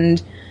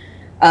England.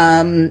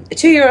 A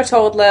 2-year-old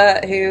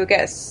toddler who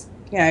gets,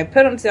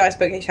 put onto the Ice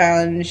Bucket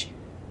Challenge,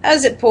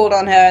 has it pulled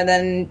on her, and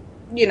then,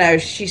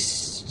 she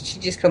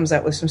just comes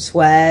up with some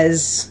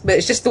swears, but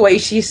it's just the way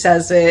she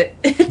says it.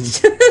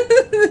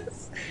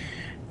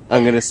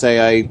 I'm gonna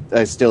say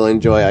I still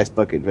enjoy Ice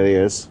Bucket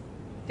videos.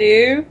 Do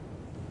you?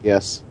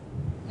 Yes.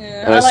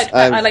 Yeah,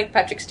 I like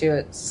Patrick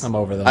Stewart's. I'm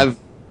over them.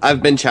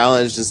 I've been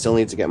challenged and still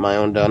need to get my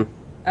own done.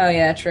 Oh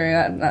yeah, true.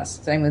 That's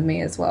the same with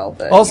me as well.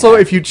 But also,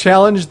 if you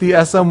challenge the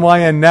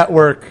SMYN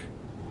network,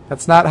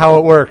 that's not how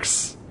it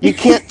works. You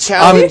can't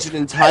challenge an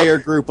entire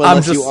group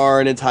unless you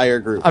are an entire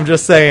group. I'm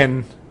just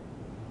saying.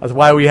 That's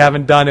why we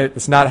haven't done it.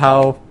 It's not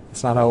how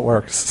it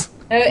works.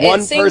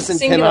 One person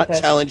cannot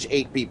challenge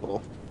 8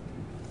 people.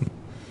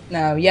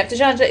 No, you have to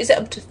challenge. Is it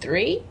up to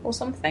 3 or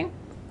something?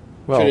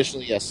 Well,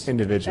 traditionally, yes.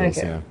 Individuals,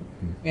 okay. yeah.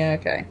 Yeah,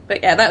 okay.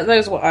 But yeah,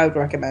 those are what I would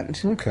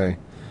recommend. Okay.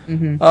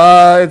 Mm-hmm.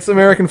 It's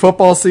American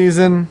football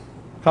season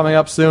coming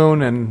up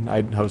soon, and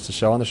I host a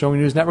show on the Show Me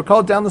News Network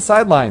called Down the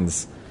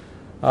Sidelines.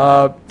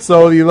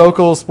 So the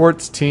local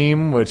sports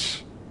team,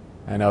 which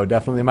I know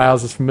definitely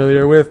Miles is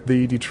familiar with,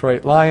 the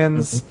Detroit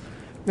Lions,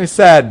 a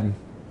sad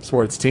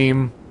sports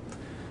team.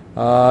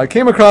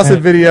 Came across a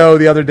video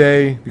the other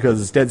day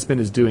because Deadspin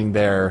is doing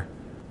their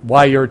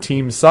Why Your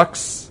Team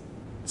Sucks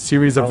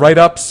series of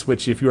write-ups,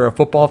 which if you're a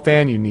football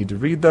fan, you need to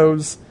read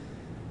those.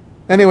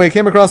 Anyway,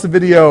 came across a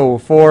video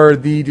for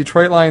the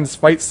Detroit Lions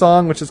fight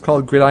song, which is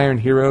called Gridiron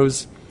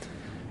Heroes.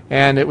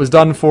 And it was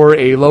done for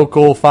a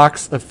local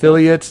Fox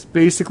affiliate.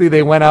 Basically,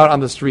 they went out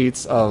on the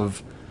streets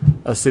of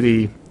a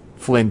city,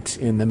 Flint,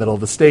 in the middle of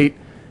the state,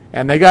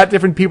 and they got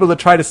different people to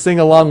try to sing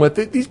along with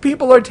it. These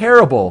people are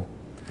terrible.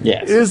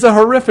 Yes. It is a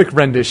horrific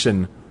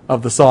rendition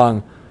of the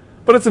song,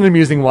 but it's an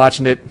amusing watch,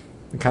 and it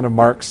kind of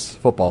marks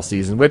football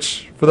season,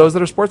 which, for those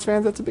that are sports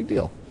fans, that's a big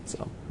deal.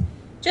 So,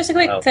 just a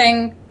quick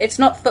thing. It's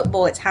not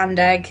football, it's hand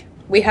egg.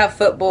 We have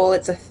football,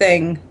 it's a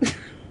thing.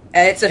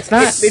 It's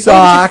not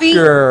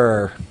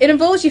soccer. It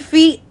involves your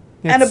feet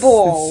and a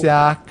ball. It's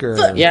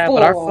soccer. Yeah,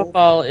 but our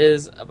football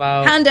is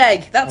about... hand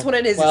egg, that's what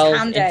it is, it's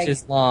hand egg. 12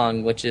 inches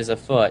long, which is a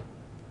foot.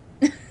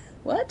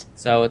 What?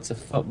 So it's a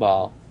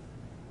football.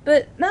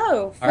 But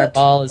no. Our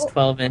ball is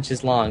 12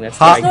 inches long. That's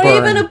Hot It's not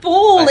burn. even a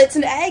ball, it's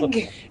an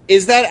egg.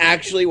 Is that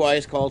actually why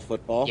it's called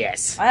football?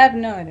 Yes. I have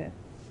no idea.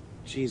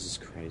 Jesus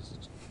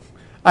Christ.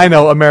 I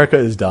know, America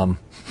is dumb.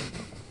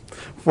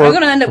 I'm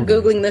going to end up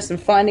Googling this and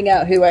finding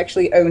out who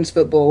actually owns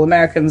football.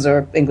 Americans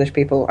or English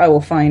people. I will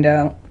find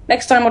out.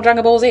 Next time on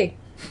Dragon Ball Z.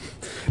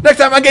 Next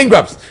time on Game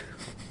Grumps.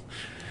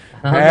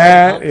 On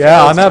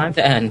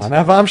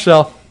that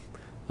bombshell.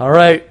 All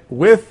right,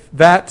 with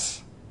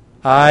that,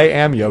 I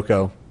am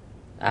Yoko.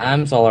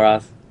 I'm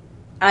Solaroth.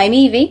 I'm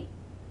Evie.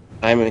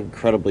 I'm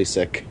incredibly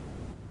sick.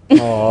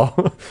 Oh,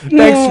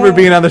 thanks for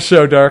being on the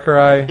show,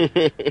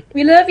 Darkrai.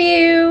 We love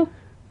you.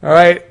 All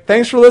right,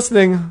 thanks for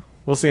listening.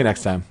 We'll see you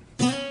next time.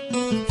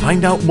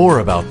 Find out more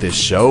about this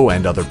show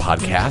and other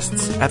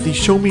podcasts at the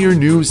Show Me Your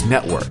News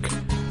Network,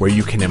 where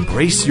you can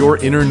embrace your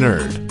inner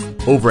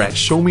nerd over at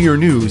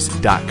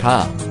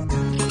showmeyournews.com.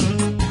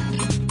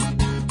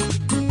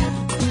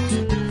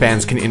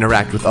 Fans can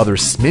interact with other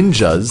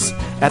Sminjas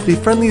at the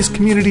friendliest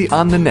community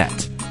on the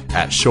net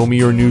at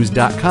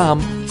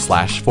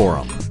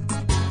showmeyournews.com/forum.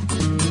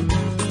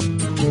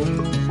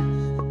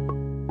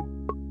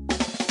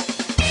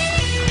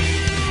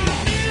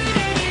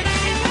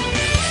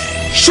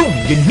 Show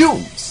Me Your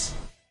News!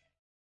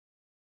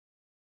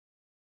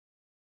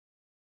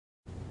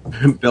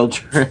 Bill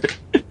Trennan.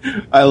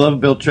 I love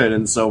Bill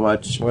Trennan so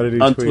much. What did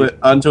he on tweet?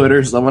 On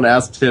Twitter, someone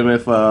asked him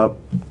if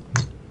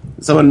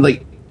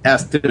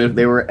asked him if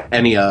there were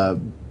any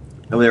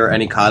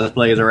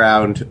cosplays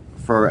around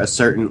for a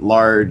certain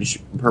large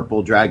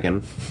purple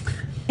dragon,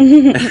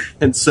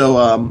 and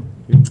so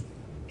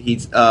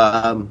he's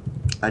I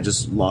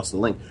just lost the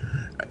link.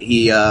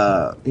 He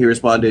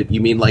responded,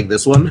 "You mean like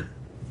this one?"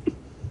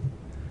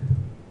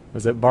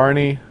 Was it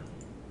Barney?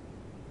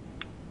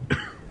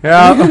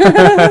 Yeah.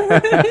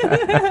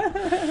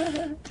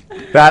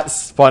 That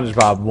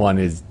SpongeBob one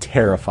is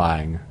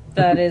terrifying.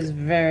 That is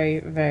very,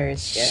 very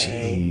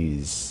scary.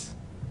 Jeez.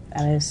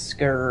 That is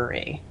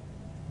scary.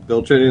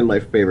 Bill Trennan is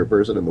my favorite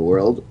person in the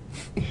world.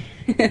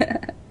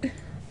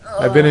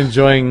 I've been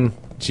enjoying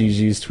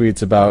Gigi's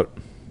tweets about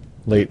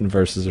Leighton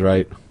versus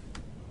Wright.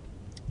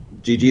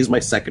 Gigi is my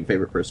second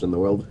favorite person in the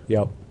world.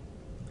 Yep.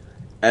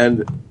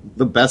 And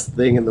the best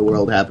thing in the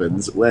world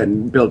happens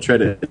when Bill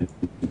Trennan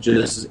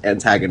just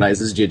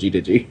antagonizes Gigi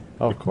Digi.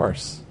 Of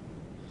course.